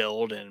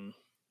build and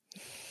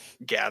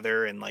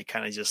gather and like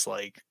kind of just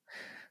like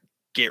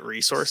get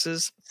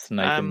resources,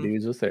 sniping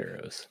dudes with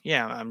arrows.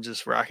 Yeah, I'm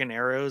just rocking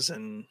arrows,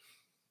 and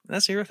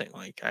that's the other thing.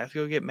 Like I have to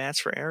go get mats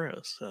for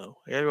arrows, so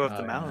I gotta go up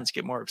the mountains,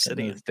 get more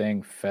obsidian. Those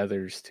dang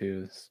feathers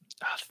too.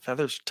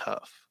 Feathers are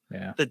tough.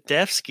 Yeah, the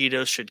death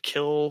skeetos should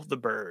kill the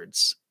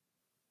birds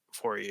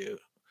for you.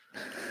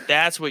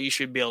 That's what you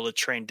should be able to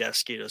train death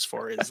skeetos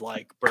for, is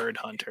like bird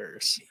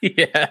hunters.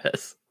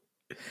 Yes.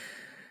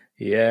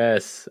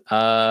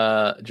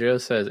 Joe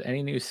says,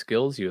 any new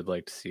skills you would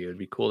like to see? It would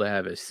be cool to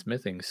have a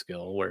smithing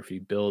skill where if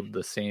you build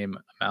the same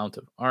amount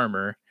of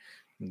armor,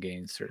 you can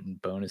gain certain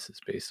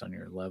bonuses based on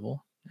your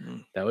level.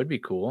 That would be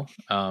cool.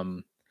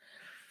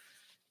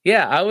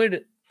 Yeah, I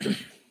would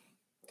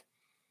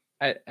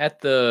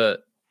at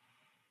the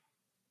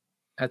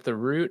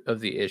root of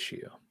the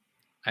issue,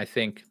 I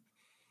think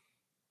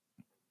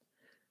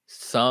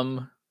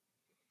some,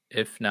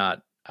 if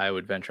not, I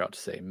would venture out to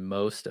say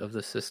most of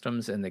the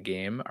systems in the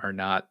game are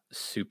not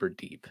super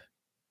deep.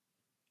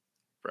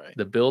 Right.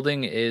 The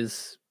building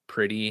is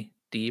pretty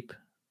deep.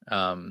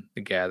 The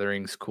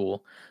gathering's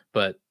cool,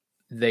 but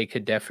they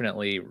could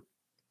definitely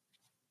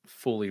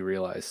fully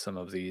realize some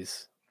of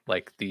these,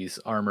 like these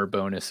armor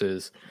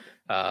bonuses,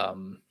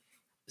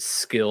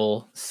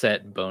 skill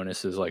set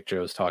bonuses like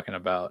Joe's talking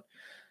about.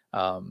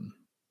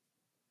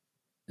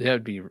 That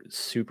would be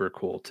super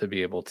cool to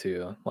be able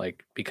to,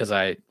 like, because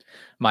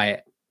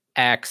my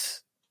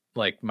axe,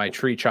 like my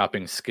tree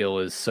chopping skill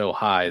is so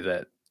high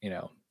that, you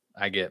know,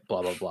 I get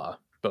blah blah blah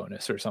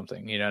bonus or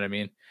something, you know what I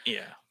mean?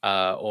 Yeah.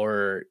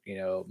 Or, you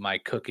know, my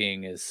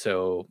cooking is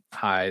so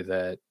high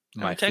that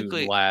my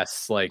food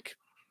lasts like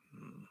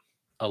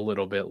a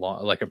little bit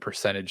long, like a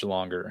percentage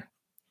longer.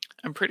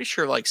 I'm pretty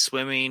sure like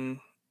swimming,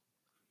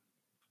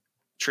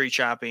 tree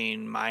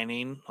chopping,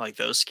 mining, like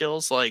those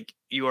skills, like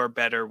you are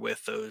better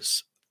with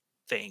those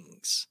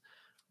things.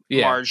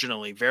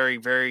 Marginally, very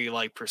very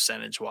like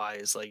percentage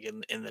wise, like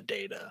in the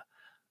data.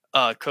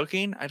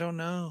 Cooking, I don't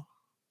know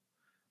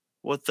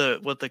what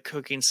the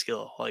cooking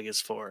skill like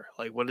is for.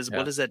 Like what does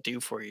that do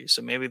for you?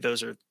 So maybe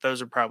those are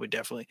probably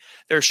definitely,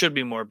 there should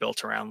be more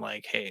built around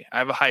like, hey, I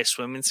have a high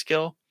swimming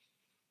skill.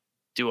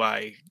 Do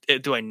I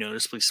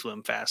noticeably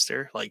swim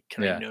faster? Like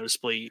can I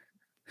noticeably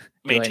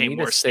maintain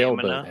more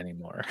stamina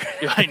anymore?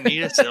 Do I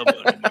need a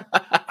sailboat anymore?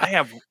 I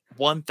have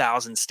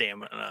 1,000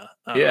 stamina,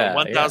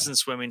 1,000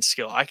 swimming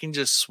skill. I can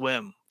just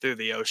swim through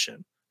the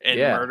ocean and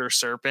murder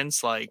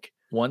serpents. Like,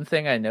 one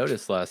thing I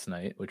noticed last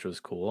night, which was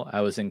cool,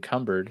 I was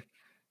encumbered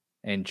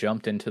and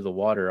jumped into the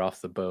water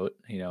off the boat,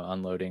 you know,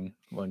 unloading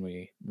when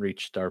we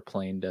reached our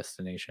plane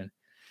destination.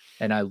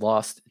 And I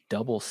lost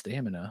double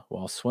stamina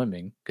while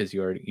swimming, because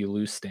you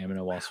lose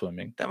stamina while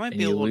swimming. That might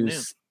be a little new.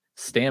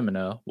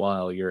 Stamina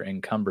while you're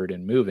encumbered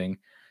and moving.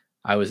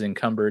 I was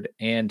encumbered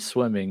and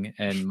swimming,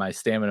 and my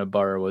stamina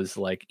bar was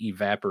like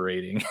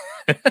evaporating,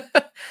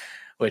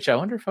 Which I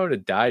wonder if I would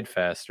have died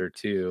faster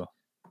too.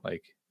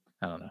 Like,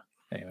 I don't know.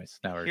 Anyways,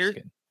 now we're just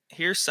getting.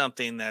 Here's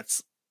something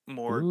that's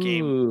more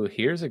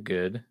here's a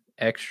good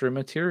extra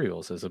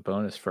materials as a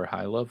bonus for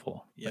high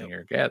level when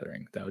you're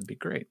gathering. That would be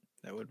great.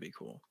 That would be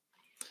cool.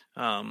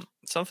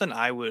 Something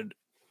I would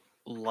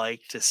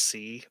like to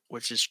see,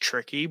 which is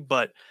tricky,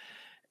 but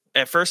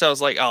at first I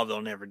was like, oh,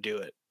 they'll never do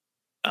it.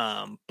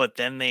 But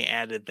then they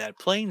added that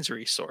planes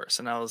resource,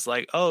 and I was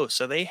like, oh,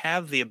 so they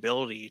have the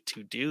ability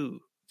to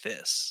do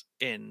this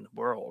in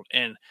World,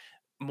 and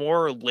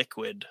more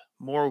liquid,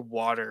 more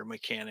water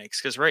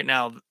mechanics. Because right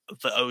now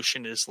the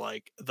ocean is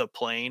like the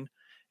plane,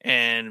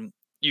 and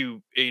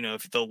you know,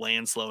 if the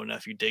land's low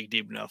enough, you dig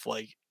deep enough,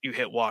 like you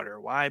hit water.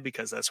 Why?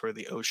 Because that's where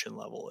the ocean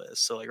level is.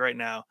 So like right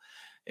now,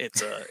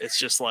 it's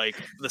just like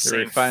the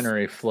same.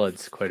 Refinery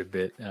floods quite a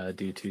bit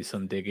due to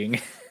some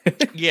digging.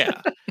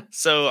 Yeah.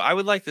 So I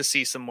would like to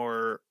see some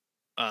more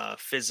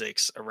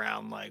physics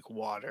around like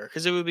water,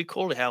 because it would be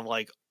cool to have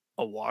like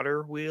a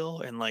water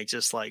wheel and like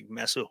just like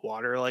mess with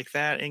water like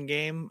that in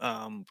game,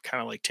 kind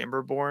of like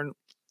Timberborn,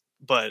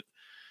 but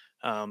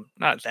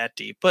not that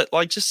deep, but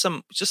like just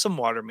some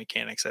water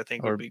mechanics I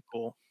think would be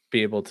cool.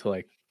 Be able to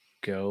like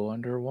go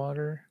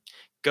underwater.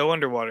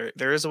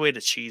 There is a way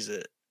to cheese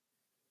it.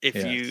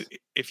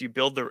 If you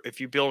build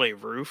a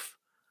roof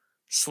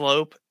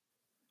slope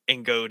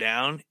and go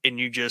down and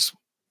you just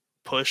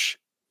push,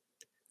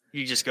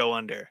 you just go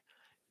under,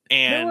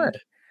 and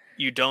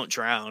you don't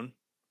drown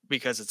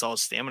because it's all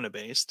stamina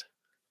based.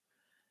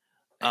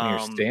 And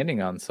you're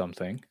standing on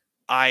something.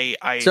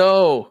 I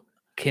So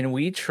can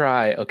we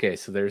try? Okay,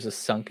 so there's a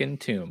sunken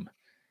tomb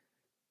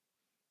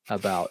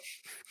about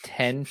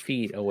 10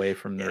 feet away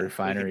from the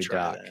refinery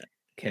dock.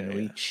 Can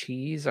we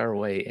cheese our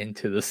way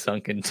into the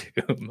sunken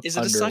tomb? Is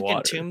it underwater? A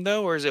sunken tomb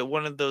though, or is it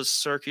one of those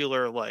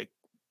circular like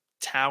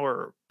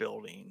tower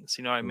buildings?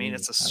 You know what I mean?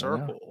 It's a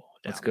circle.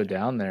 Let's go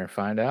down there and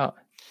find out.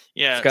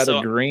 Yeah, it's got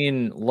a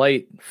green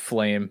light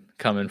flame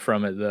coming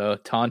from it though,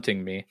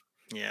 taunting me.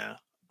 Yeah,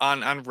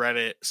 on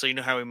Reddit. So you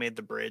know how we made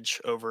the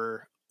bridge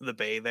over the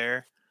bay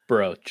there,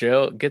 bro?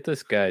 Joe, get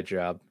this guy a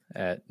job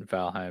at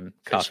Valheim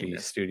Coffee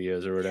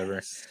Studios or whatever.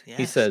 Yes.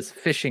 He says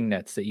fishing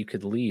nets that you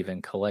could leave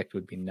and collect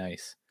would be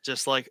nice.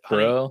 Just like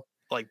honey, bro,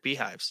 like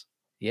beehives.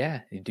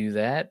 Yeah, you do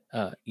that.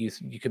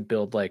 You could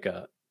build like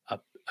a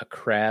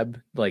crab,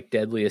 like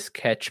deadliest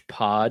catch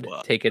pod.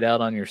 Whoa. Take it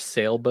out on your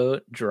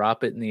sailboat,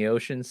 drop it in the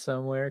ocean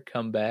somewhere,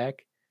 come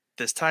back.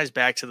 This ties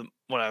back to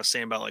what I was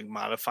saying about like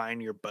modifying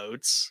your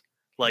boats.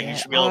 Like you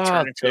should be able to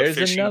turn into a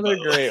fishing boat. There's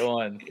another great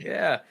one.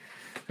 Yeah,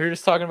 we were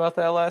just talking about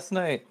that last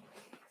night.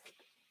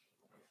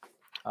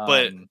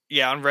 But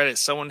yeah, on Reddit,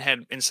 someone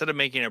had, instead of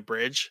making a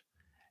bridge,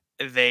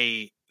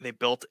 they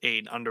built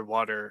an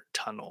underwater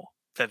tunnel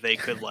that they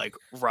could like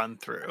run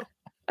through.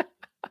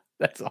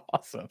 That's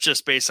awesome.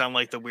 Just based on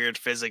like the weird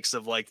physics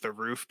of like the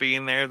roof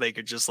being there, they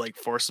could just like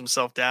force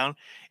themselves down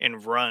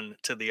and run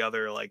to the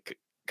other like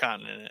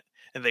continent,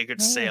 and they could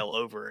sail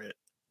over it.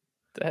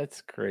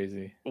 That's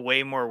crazy.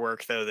 Way more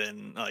work though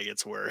than like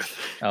it's worth.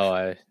 Oh,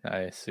 I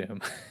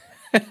assume.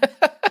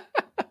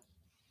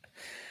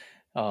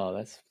 Oh,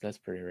 that's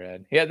pretty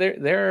rad. Yeah,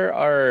 there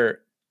are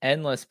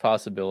endless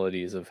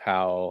possibilities of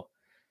how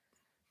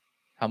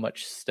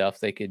much stuff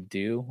they could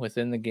do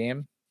within the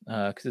game.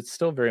 Because it's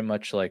still very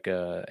much like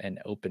an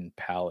open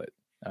palette.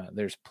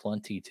 There's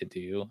plenty to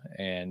do,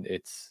 and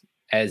it's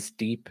as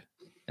deep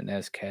and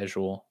as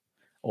casual,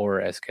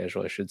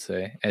 I should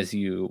say, as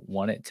you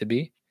want it to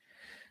be.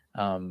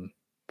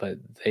 But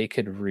they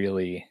could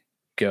really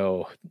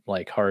go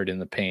like hard in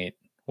the paint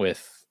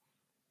with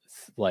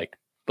like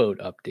boat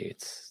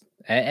updates,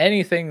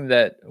 anything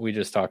that we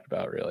just talked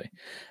about, really.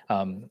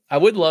 I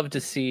would love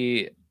to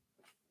see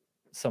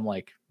some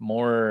like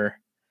more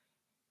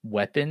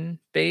weapon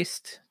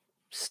based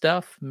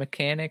stuff,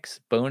 mechanics,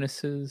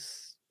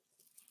 bonuses,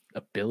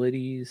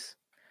 abilities.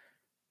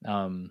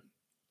 I'm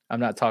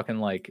not talking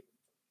like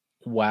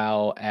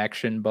WoW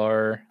action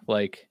bar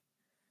like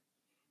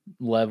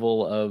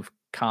level of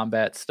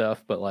combat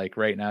stuff, but like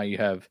right now you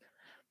have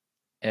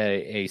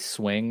a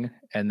swing,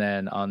 and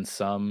then on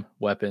some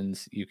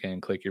weapons you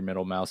can click your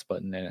middle mouse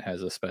button and it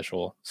has a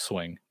special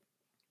swing.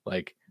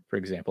 Like for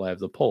example, I have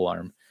the pole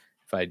arm.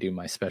 If I do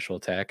my special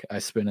attack, I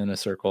spin in a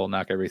circle,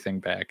 knock everything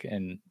back,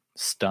 and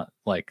stun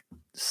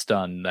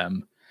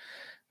them.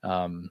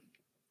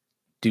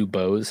 Do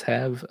bows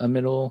have a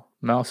middle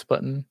mouse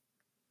button?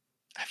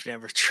 I've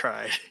never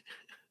tried.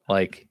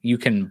 Like you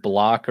can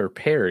block or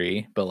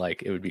parry, but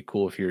like it would be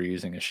cool if you were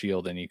using a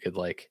shield and you could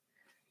like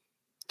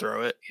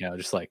throw it,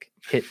 just like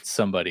hit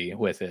somebody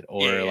with it,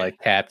 or like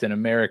Captain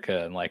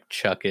America and like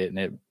chuck it and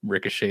it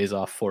ricochets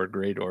off 4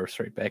 Grey Dwarfs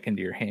right back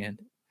into your hand.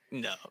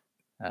 No.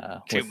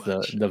 With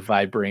the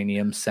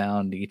vibranium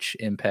sound each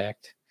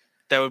impact.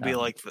 That would be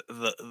like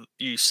the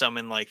you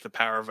summon like the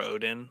power of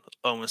Odin,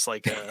 almost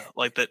like a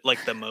like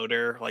the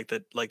motor, like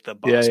the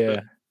boss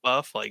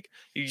buff. Like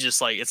you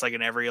just like, it's like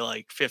in every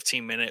like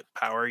 15-minute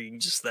power, you can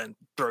just then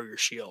throw your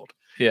shield.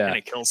 Yeah, and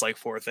it kills like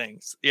 4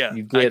 things. Yeah,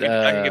 you get,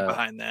 I can get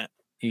behind that.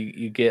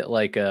 You get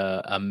like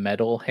a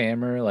metal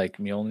hammer like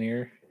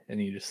Mjolnir,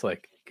 and you just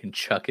like can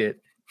chuck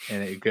it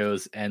and it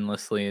goes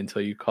endlessly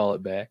until you call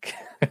it back.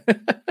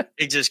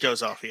 It just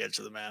goes off the edge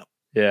of the map.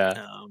 Yeah.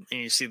 And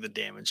you see the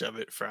damage of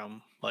it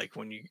from like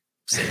when you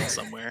sail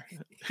somewhere.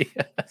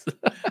 Yes.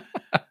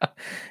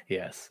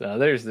 Yes.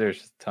 There's a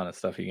ton of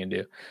stuff you can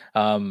do.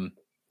 But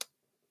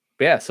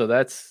yeah, so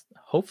that's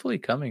hopefully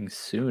coming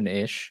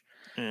soon-ish.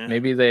 Yeah.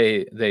 Maybe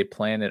they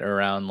plan it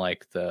around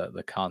like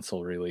the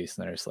console release,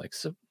 and there's like,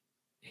 so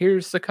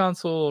here's the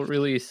console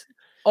release.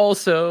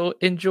 Also,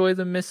 enjoy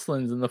the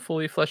Mistlands and the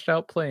fully fleshed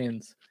out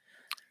planes.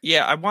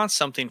 Yeah, I want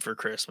something for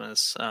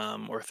Christmas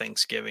or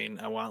Thanksgiving.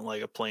 I want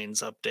like a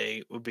Planes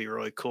update. Would be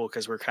really cool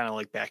because we're kind of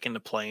like back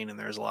into playing, and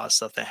there's a lot of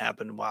stuff that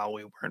happened while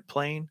we weren't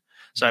playing.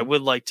 So I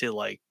would like to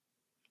like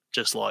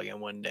just log in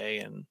one day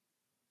and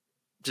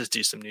just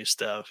do some new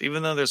stuff,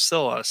 even though there's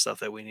still a lot of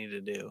stuff that we need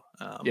to do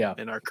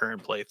in our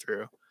current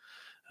playthrough.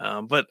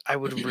 But I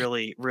would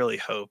really, really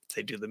hope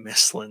they do the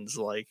Mistlands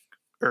like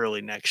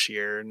early next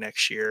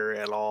year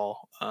at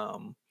all.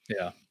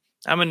 Yeah.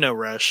 I'm in no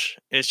rush.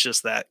 It's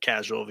just that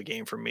casual of a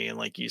game for me. And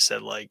like you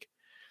said, like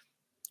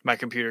my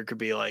computer could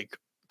be like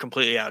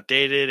completely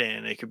outdated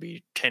and it could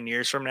be 10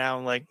 years from now.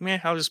 I'm like,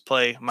 man, I'll just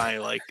play my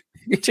like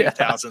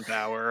 2000th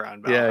hour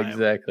on Valheim. Yeah,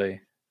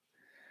 exactly.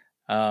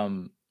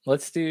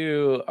 Let's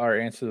do our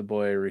Answer the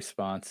Boy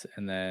response,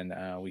 and then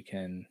we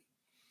can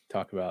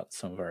talk about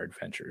some of our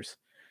adventures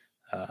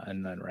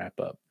and then wrap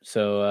up.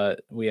 So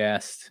we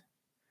asked,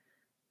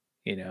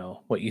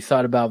 what you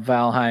thought about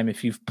Valheim,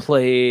 if you've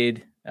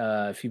played,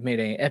 if you've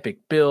made any epic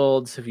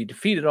builds, have you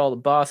defeated all the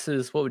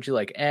bosses, what would you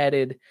like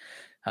added,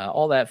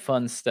 all that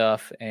fun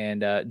stuff.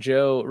 And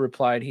Joe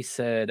replied, he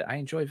said, I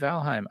enjoy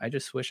Valheim. I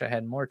just wish I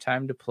had more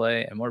time to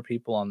play and more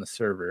people on the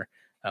server,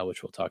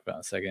 which we'll talk about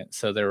in a second.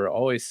 So there were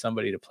always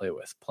somebody to play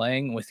with.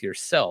 Playing with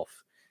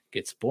yourself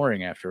gets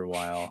boring after a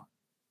while.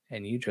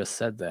 And you just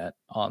said that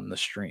on the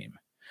stream.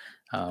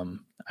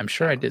 I'm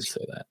sure I did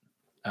say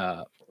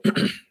that.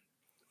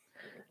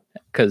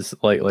 Because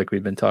like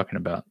we've been talking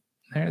about,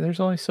 there's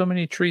only so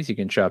many trees you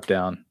can chop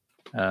down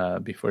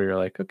before you're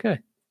like, okay,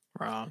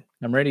 wrong.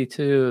 I'm ready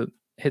to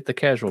hit the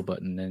casual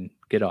button and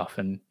get off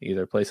and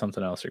either play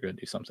something else or go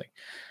do something.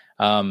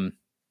 But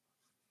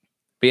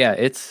yeah,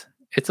 it's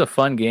a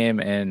fun game,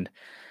 and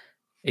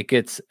it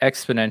gets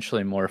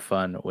exponentially more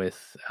fun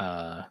with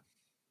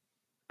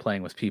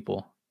playing with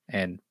people.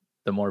 And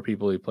the more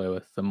people you play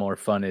with, the more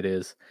fun it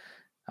is.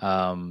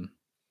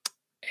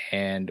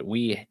 And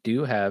we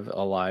do have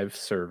a live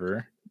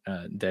server,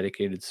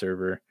 dedicated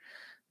server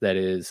that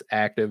is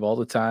active all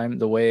the time.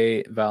 The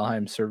way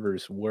Valheim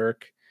servers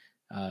work,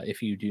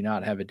 if you do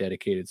not have a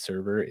dedicated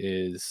server,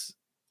 is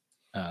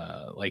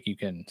like you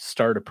can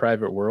start a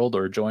private world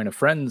or join a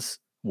friend's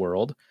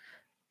world.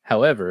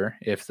 However,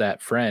 if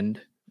that friend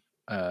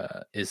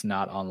is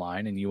not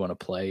online and you want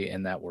to play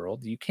in that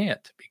world, you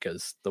can't,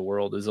 because the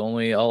world is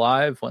only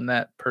alive when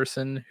that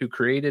person who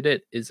created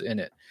it is in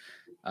it.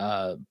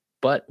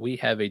 But we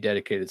have a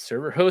dedicated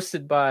server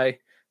hosted by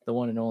the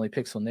one and only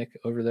Pixel Nick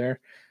over there.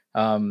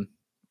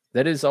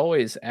 That is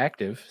always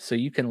active, so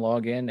you can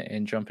log in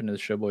and jump into the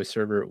Showboy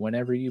server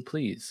whenever you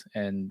please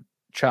and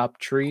chop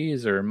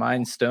trees or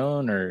mine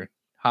stone or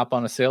hop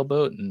on a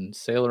sailboat and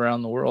sail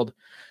around the world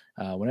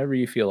whenever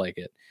you feel like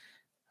it.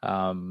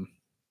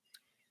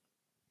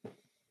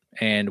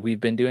 And we've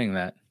been doing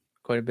that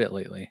quite a bit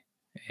lately.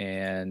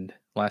 And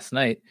last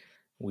night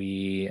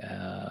we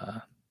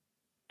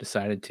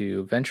decided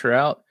to venture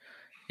out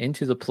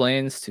into the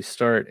plains to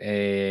start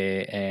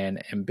an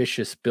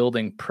ambitious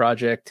building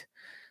project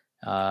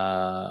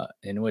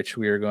in which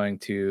we are going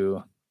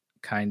to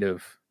kind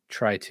of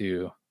try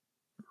to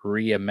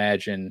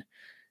reimagine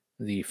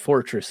the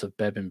fortress of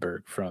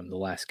Bebbanburg from The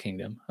Last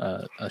Kingdom,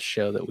 a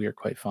show that we are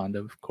quite fond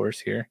of course,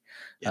 here.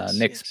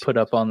 Nick's put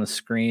up on the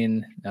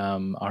screen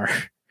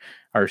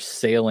our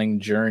sailing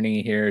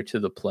journey here to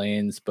the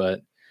plains.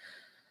 But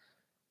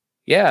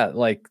yeah,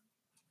 like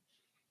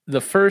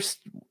the first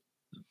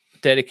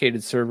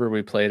dedicated server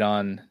we played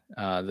on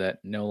that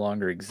no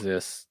longer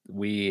exists,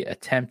 we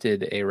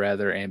attempted a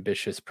rather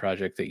ambitious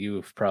project that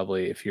you've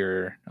probably, if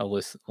you're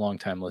a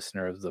longtime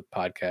listener of the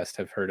podcast,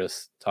 have heard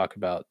us talk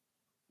about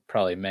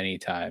probably many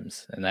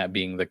times, and that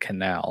being the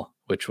canal,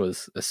 which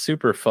was a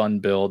super fun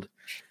build.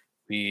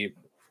 We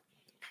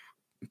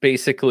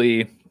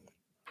basically,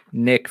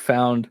 Nick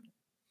found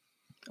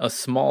a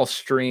small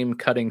stream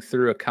cutting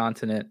through a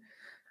continent,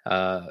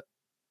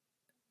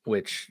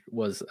 which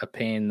was a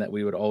pain that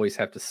we would always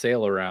have to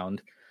sail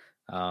around.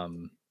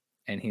 And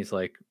he's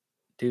like,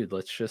 dude,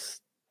 let's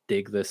just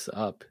dig this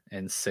up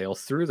and sail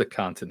through the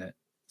continent.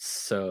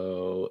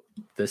 So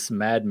this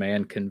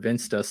madman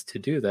convinced us to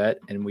do that,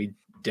 and we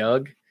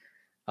dug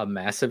a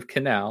massive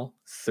canal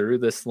through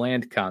this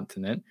land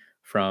continent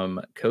from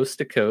coast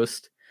to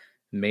coast,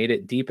 made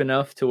it deep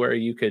enough to where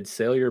you could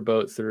sail your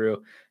boat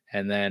through,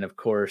 and then, of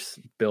course,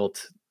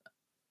 built,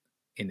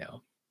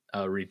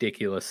 a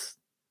ridiculous,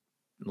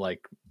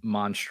 like,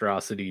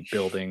 monstrosity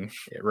building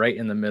right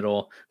in the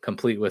middle,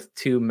 complete with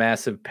 2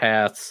 massive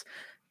paths,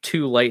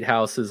 2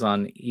 lighthouses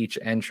on each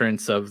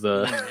entrance of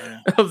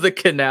the of the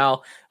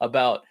canal,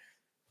 about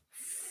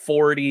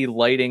 40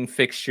 lighting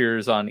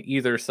fixtures on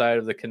either side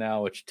of the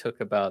canal, which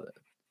took about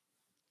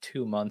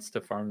 2 months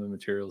to farm the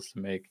materials to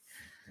make.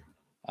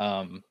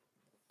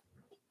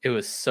 It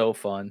was so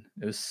fun.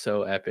 It was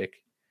so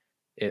epic.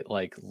 It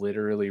like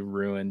literally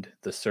ruined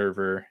the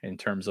server in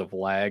terms of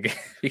lag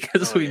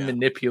because we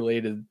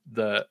manipulated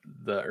the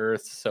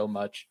earth so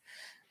much.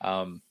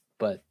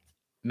 But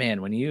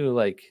man, when you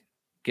like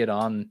get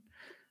on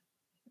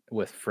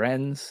with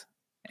friends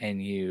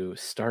and you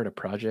start a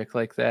project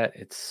like that,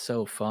 it's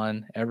so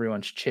fun.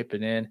 Everyone's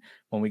chipping in.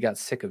 When we got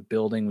sick of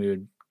building, we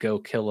would go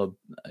kill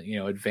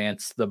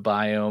advance the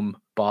biome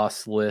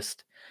boss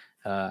list.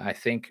 I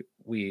think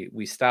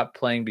we stopped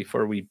playing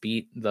before we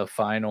beat the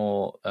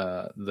final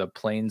the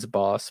plains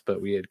boss,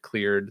 but we had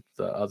cleared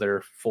the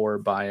other 4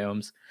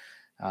 biomes.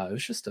 It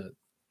was just a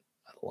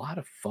lot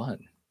of fun,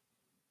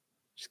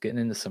 just getting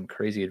into some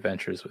crazy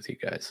adventures with you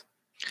guys.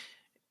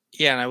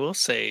 Yeah, and I will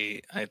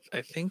say, I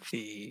think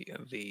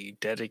the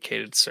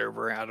dedicated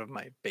server out of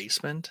my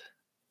basement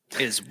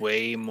is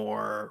way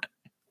more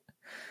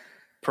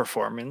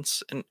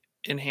performance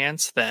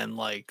enhanced than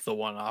like the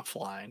one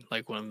offline,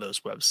 like one of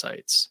those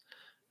websites,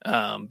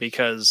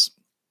 because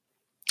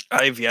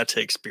I've yet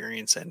to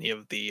experience any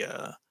of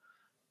the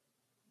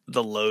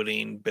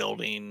loading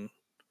building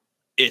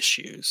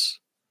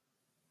issues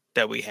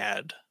that we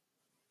had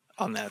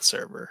on that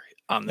server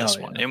on this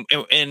one.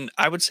 And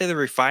I would say the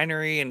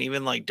refinery and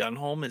even like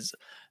Dunholm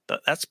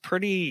that's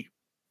pretty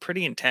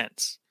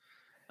intense.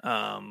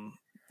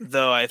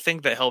 Though I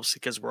think that helps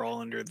because we're all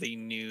under the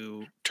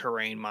new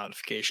terrain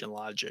modification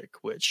logic,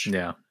 which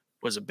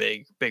was a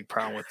big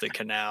problem with the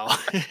canal.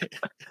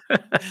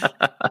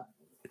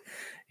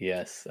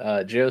 Yes.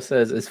 Joe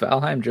says, is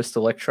Valheim just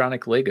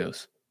electronic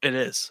Legos? It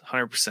is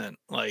 100%.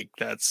 Like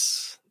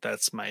that's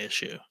my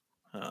issue.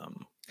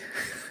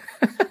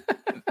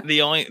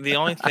 The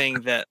only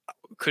thing that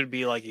could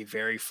be like a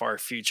very far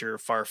future,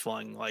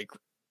 far-flung like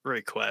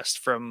request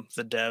from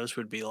the devs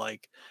would be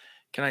like,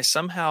 can I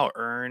somehow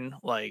earn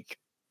like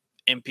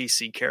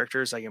NPC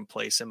characters I can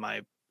place in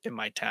my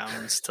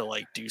towns to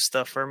like do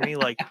stuff for me,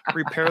 like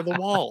repair the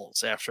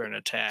walls after an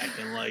attack,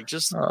 and like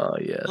just a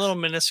little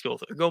minuscule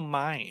go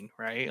mine,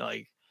 right?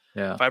 Like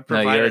if I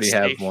provide you already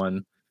have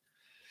one.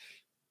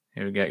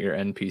 You got your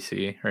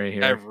NPC right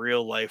here. I have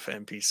real life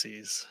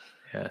NPCs.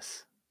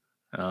 Yes.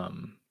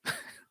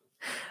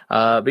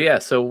 But yeah,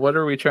 so what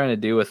are we trying to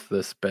do with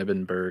this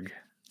Bebbanburg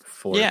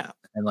fort? Yeah.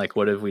 And like,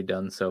 what have we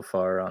done so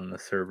far on the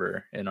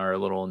server in our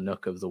little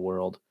nook of the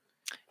world?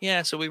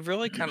 Yeah, so we've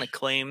really kind of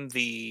claimed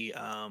the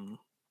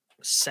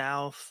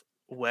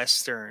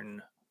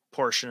southwestern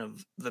portion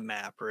of the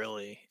map,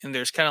 really. And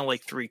there's kind of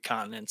like 3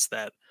 continents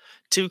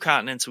 2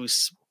 continents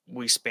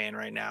we span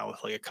right now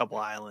with like a couple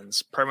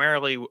islands.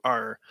 Primarily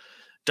our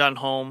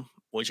Dunholm,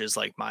 which is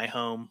like my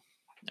home,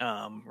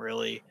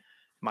 really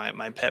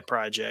my pet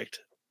project,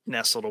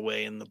 nestled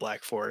away in the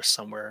Black Forest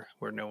somewhere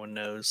where no one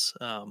knows.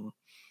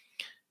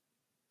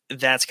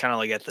 That's kind of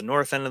like at the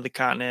north end of the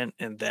continent,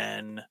 and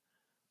then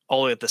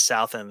all the way at the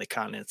south end of the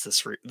continent,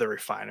 it's the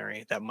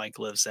refinery that Mike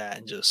lives at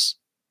and just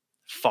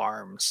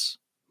farms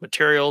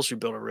materials. We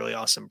built a really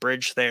awesome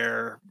bridge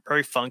there,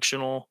 very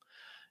functional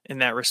in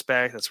that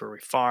respect. That's where we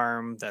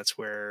farm. That's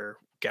where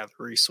we gather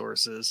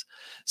resources.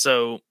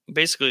 So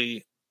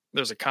basically,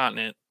 there's a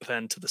continent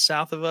then to the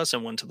south of us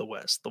and one to the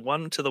west. The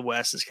one to the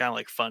west is kind of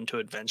like fun to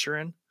adventure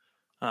in.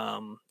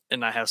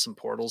 And I have some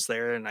portals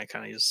there, and I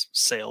kind of just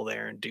sail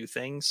there and do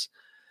things.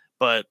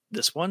 But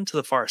this one to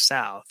the far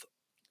south,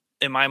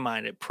 in my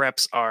mind, it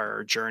preps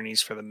our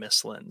journeys for the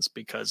Mistlands,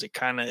 because it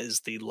kind of is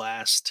the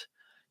last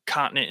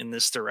continent in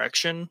this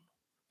direction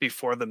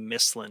before the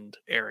Mistland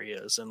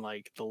areas and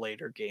like the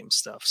later game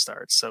stuff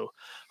starts. So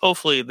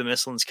hopefully the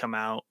Mistlands come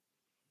out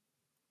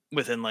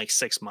within like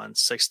 6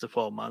 months, 6 to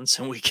 12 months,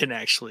 and we can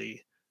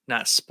actually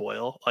not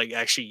spoil, like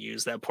actually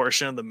use that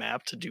portion of the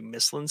map to do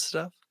Mistland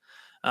stuff.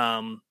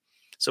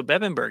 So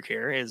Bebbanburg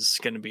here is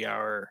going to be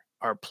our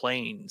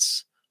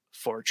plains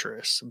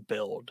fortress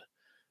build.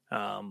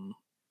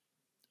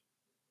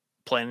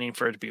 Planning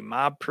for it to be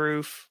mob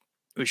proof.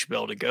 We should be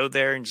able to go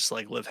there and just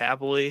like live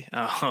happily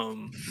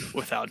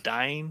without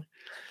dying.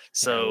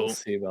 So we'll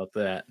see about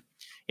that.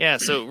 Yeah.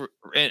 So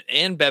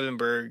in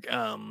Bebbanburg,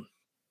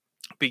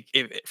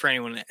 for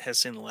anyone that has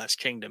seen The Last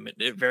Kingdom,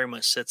 it very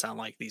much sits on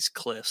like these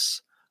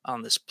cliffs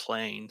on this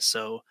plain.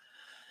 So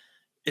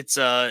it's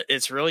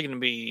really going to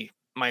be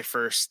my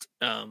first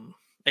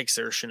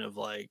exertion of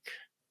like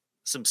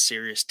some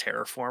serious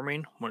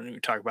terraforming. When we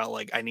talk about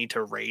like I need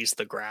to raise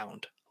the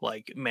ground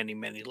like many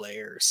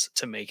layers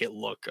to make it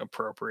look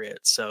appropriate.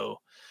 So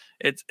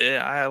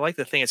I like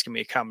to think it's gonna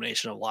be a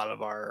combination of a lot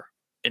of our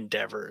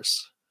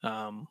endeavors.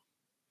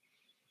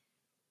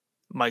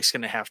 Mike's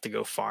gonna have to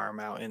go farm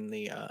out in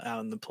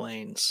the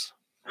plains.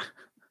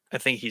 I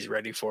think he's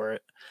ready for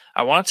it.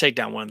 I want to take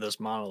down one of those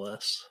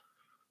monoliths.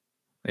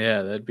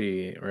 Yeah, that'd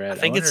be rad. I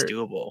think it's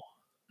doable.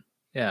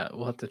 Yeah,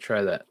 we'll have to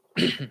try that.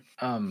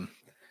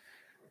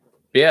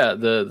 Yeah,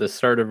 the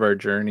start of our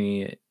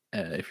journey,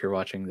 if you're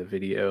watching the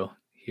video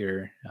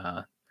here,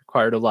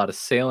 required a lot of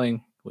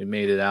sailing. We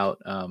made it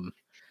out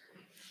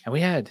And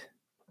we had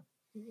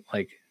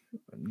like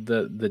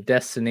the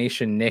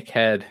destination Nick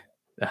had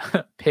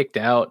picked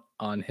out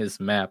on his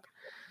map.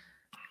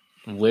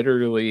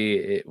 Literally,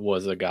 it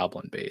was a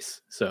goblin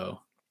base. So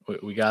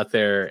we got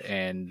there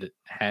and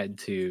had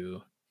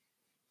to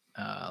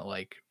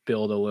like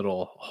build a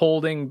little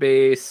holding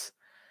base,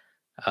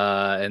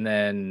 and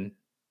then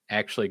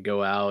actually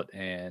go out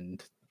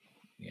and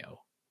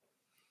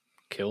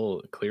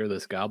clear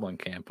this goblin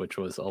camp, which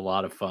was a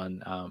lot of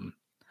fun.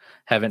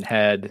 Haven't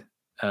had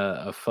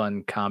a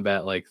fun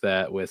combat like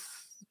that with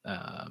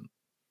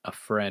a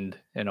friend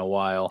in a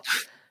while.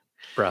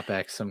 Brought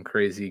back some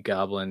crazy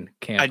goblin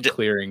camp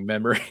clearing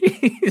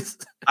memories.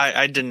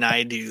 I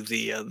denied you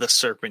the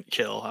serpent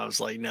kill. I was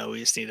like, no, we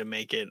just need to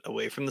make it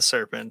away from the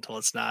serpent.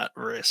 Let's not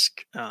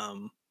risk.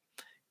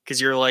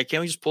 Because you're like,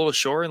 can't we just pull to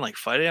shore and like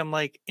fight it? I'm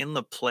like, in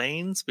the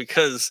plains,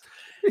 because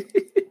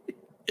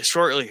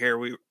shortly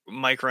here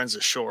Mike runs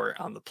ashore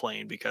on the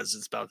plane because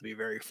it's about to be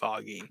very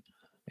foggy.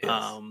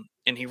 Yes.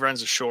 And he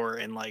runs ashore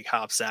and like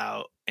hops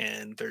out,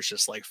 and there's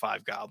just like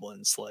 5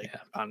 goblins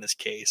on this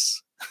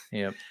case.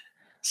 Yep.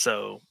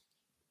 So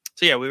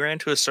yeah, we ran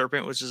into a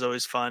serpent, which is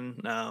always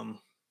fun.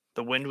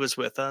 The wind was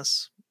with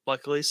us,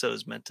 luckily, so it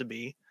was meant to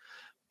be.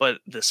 But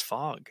this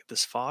fog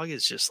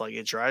is just like,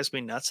 it drives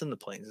me nuts in the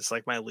plains. It's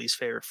like my least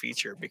favorite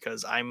feature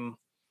because I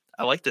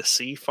like to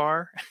see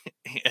far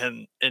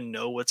and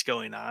know what's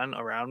going on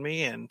around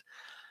me, and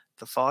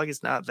the fog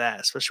is not that.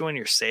 Especially when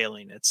you're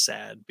sailing, it's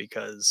sad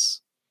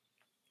because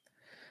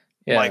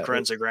Mike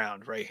runs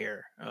aground right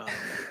here.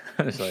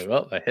 It's like,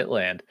 well, I hit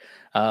land.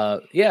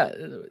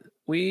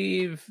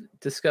 We've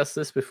discussed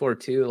this before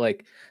too.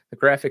 Like, the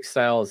graphic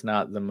style is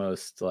not the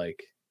most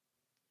like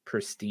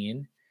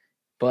pristine,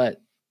 but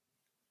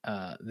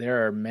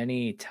there are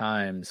many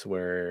times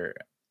where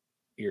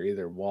you're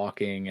either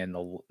walking and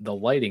the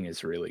lighting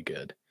is really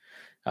good.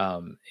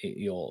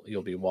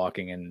 You'll be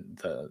walking and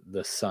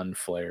the sun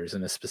flares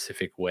in a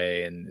specific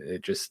way, and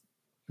it just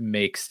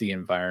makes the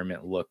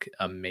environment look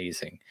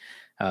amazing.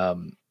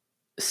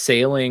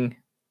 Sailing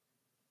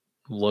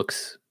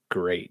looks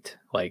great,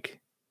 like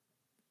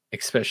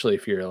especially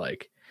if you're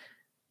like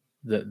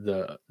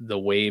the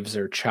waves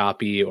are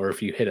choppy, or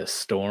if you hit a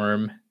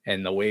storm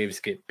and the waves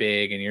get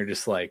big and you're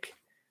just like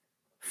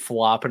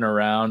flopping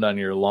around on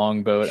your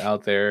longboat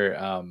out there.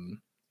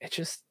 It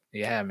just,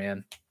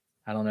 man,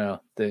 I don't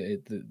know,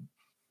 the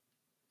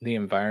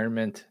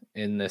environment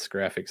in this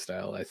graphic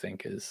style, I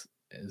think is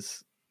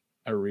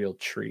a real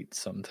treat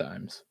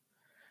sometimes.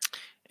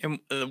 And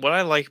what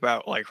I like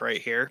about like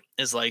right here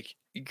is like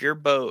your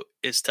boat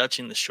is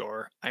touching the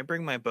shore. I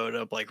bring my boat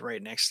up like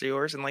right next to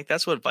yours, and like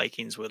that's what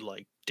Vikings would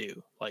like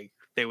do. Like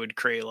they would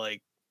create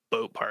like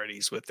boat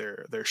parties with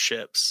their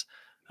ships.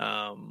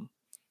 And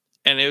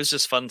it was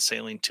just fun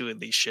sailing 2 of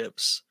these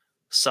ships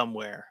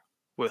somewhere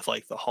with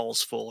like the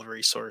hulls full of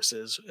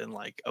resources and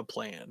like a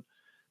plan.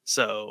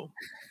 So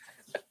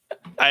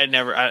I had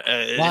never.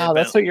 Wow,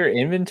 that's what your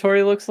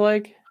inventory looks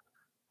like?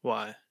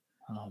 Why?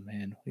 Oh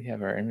man, we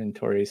have our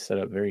inventory set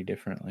up very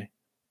differently.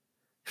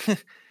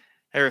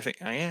 Everything.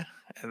 Oh, yeah,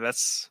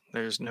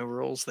 there's no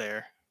rules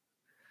there.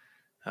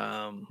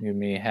 You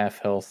me half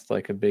health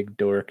like a big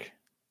dork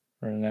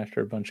running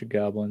after a bunch of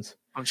goblins.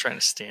 I'm trying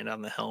to stand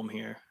on the helm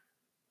here.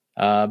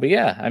 But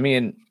yeah, I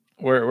mean,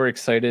 we're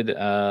excited,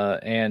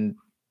 and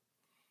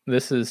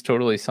this is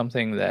totally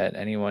something that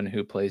anyone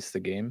who plays the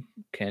game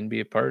can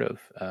be a part of.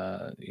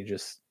 You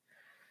just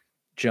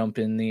jump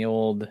in the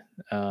old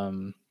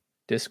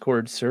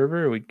Discord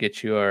server. We'd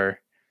get you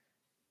our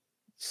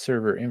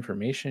server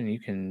information. You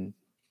can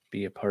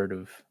be a part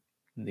of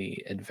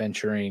the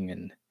adventuring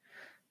and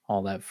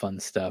all that fun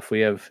stuff.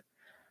 We have,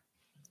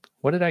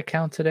 what did I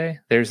count today?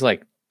 There's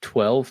like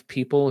 12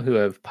 people who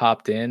have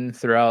popped in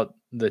throughout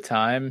the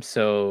time.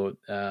 So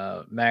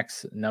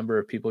max number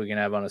of people you can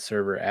have on a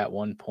server at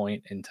one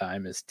point in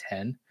time is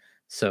 10.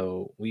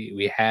 So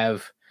we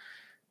have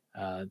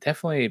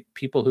definitely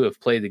people who have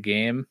played the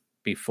game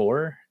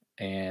before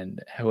and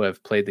who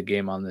have played the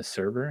game on this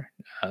server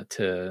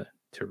to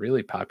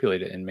really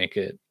populate it and make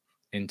it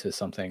into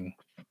something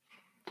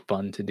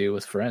fun to do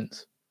with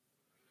friends.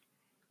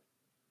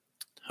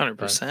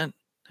 100%.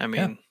 I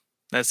mean,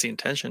 that's the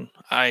intention.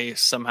 I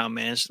somehow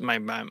managed,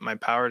 my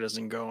power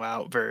doesn't go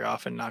out very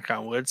often, knock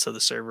on wood, so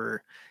the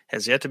server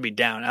has yet to be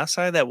down.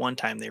 Outside of that one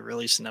time they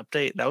released an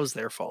update, that was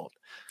their fault.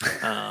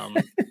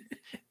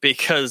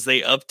 Because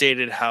they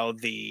updated how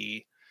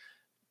it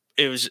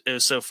was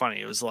so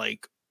funny. It was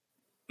like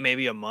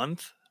maybe a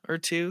month or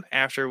 2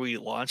 after we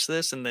launched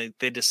this, and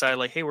they decided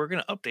like, hey, we're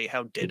going to update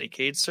how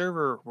dedicated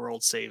server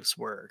world saves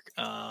work.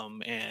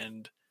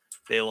 And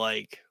they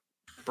like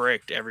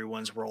bricked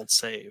everyone's world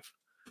save.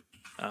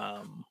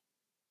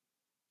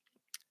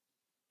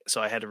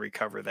 So I had to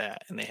recover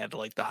that, and they had to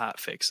like the hot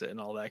fix it and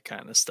all that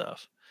kind of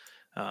stuff.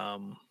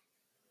 So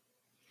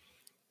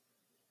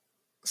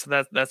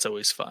that's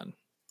always fun.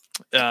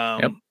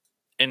 And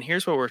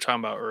here's what we were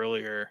talking about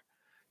earlier,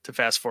 to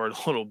fast forward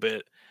a little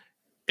bit,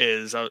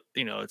 is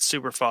it's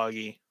super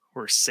foggy.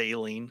 We're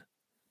sailing.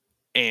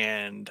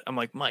 And I'm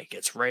like, Mike,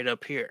 it's right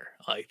up here.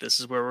 Like, this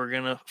is where we're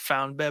going to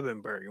found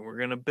Bebenberg and we're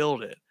going to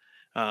build it.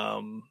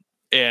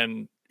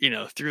 And,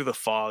 through the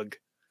fog,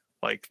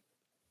 like,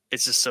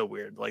 it's just so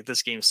weird. Like,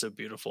 this game's so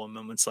beautiful in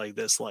moments like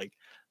this. Like,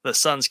 the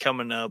sun's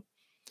coming up,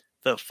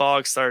 the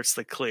fog starts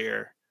to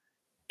clear,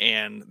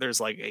 and there's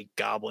like a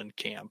goblin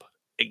camp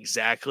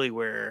exactly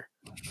where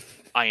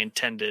I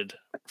intended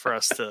for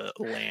us to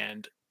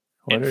land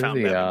and found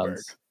Bebenberg.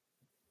 Odds?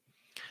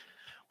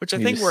 Which I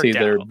think worked out. See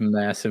their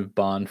massive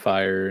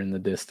bonfire in the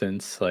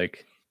distance,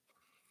 like,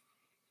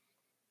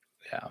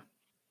 yeah,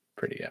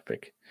 pretty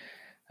epic.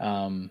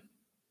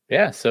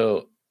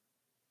 So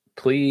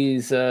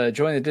please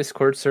join the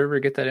Discord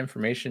server, get that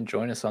information,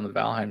 join us on the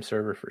Valheim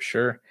server for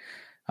sure.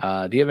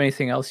 Do you have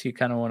anything else you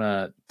kind of want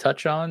to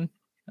touch on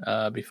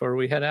before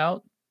we head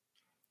out?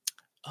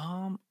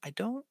 I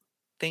don't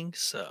think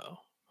so.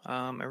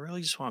 I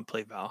really just want to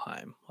play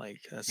Valheim.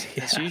 Like,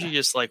 that's usually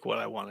just like what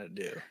I want to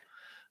do.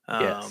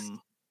 Yes.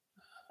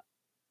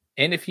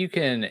 And if you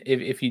can,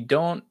 if you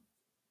don't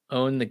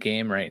own the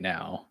game right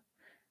now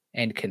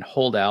and can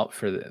hold out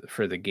for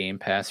the Game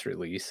Pass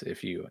release,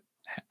 if you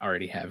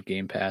already have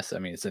Game Pass, I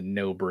mean, it's a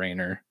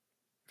no-brainer,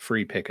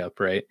 free pickup,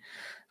 right?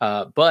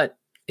 But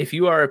if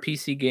you are a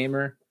PC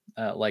gamer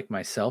like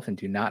myself and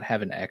do not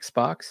have an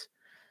Xbox,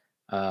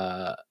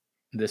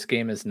 this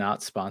game is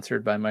not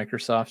sponsored by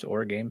Microsoft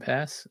or Game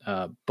Pass,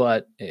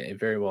 but it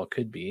very well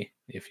could be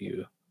if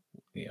you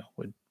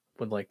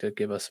would like to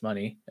give us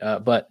money.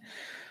 But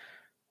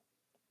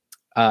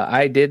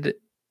I did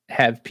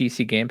have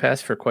PC Game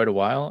Pass for quite a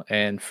while,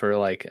 and for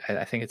like,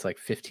 I think it's like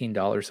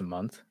 $15 a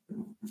month,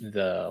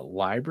 the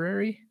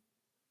library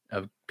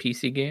of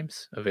PC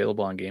games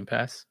available on Game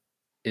Pass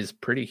is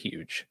pretty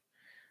huge.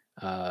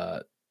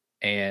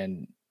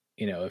 And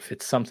if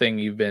it's something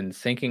you've been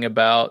thinking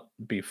about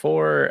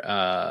before,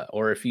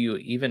 or if you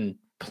even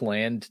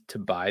planned to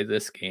buy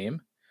this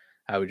game,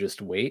 I would just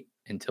wait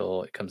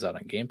until it comes out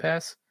on Game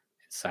Pass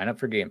and sign up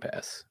for Game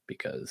Pass,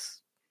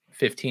 because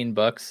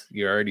 $15,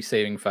 you're already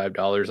saving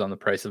 $5 on the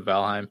price of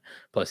Valheim.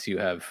 Plus you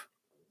have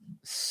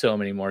so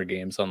many more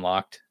games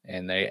unlocked,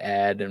 and they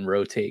add and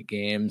rotate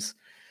games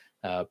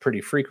pretty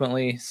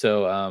frequently.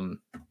 So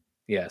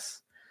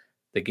yes,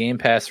 the Game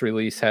Pass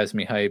release has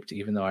me hyped,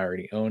 even though I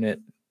already own it.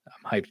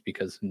 I'm hyped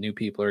because new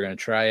people are going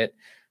to try it.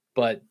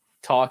 But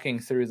talking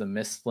through the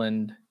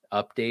Mistland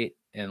update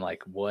and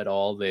like what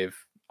all they've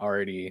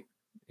already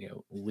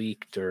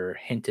leaked or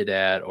hinted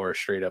at or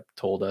straight up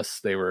told us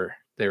they were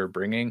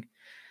bringing,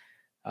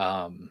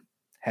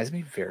 has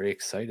me very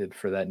excited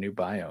for that new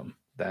biome.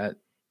 That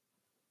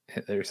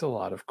there's a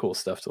lot of cool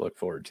stuff to look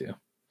forward to.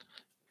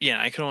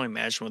 Yeah, I can only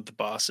imagine what the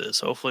boss is.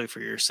 Hopefully for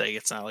your sake,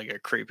 it's not like a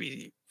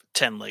creepy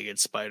 10-legged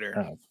spider.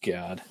 Oh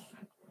God.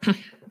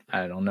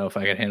 I don't know if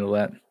I can handle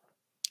that.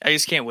 I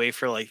just can't wait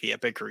for like the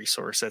epic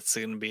resource that's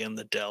going to be in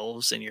the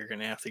delves, and you're going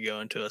to have to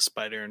go into a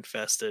spider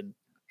infested.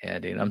 Yeah,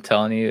 dude, I'm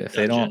telling you, if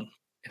they don't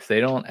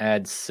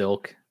add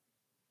silk,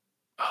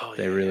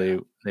 they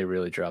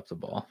really drop the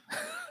ball.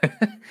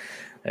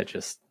 That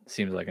just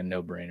seems like a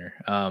no-brainer.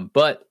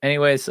 But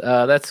anyways,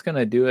 that's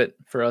gonna do it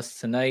for us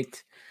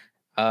tonight.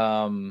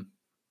 Go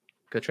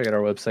check out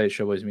our website,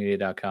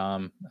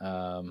 showboysmedia.com.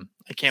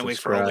 I can't wait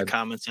for all the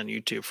comments on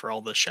YouTube for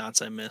all the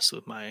shots I missed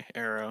with my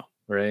arrow.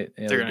 Right.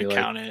 Yeah, they're gonna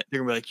count it.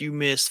 They're gonna be like, you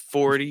missed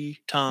 40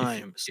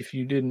 times. If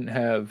you didn't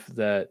have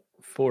that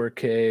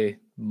 4K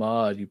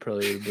mod, you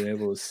probably would have been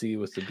able to see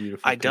with the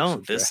beautiful. I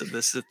don't. This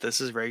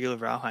is regular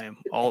Valheim.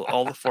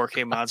 All the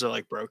 4K mods are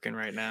like broken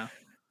right now.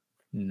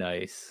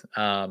 Nice.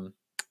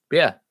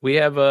 Yeah, we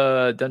have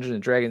a Dungeons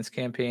and Dragons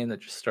campaign that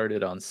just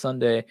started on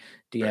Sunday,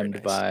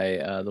 DM'd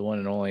by the one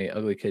and only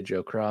Ugly Kid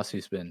Joe Cross,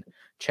 who's been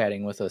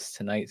chatting with us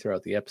tonight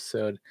throughout the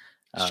episode.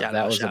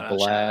 That was a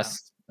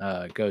blast.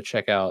 Go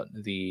check out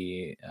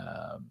the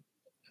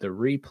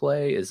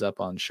replay is up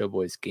on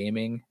Showboys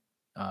Gaming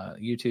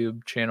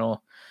YouTube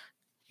channel.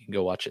 You can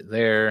go watch it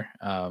there.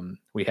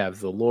 We have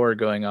the lore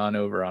going on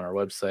over on our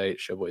website,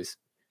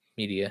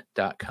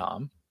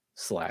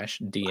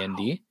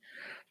 showboysmedia.com/DND.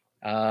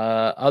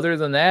 Other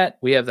than that,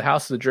 we have the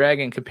House of the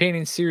Dragon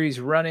companion series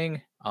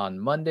running on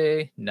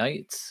Monday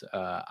nights.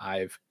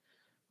 I've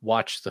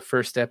watched the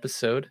first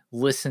episode,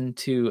 listened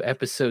to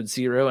episode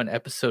 0 and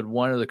episode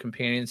 1 of the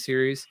companion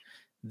series.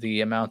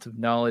 The amount of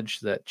knowledge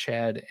that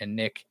Chad and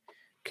Nick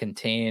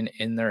contain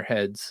in their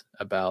heads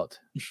about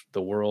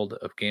the world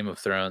of Game of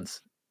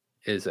Thrones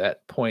is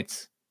at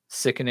points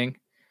sickening,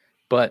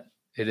 but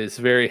it is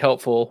very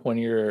helpful when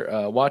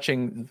you're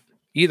watching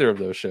either of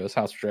those shows,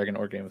 House of Dragon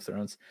or Game of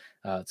Thrones.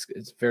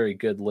 It's very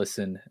good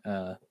listen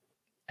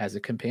as a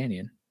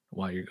companion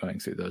while you're going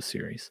through those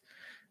series.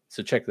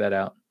 So check that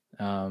out.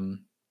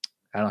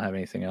 I don't have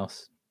anything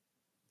else.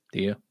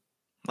 Do you?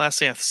 Last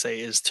thing I have to say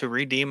is to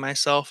redeem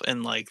myself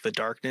in like the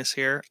darkness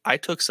here. I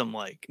took some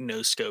like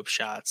no scope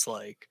shots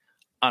like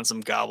on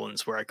some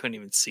goblins where I couldn't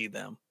even see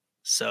them.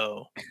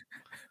 So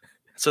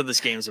that's what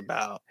this game's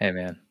about. Hey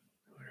man,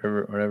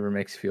 whatever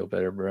makes you feel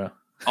better, bro.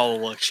 All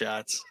the luck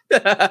shots.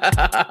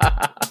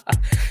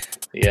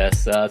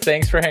 Yes.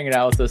 Thanks for hanging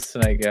out with us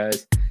tonight,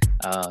 guys.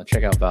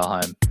 Check out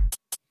Valheim.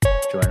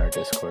 Join our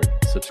Discord.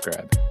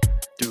 Subscribe.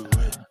 Do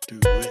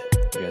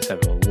it. You guys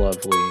have a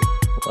lovely,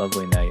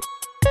 lovely night.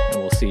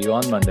 And we'll see you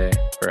on Monday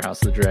for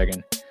House of the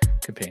Dragon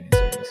Companion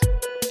Series.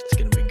 It's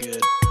going to be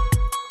good.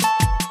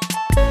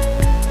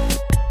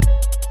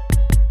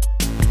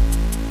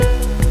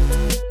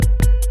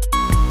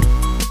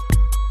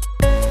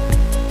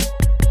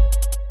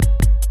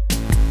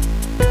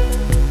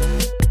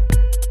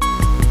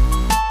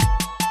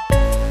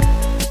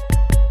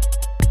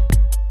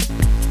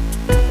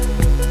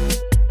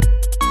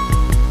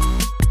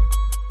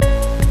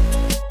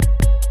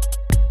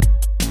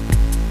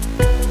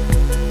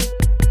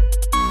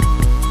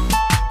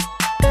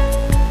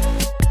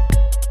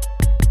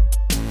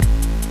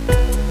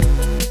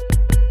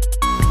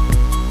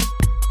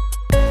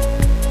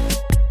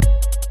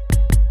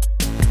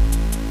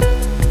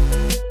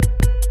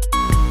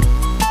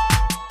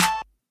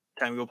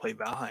 Time to go play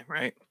Valheim,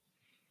 right?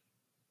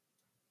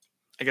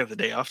 I got the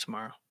day off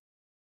tomorrow.